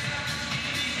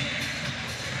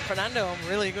 Fernando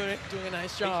really good, doing a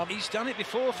nice job. He's done it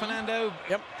before, Fernando.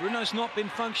 Yep. Bruno's not been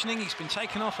functioning. He's been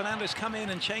taken off. Fernando's come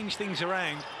in and changed things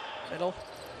around. Middle.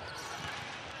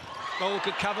 Oh,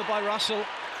 good cover by Russell.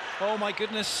 Oh, my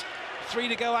goodness. 3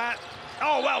 to go at.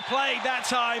 Oh, well played that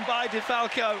time by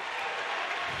DeFalco.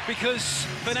 Because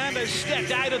Fernando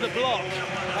stepped out of the block,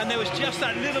 and there was just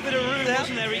that little bit of room,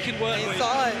 wasn't there, he could work with. He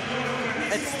saw it.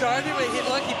 It started with,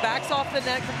 look, he backs off the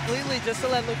net completely just to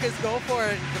let Lucas go for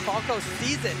it. DeFalco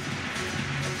sees it.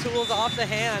 And tools off the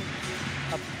hand.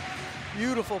 A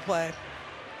beautiful play.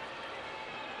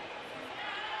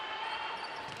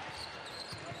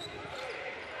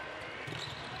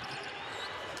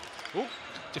 Oh,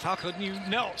 DeFalco knew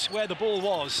not where the ball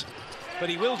was, but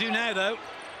he will do now, though.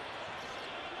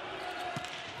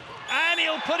 And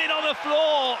he'll put it on the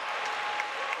floor.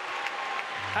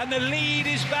 And the lead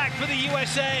is back for the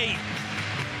USA.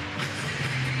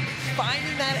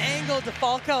 Finding that angle,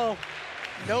 DeFalco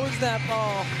knows that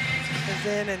ball is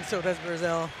in, and so does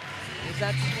Brazil. Is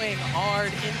that swing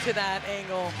hard into that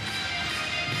angle.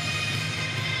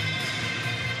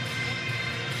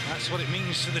 That's what it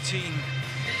means to the team.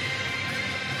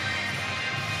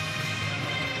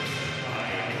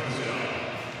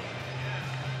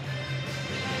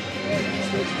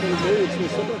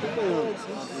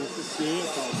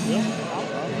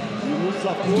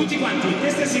 Tutti quanti,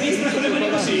 destra e sinistra con le mani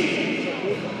così.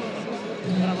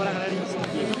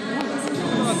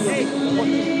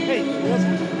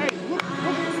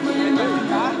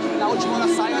 Na última hora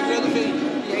sai, o Adriano vem.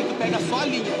 E aí tu pega só a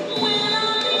linha.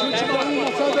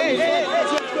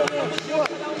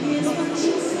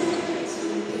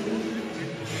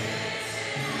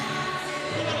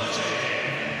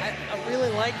 I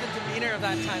really like the demeanor of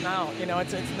that timeout. You know,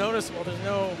 it's noticeable. There's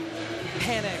no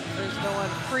panic. There's no one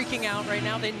freaking out right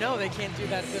now. They know they can't do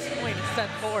that at this point. It's set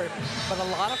forward. But a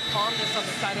lot of calmness on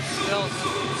the side of Brazil,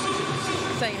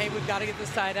 saying, hey, we've got to get this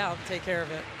side out and take care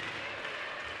of it.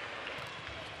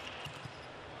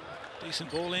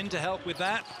 Decent ball in to help with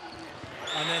that.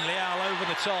 And then Leal over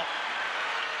the top.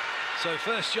 So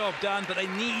first job done, but they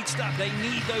need stuff. They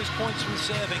need those points from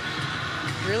serving.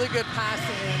 Really good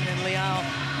passing, and Leal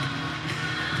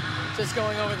just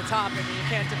going over the top, and you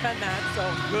can't defend that.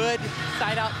 So good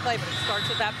side-out play, but it starts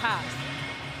with that pass.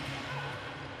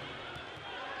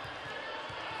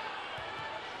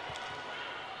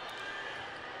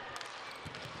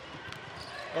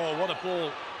 Oh, what a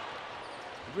ball.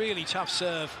 Really tough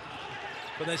serve.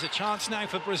 But there's a chance now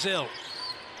for Brazil.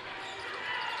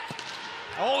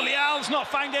 Oh, Leal's not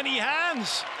found any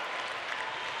hands.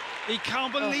 He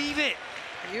can't believe it.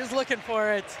 He was looking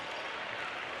for it.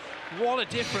 What a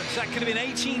difference. That could have been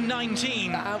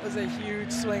 18-19. That was a huge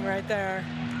swing right there.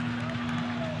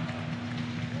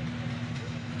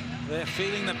 They're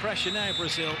feeling the pressure now,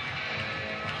 Brazil.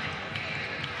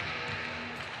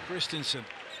 Christensen.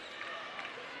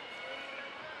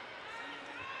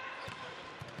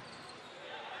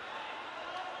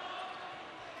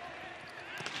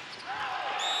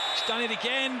 He's done it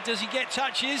again. Does he get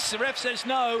touches? The ref says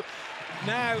no.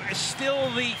 Now, it's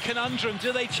still the conundrum.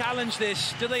 Do they challenge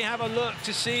this? Do they have a look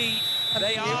to see?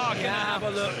 They are going to have a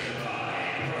look.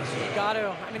 You got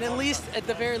to. I mean, at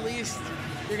the very least,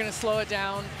 you're going to slow it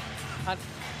down.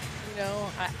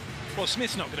 Well,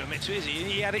 Smith's not going to admit to it, is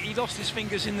he? He lost his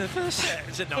fingers in the first set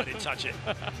and said, no, I didn't touch it.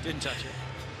 Didn't touch it.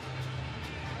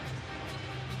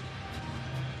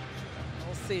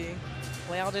 We'll see.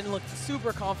 Leal didn't look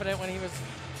super confident when he was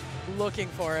looking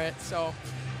for it, so.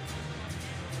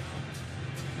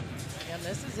 And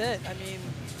this is it. I mean,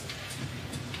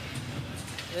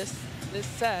 this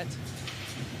set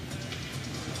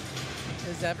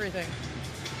is everything.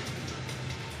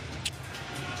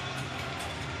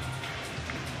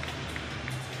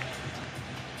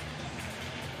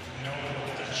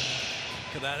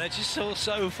 Look at that, they're just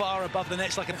so far above the net.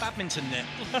 It's like a badminton net.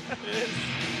 It is.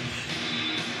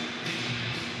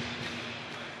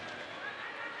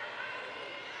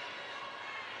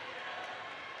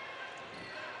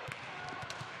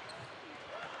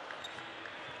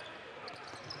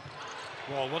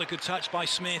 Well, what a good touch by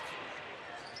Smith.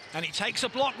 And he takes a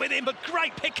block with him, but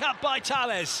great pickup by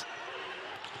Tales.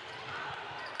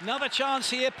 Another chance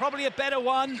here, probably a better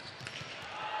one.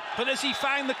 But has he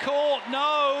found the court?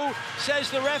 No, says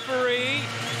the referee.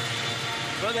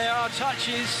 But there are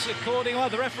touches according, well,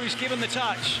 the referee's given the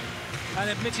touch and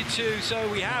admitted to,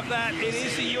 so we have that. It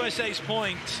is the USA's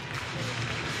point.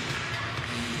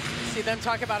 See them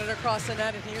talk about it across the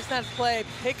net, and here's that play,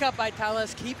 pick up by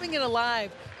Tales, keeping it alive.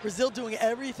 Brazil doing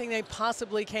everything they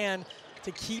possibly can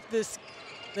to keep this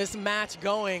match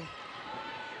going.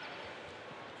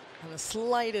 And the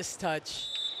slightest touch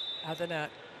at the net.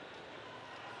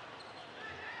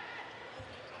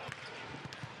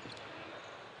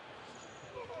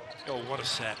 Oh, what a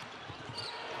set.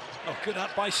 Oh, good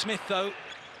up by Smith, though.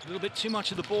 A little bit too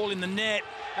much of the ball in the net,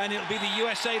 and it'll be the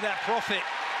USA that profit.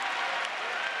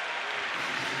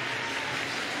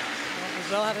 Well,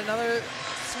 Brazil had another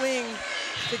swing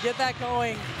to get that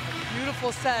going. A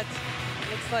beautiful set.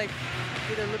 Looks like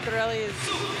either Lucarelli is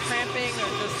cramping or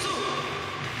just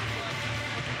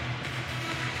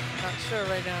not sure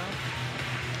right now.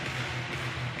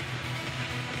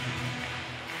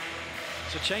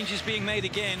 So changes being made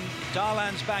again.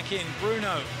 Darlan's back in.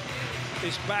 Bruno.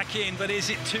 is back in, but is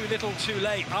it too little too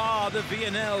late? Are the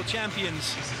VNL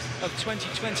champions of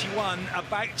 2021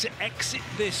 about to exit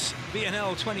this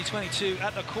VNL 2022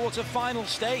 at the quarter-final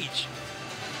stage?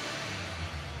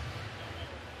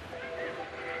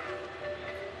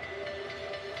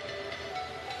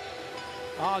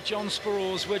 Our John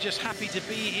Sparrows, we're just happy to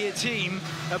be here team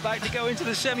about to go into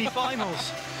the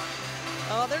semi-finals.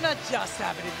 Oh, they're not just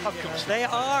happy to be here. They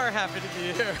are happy to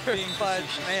be here. But,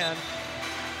 man,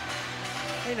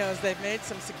 he knows they've made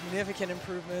some significant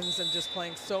improvements and just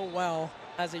playing so well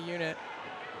as a unit.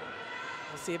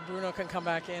 We'll see if Bruno can come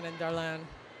back in and Darlan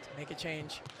to make a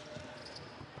change.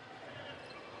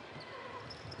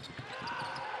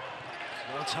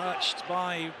 Well touched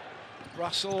by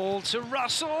Russell to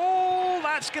Russell.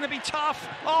 That's going to be tough.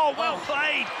 Oh, well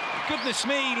played. Goodness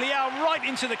me, Liao right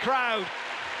into the crowd.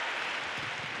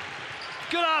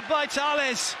 Good out by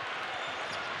Thales.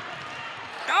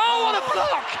 Oh, what a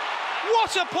block!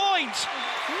 What a point!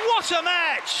 What a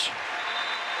match!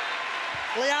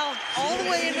 Liao all the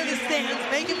way into the stands,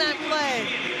 making that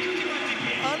play.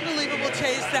 Unbelievable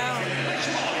chase down.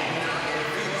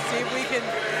 See if we can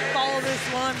follow this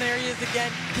one. There he is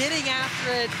again, getting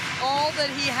after it. All that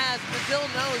he has. Brazil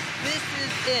knows this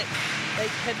is it.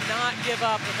 They cannot give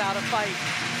up without a fight.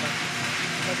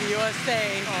 But the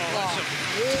USA lost.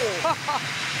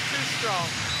 Too strong.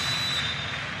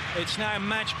 It's now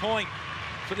match point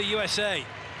for the USA.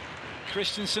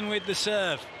 Christensen with the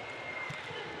serve.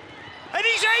 And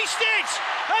he's aced it!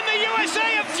 And the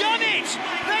USA have done it!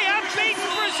 They have beaten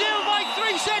Brazil by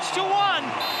 3-1,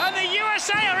 and the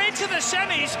USA are into the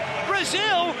semis.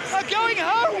 Brazil are going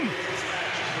home!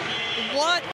 What